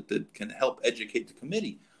people that can help educate the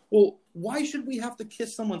committee. Well, why should we have to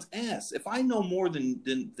kiss someone's ass? If I know more than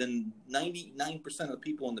 99% of the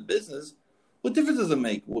people in the business, what difference does it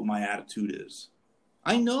make what my attitude is?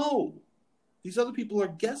 I know. These other people are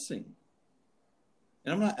guessing.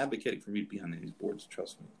 And I'm not advocating for me to be on these boards,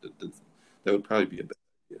 trust me. That would probably be a bad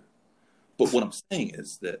idea. But what I'm saying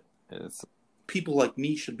is that people like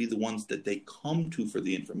me should be the ones that they come to for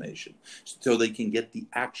the information, so they can get the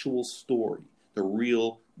actual story, the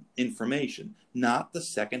real information, not the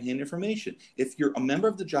secondhand information. If you're a member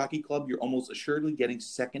of the Jockey Club, you're almost assuredly getting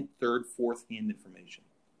second, third, fourth-hand information,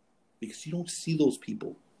 because you don't see those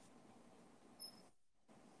people.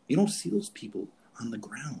 You don't see those people on the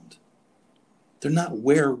ground. They're not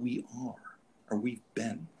where we are or we've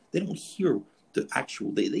been. They don't hear the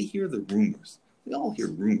actual, they hear the rumors. We all hear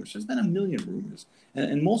rumors. There's been a million rumors.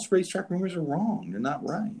 And most racetrack rumors are wrong. They're not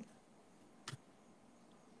right.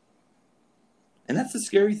 And that's the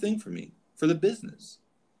scary thing for me, for the business.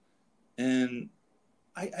 And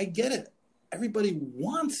I get it. Everybody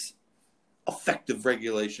wants effective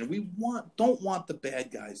regulation. We don't want the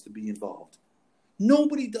bad guys to be involved.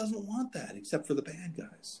 Nobody doesn't want that except for the bad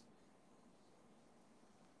guys.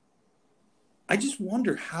 I just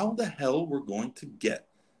wonder how the hell we're going to get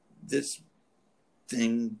this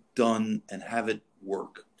thing done and have it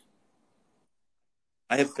work.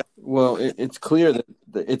 It's clear that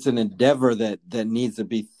it's an endeavor that needs to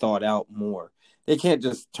be thought out more. They can't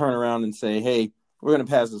just turn around and say, "Hey, we're going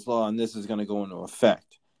to pass this law and this is going to go into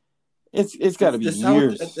effect." It's got to be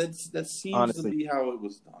years. That seems honestly to be how it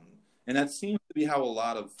was done, and that seems to be how a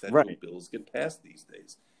lot of federal bills get passed these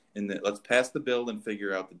days. And that let's pass the bill and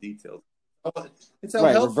figure out the details. It's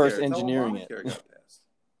how reverse engineering it. Got passed.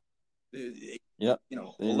 Yep.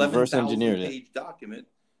 11,000-page document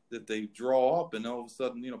that they draw up, and all of a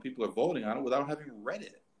sudden, people are voting on it without having read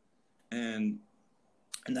it, and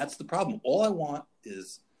that's the problem. All I want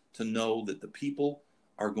is to know that the people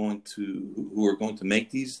who are going to make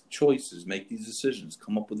these choices, make these decisions,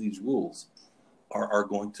 come up with these rules, are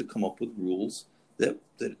going to come up with rules that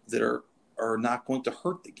are not going to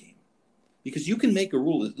hurt the game. Because you can make a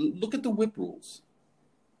rule. Look at the whip rules.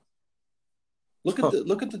 Look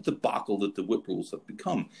at the debacle that the whip rules have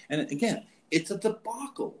become. And again, it's a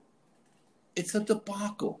debacle. It's a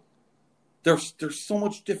debacle. They're so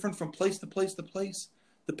much different from place to place to place,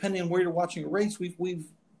 depending on where you're watching a race. We've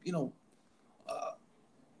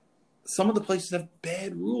some of the places have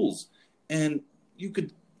bad rules, and you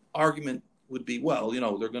could argument would be, well,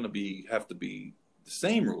 they're going to have to be the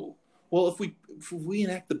same rule. Well, if we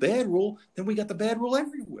enact the bad rule, then we got the bad rule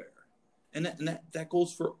everywhere. And that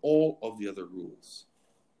goes for all of the other rules.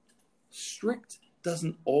 Strict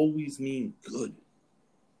doesn't always mean good.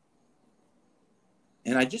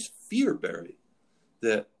 And I just fear, Barry,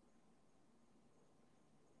 that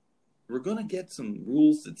we're going to get some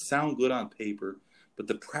rules that sound good on paper, but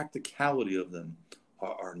the practicality of them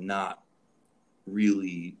are not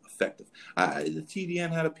really effective. The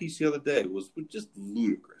TDN had a piece the other day. It was just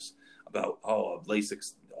ludicrous about,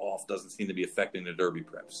 LASIK off doesn't seem to be affecting the Derby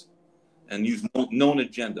preps. And used known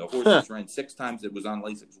agenda. Horses ran 6 times. It was on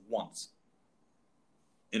LASIK once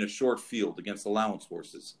in a short field against allowance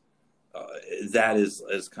horses. That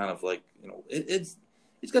is kind of like, it's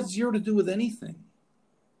got zero to do with anything.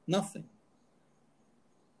 Nothing.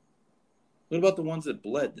 What about the ones that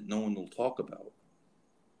bled that no one will talk about?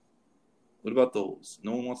 What about those?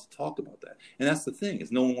 No one wants to talk about that. And that's the thing,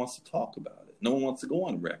 is no one wants to talk about it. No one wants to go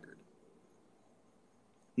on record.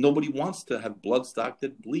 Nobody wants to have bloodstock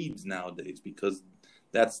that bleeds nowadays, because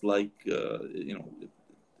that's like,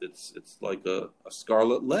 it's like a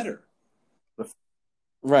scarlet letter.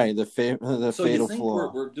 Right, the so fatal you think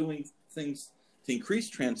flaw. We're doing things to increase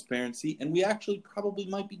transparency, and we actually probably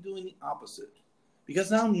might be doing the opposite.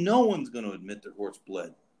 Because now no one's going to admit their horse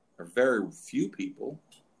bled, or very few people,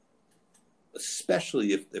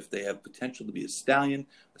 especially if they have potential to be a stallion,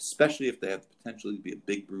 especially if they have potential to be a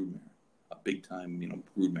big broodmare, a big-time,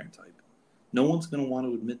 broodmare type. No one's going to want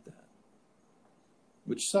to admit that,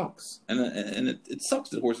 which sucks. And it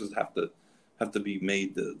sucks that horses have to be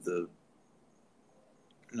made the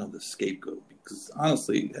scapegoat, because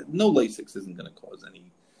honestly, no LASIK isn't going to cause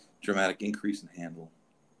any dramatic increase in handle.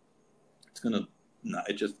 It's going to, no,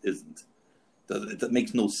 it just isn't. It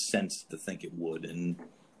makes no sense to think it would, and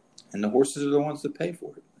the horses are the ones that pay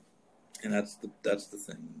for it, and that's the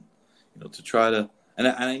thing, to try to. And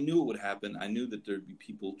I knew it would happen. I knew that there'd be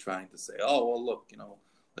people trying to say, "Oh, well, look,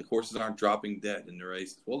 like horses aren't dropping dead in the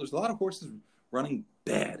races." Well, there's a lot of horses running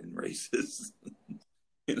bad in races.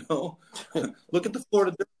 Look at the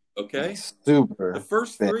Florida Derby. Okay, super. The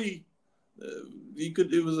first 3,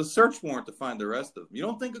 it was a search warrant to find the rest of them. You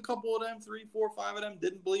don't think a couple of them, 3, 4, 5 of them,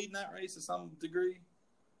 didn't bleed in that race to some degree?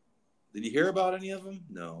 Did you hear about any of them?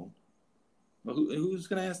 No. Well, who's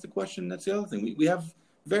going to ask the question? That's the other thing. We have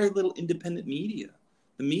very little independent media.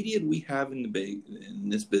 The media we have in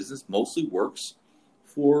this business mostly works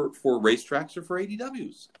for racetracks or for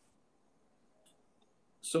ADWs.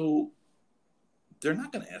 So they're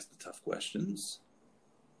not going to ask the tough questions.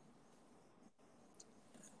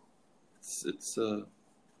 It's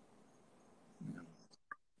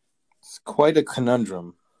quite a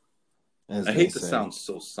conundrum. I hate to sound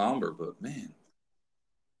so somber, but man.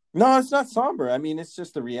 No, it's not somber. I mean, it's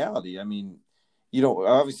just the reality. I mean,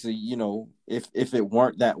 obviously, if it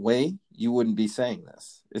weren't that way, you wouldn't be saying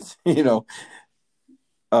this. It's,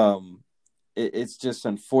 it's just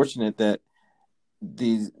unfortunate that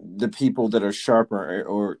the people that are sharper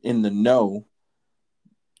or in the know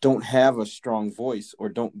don't have a strong voice, or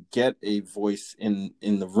don't get a voice in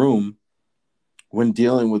the room when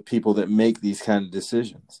dealing with people that make these kind of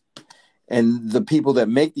decisions. And the people that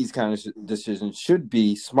make these kind of decisions should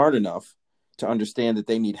be smart enough to understand that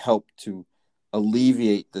they need help to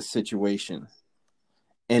alleviate the situation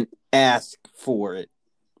and ask for it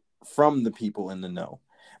from the people in the know.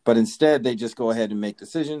 But instead, they just go ahead and make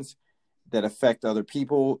decisions that affect other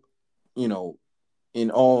people, in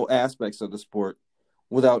all aspects of the sport,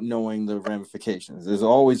 without knowing the ramifications. There's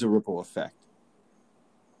always a ripple effect.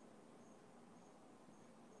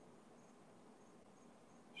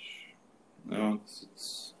 No,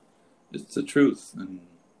 it's the truth. And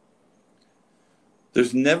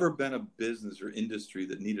there's never been a business or industry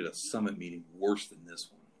that needed a summit meeting worse than this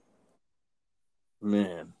one.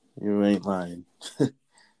 Man, you ain't lying.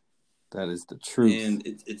 That is the truth. And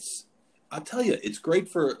it's I'll tell you, it's great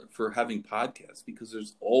for having podcasts, because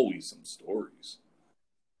there's always some stories.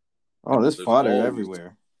 Oh, there's fodder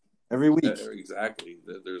everywhere. Every week. Exactly.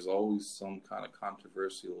 There's always some kind of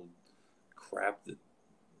controversial crap that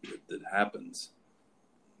happens.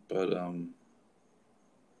 But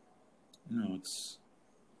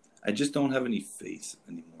I just don't have any faith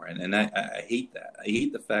anymore, and I hate that. I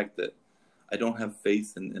hate the fact that I don't have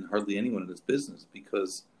faith in hardly anyone in this business,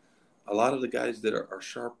 because a lot of the guys that are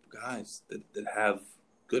sharp guys that have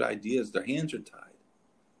good ideas, their hands are tied.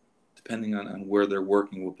 Depending on where they're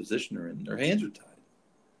working, what position they're in, their hands are tied.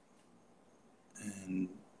 And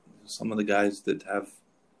some of the guys that have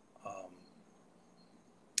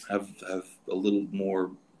a little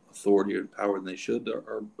more authority or power than they should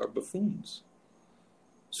are buffoons.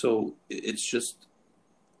 So it's just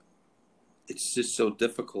so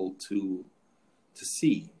difficult to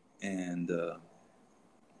see. And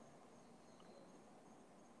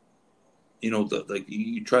like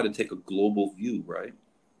you try to take a global view, right?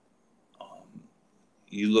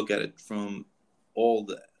 You look at it from all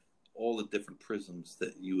the different prisms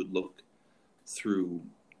that you would look through,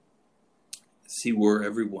 see where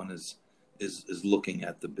everyone is looking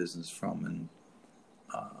at the business from. And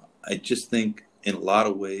I just think in a lot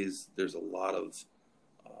of ways there's a lot of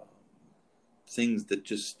things that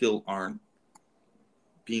just still aren't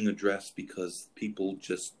being addressed because people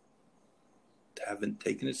just haven't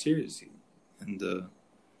taken it seriously, and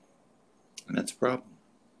that's a problem.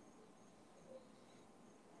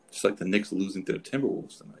 Just like the Knicks losing to the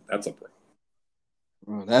Timberwolves tonight, that's a problem.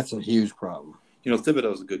 Oh, that's a huge problem.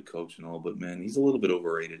 Thibodeau's a good coach and all, but man, he's a little bit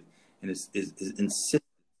overrated, and his insistence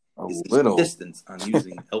on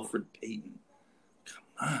using Elfrid Payton. Come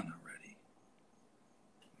on already,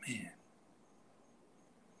 man.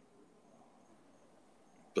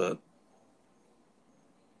 But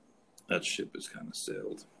that ship has kind of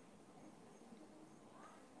sailed.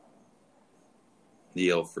 The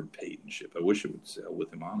Elfrid Payton ship. I wish it would sail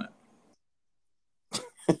with him on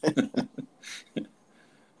it.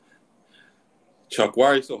 Chuck, why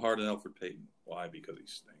are you so hard on Elfrid Payton? Why? Because he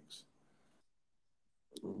stinks.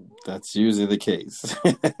 That's usually the case.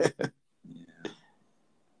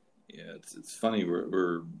 Yeah. It's funny.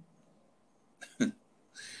 We're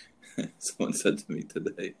someone said to me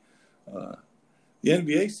today, the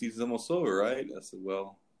NBA season's almost over, right? I said,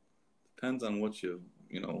 well, depends on what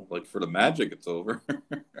like for the Magic, it's over.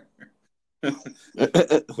 But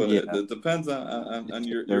it depends on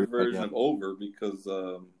your version of over, because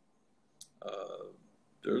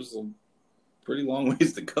there's a pretty long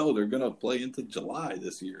ways to go. They're going to play into July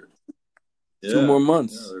this year. 2 more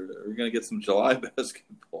months. Yeah, we're going to get some July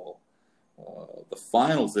basketball. The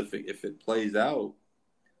finals, if it plays out,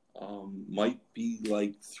 might be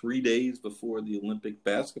like 3 days before the Olympic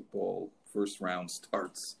basketball first round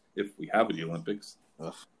starts, if we have the Olympics.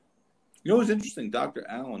 Ugh. It's interesting. Dr.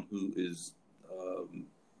 Allen, who is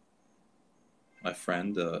my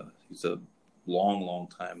friend, he's a long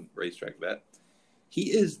time racetrack vet.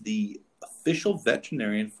 He is the official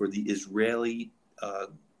veterinarian for the Israeli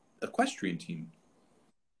equestrian team.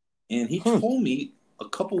 And he told me a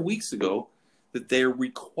couple weeks ago that they're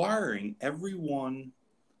requiring everyone,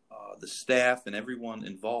 the staff and everyone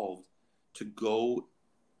involved, to go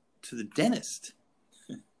to the dentist.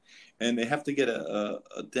 And they have to get a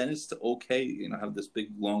dentist to have this big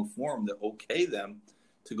long form to okay them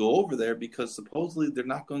to go over there, because supposedly they're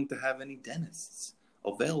not going to have any dentists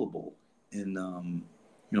available in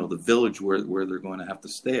the village where they're going to have to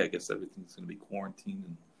stay. I guess everything's going to be quarantined.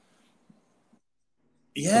 And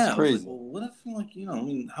yeah, that's crazy. Well, what if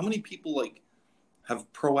how many people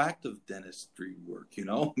have proactive dentistry work?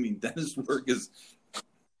 Dentist work is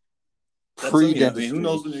pre-dentistry. Who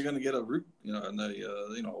knows when you're going to get a root,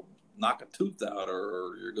 knock a tooth out,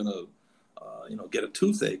 or you're going to get a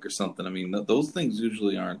toothache or something. Those things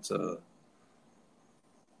usually aren't.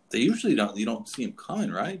 They usually don't. You don't see them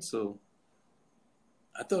coming, right? So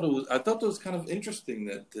I thought it was kind of interesting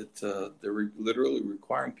that they're literally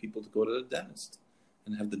requiring people to go to the dentist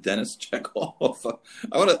and have the dentist check off.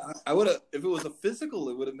 I would have. If it was a physical,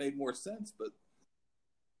 it would have made more sense. But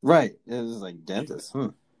right, it was like dentist.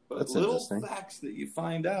 But that's little facts that you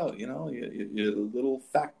find out, your little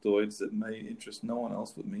factoids that may interest no one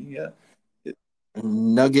else but me. Yeah.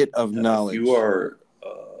 Nugget of knowledge. If you are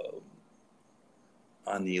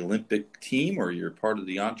on the Olympic team or you're part of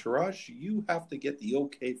the entourage, you have to get the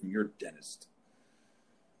okay from your dentist.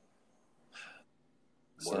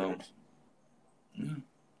 So, yeah,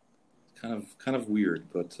 kind of weird,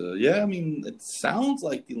 but it sounds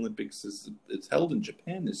like the Olympics it's held in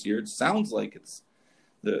Japan this year. It sounds like it's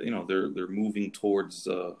they're moving towards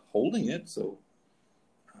holding it. So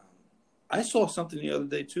I saw something the other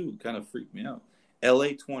day too, kind of freaked me out. LA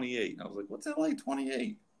 28. And I was like, what's LA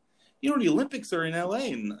 28? The Olympics are in LA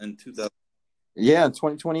in 2000. Yeah,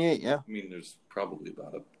 2028, yeah. There's probably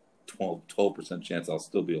about a 12% chance I'll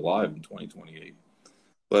still be alive in 2028.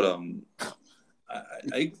 But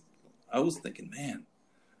I was thinking, man,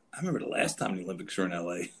 I remember the last time the Olympics were in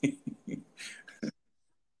LA.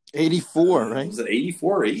 84, right? Was it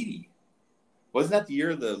 84 or 80? Wasn't that the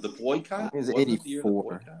year of the boycott? It was Wasn't it the year of the 84.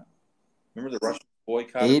 boycott? Remember the Russian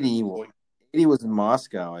boycott? 80 was in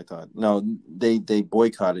Moscow, I thought. No, they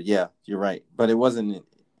boycotted. Yeah, you're right. But it wasn't.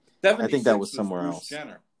 I think that was somewhere Bruce else.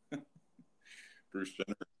 Jenner. Bruce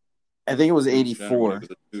Jenner. I think it was 84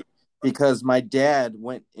 because my dad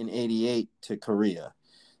went in 88 to Korea.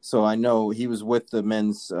 So I know he was with the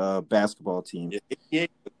men's basketball team. Yeah,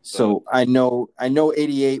 so I know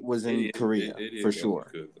 88 was in Korea for sure.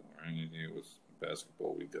 Good, though, right? It was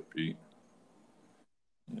basketball. We got beat.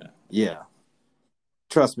 Yeah. Yeah.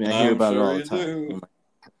 Trust me, I hear about it all the time.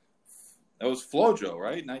 That was FloJo,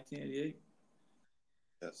 right? 1988.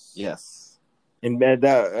 Yes. And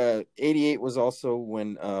that 88 was also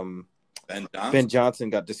when Ben Johnson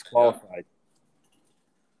got disqualified. Yeah.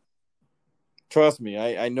 Trust me,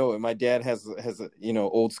 I know it. My dad has a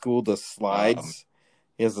old school the slides.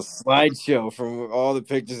 He has a slideshow from all the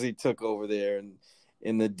pictures he took over there and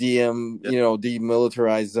in the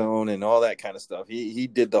demilitarized zone and all that kind of stuff. He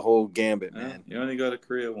did the whole gambit, man. You only go to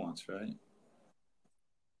Korea once, right?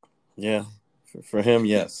 Yeah, for him,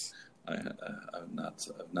 yes. I've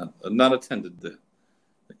not attended the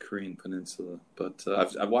Korean Peninsula, but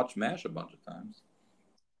I've watched MASH a bunch of times.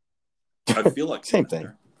 I feel like same thing.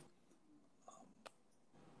 There.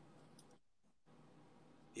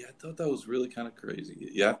 Yeah, I thought that was really kind of crazy.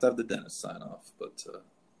 You have to have the dentist sign off, but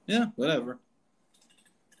yeah, whatever.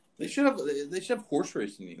 They should have horse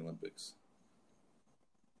racing in the Olympics.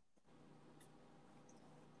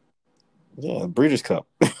 Yeah, Breeders' Cup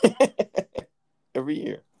every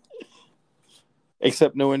year,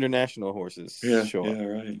 except no international horses. Yeah, yeah,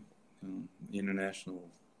 right. International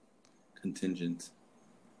contingent.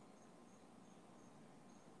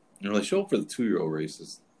 They show up for the 2-year-old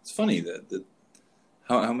races. It's funny that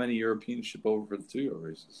how many Europeans ship over for the 2-year-old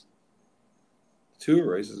races. The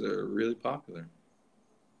 2-year-old races are really popular.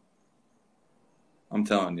 I'm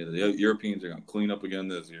telling you, the Europeans are going to clean up again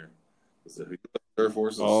this year. Their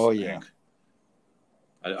forces. Oh yeah.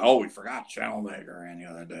 We forgot Chalmaker ran the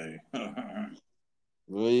other day.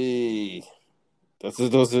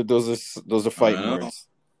 Those are fighting words.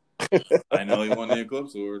 I know he won the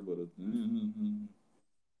Eclipse Award, but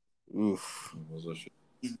oof.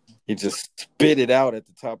 He just spit it out at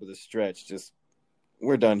the top of the stretch.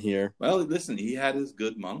 We're done here. Well, listen, he had his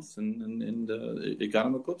good months, and it got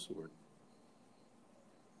him Eclipse Award.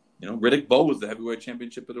 Riddick Bowe was the heavyweight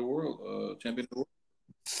champion of the world.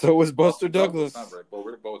 So was Buster Douglas. Not Riddick Bowe.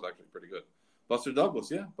 Riddick Bowe was actually pretty good. Buster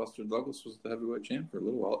Douglas, yeah. Buster Douglas was the heavyweight champ for a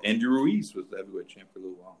little while. Andy Ruiz was the heavyweight champ for a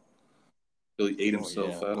little while. Really ate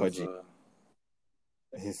himself out of...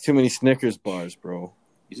 He has too many Snickers bars, bro.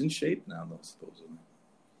 He's in shape now, though, supposedly.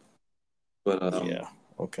 But, yeah,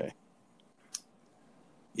 okay.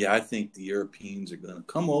 Yeah, I think the Europeans are going to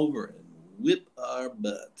come over and whip our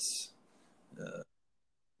butts.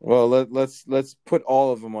 Well, let's put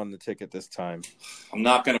all of them on the ticket this time. I'm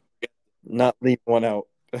not going to forget. Not leave one out.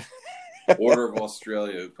 Order of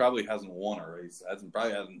Australia, who probably hasn't won a race,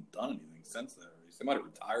 probably hasn't done anything since that race. They might have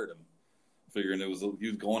retired him, figuring he was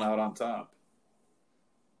going out on top.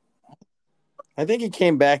 I think he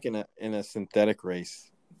came back in a synthetic race.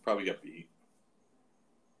 Probably got beat.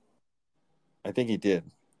 I think he did,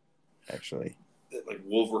 actually. Like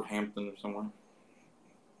Wolverhampton or somewhere.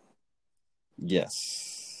 Yes.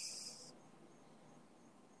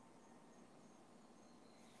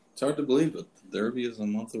 It's hard to believe, but the Derby is a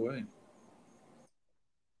month away.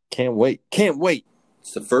 Can't wait.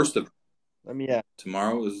 It's the 1st of... Let me ask.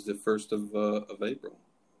 Tomorrow is the 1st of April.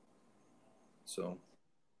 So...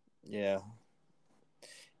 Yeah.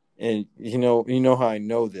 And you know how I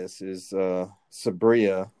know this is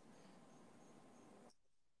Sabria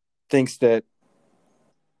thinks that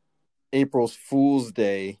April's Fool's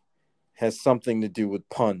Day has something to do with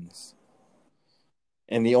puns.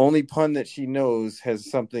 And the only pun that she knows has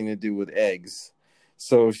something to do with eggs.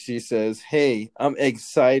 So she says, "Hey, I'm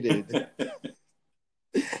excited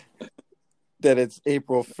that it's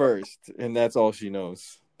April 1st." And that's all she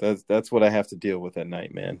knows. That's what I have to deal with at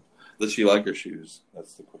night, man. Does she like her shoes?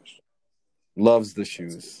 That's the question. Loves the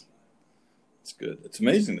shoes. It's good. It's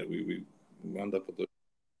amazing that we wound up with the...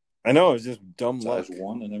 I know, it's just dumb luck. Size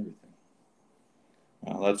 1 and everything.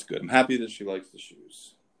 Well, that's good. I'm happy that she likes the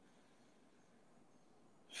shoes.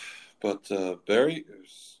 But, Barry,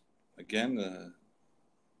 again,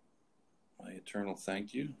 my eternal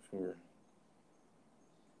thank you for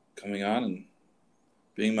coming on and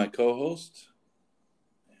being my co-host.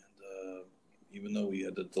 And even though we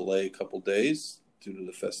had to delay a couple days due to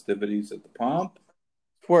the festivities at the Pomp.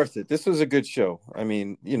 It's worth it. This was a good show. I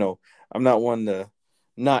mean, I'm not one to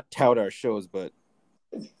not tout our shows, but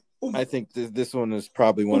I think this one is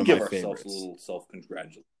probably one of my favorites. We'll give ourselves a little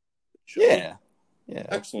self-congratulation. Yeah.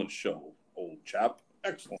 Excellent show, old chap.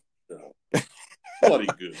 Excellent show. Bloody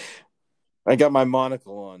good. I got my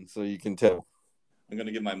monocle on, so you can tell. I'm going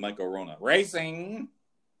to get my Mike Orona. Racing.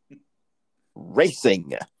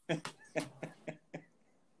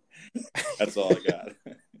 That's all I got.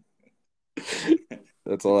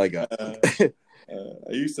 That's all I got. I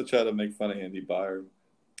used to try to make fun of Andy Byer.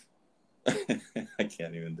 I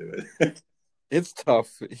can't even do it. It's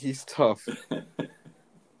tough. He's tough.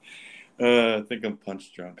 I think I'm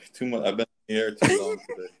punch drunk. Too much. I've been in the air too long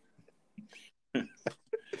today.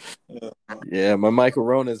 Yeah, my Mike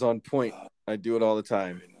Orona is on point. I do it all the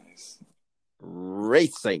time. Very nice.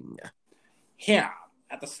 Racing. Here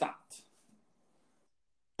at the start.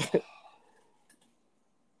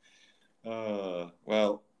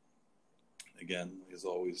 Well, again, as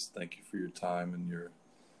always, thank you for your time and your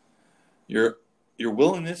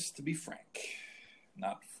willingness to be frank,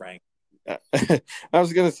 not Frank. I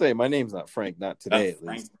was gonna say my name's not Frank, not today at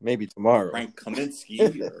least. Maybe tomorrow. Frank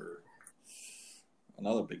Kaminsky or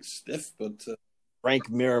another big stiff, but Frank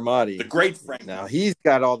Miramati, the great Frank. Now he's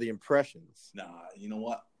got all the impressions. Nah, you know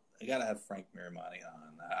what? I gotta have Frank Miramati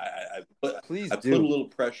on. I put a little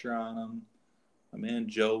pressure on him. My man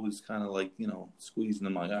Joe was kind of like, squeezing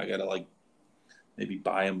him. I gotta maybe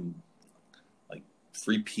buy him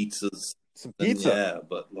free pizzas. Some pizza.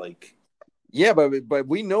 Yeah, but but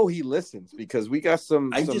we know he listens because we got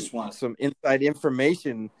some inside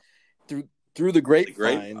information through the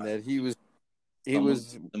grapevine that he was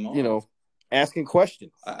asking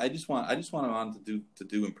questions. I just want him on to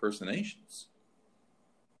do impersonations.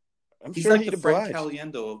 He's sure like the Frank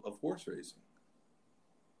Caliendo of horse racing.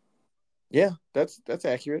 Yeah, that's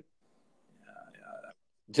accurate. Yeah.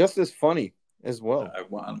 Just as funny as well. I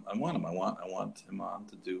want him. I want him on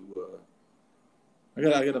to do. I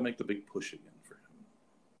gotta make the big push again for him.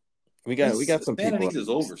 We got some people. Is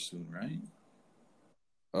over soon, right?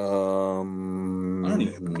 I don't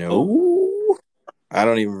even know. I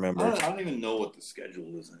don't even remember. I don't even know what the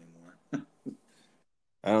schedule is anymore.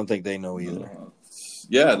 I don't think they know either.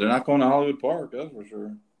 Yeah, they're not going to Hollywood Park. That's for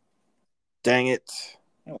sure. Dang it.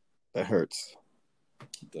 That hurts.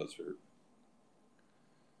 It does hurt.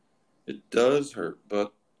 It does hurt,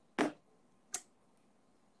 but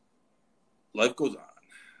life goes on.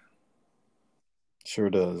 Sure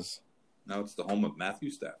does. Now it's the home of Matthew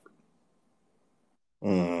Stafford.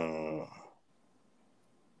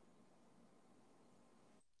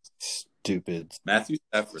 Stupid. Matthew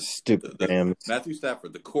Stafford. Stupid Rams. Matthew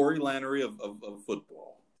Stafford, the Corey Lannery of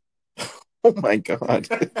football. Oh, my God.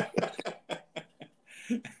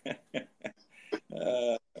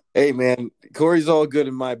 Hey, man, Corey's all good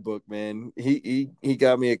in my book, man. He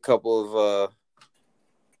got me a couple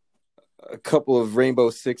of Rainbow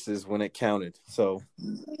Sixes when it counted, so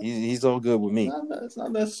he's all good with me. It's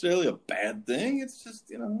not necessarily a bad thing. It's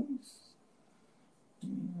just I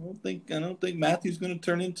don't think Matthew's going to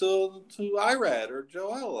turn into Irad or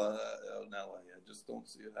Joel in LA. I just don't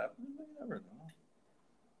see it happening. You never know.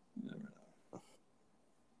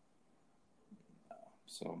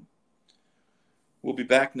 So we'll be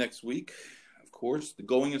back next week. Of course, the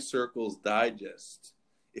Going in Circles Digest.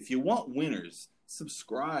 If you want winners,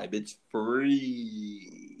 subscribe. It's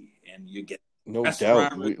free, and you get no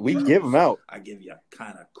doubt. We give them out. I give you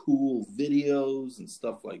kind of cool videos and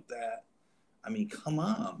stuff like that. I mean, come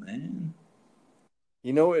on, man.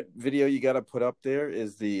 You know what video you got to put up there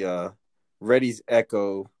is the Reddy's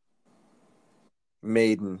Echo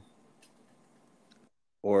maiden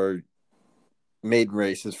or maiden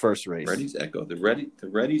race, his first race. Reddy's Echo, the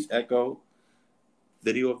Reddy's Echo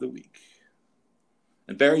video of the week.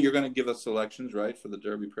 And Barry, you're going to give us selections, right, for the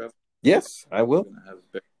Derby Prep? Yes, I will.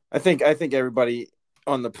 I think everybody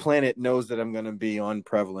on the planet knows that I'm going to be on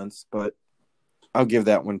Prevalence, but I'll give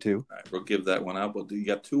that one too. All right, we'll give that one out. But you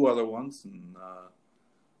got two other ones, and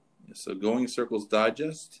so Going Circles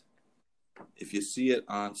Digest. If you see it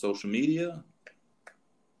on social media,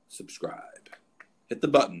 subscribe. Hit the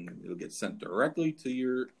button. It'll get sent directly to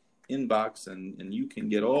your inbox, and you can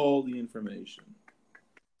get all the information.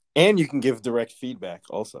 And you can give direct feedback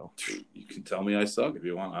also. You can tell me I suck if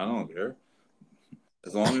you want. I don't care.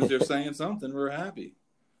 As long as you're saying something, we're happy.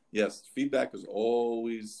 Yes, feedback is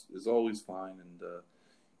always fine, and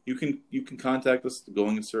you can contact us, the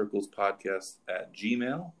Going in Circles podcast at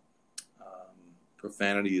Gmail.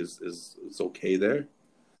 Profanity is okay there.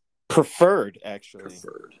 Preferred, actually.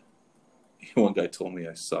 Preferred. One guy told me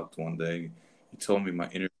I sucked one day. He told me my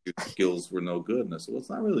interview skills were no good, and I said, "Well, it's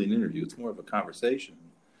not really an interview; it's more of a conversation."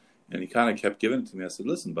 And he kind of kept giving it to me. I said,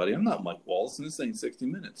 "Listen, buddy, I'm not Mike Wallace, and this ain't 60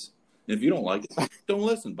 Minutes. If you don't like it, don't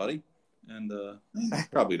listen, buddy. And he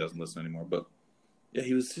probably doesn't listen anymore. But yeah,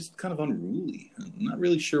 he was just kind of unruly. I'm not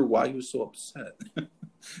really sure why he was so upset.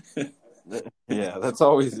 Yeah, that's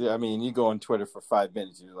always. I mean, you go on Twitter for 5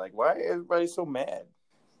 minutes, you're like, why is everybody so mad?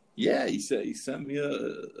 Yeah, he sent me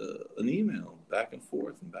an email back and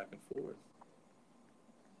forth and back and forth.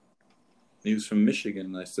 He was from Michigan,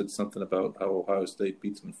 and I said something about how Ohio State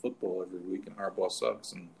beats them in football every week, and Harbaugh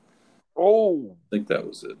sucks. And I think that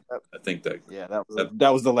was it. I think that. Yeah,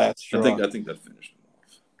 that was the last straw. I think that finished him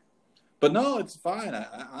off. But no, it's fine.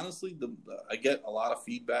 I honestly, I get a lot of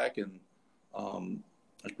feedback, and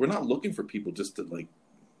like we're not looking for people just to like,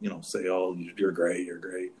 say, "Oh, you're great, you're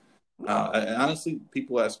great." Honestly,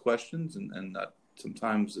 people ask questions, and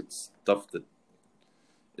sometimes it's stuff that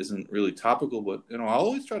isn't really topical. But I'll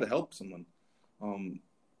always try to help someone,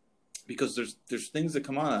 because there's things that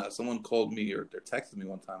come on. Someone called me or texted me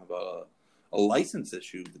one time about a license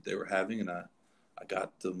issue that they were having, and I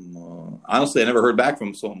got them. Honestly, I never heard back from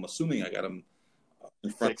them, so I'm assuming I got them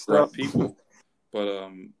in front of the right people.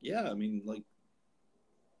 But yeah, I mean, like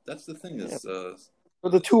that's the thing is for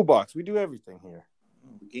the toolbox, we do everything here.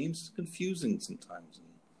 The game's confusing sometimes,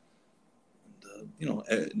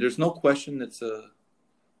 and there's no question it's a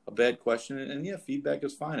bad question, and yeah, feedback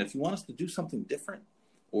is fine. If you want us to do something different,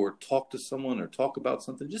 or talk to someone, or talk about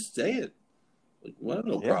something, just say it. Like, well,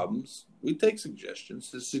 no problems. We take suggestions.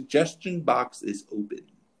 The suggestion box is open.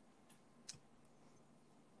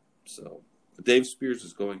 So, Dave Spears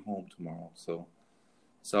is going home tomorrow. So,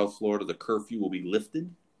 South Florida, the curfew will be lifted.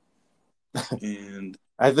 And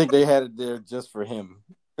I think they had it there just for him.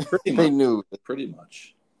 They knew. Pretty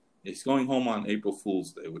much. He's going home on April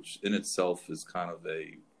Fool's Day, which in itself is kind of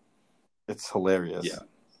It's hilarious. Yeah.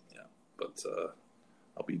 But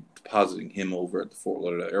I'll be depositing him over at the Fort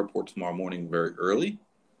Lauderdale Airport tomorrow morning very early.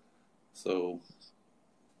 So,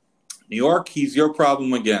 New York, he's your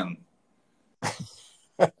problem again.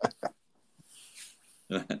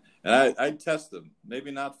 And I'd test him.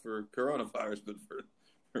 Maybe not for coronavirus, but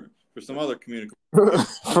for some other communication.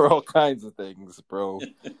 For all kinds of things, bro.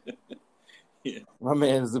 Yeah. My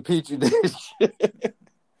man is a petri dish. Hey,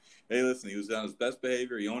 listen, he was on his best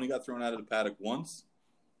behavior. He only got thrown out of the paddock once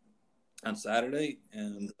on Saturday,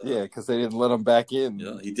 and because they didn't let him back in.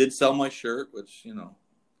 Yeah, he did sell my shirt, which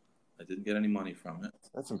I didn't get any money from it.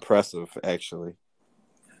 That's impressive, actually.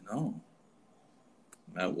 I know.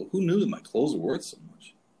 Man, well, who knew that my clothes were worth so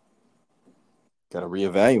much? Got to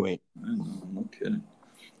reevaluate. I know, no kidding.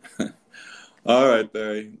 All right,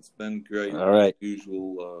 Barry. It's been great. All right. As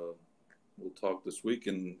usual, we'll talk this week.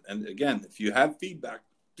 And again, if you have feedback,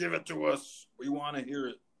 give it to us. We want to hear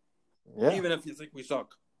it. Yeah. Even if you think we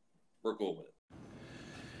suck, we're cool with it.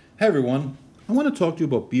 Hey, everyone. I want to talk to you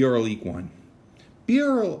about BRL Equine.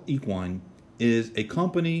 BRL Equine is a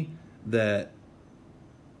company that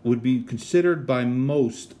would be considered by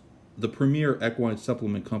most the premier equine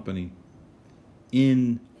supplement company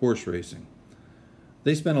in horse racing.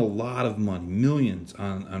 They spend a lot of money, millions,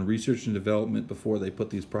 on research and development before they put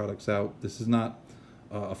these products out. This is not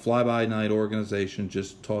a fly-by-night organization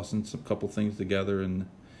just tossing some couple things together and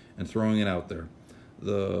throwing it out there.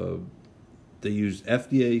 They use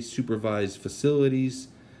FDA-supervised facilities.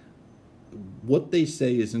 What they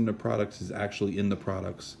say is in the products is actually in the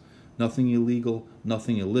products. Nothing illegal,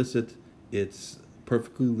 nothing illicit. It's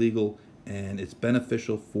perfectly legal, and it's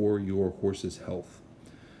beneficial for your horse's health.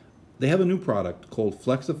 They have a new product called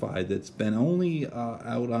Flexify that's been only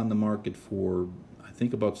out on the market for, I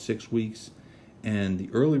think, about 6 weeks, and the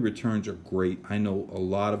early returns are great. I know a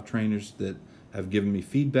lot of trainers that have given me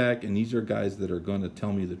feedback, and these are guys that are going to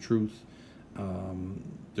tell me the truth.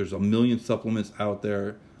 There's a million supplements out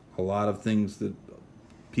there, a lot of things that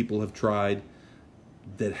people have tried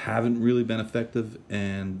that haven't really been effective,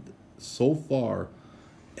 and so far,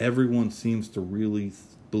 everyone seems to really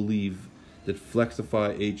believe that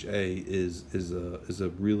Flexify HA is a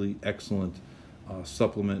really excellent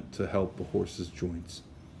supplement to help a horse's joints.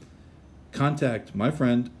 Contact my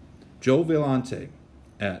friend Joe Vellante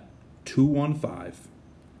at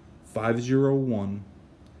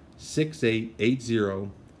 215-501-6880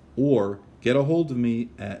 or get a hold of me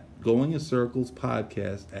at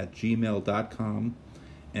goingincirclespodcast@gmail.com,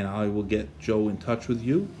 and I will get Joe in touch with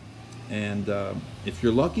you. And if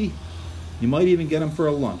you're lucky, you might even get him for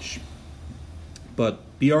a lunch. But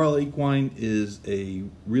BRL Equine is a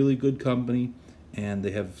really good company, and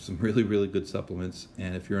they have some really, really good supplements.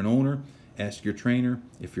 And if you're an owner, ask your trainer.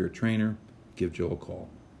 If you're a trainer, give Joe a call.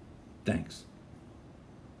 Thanks.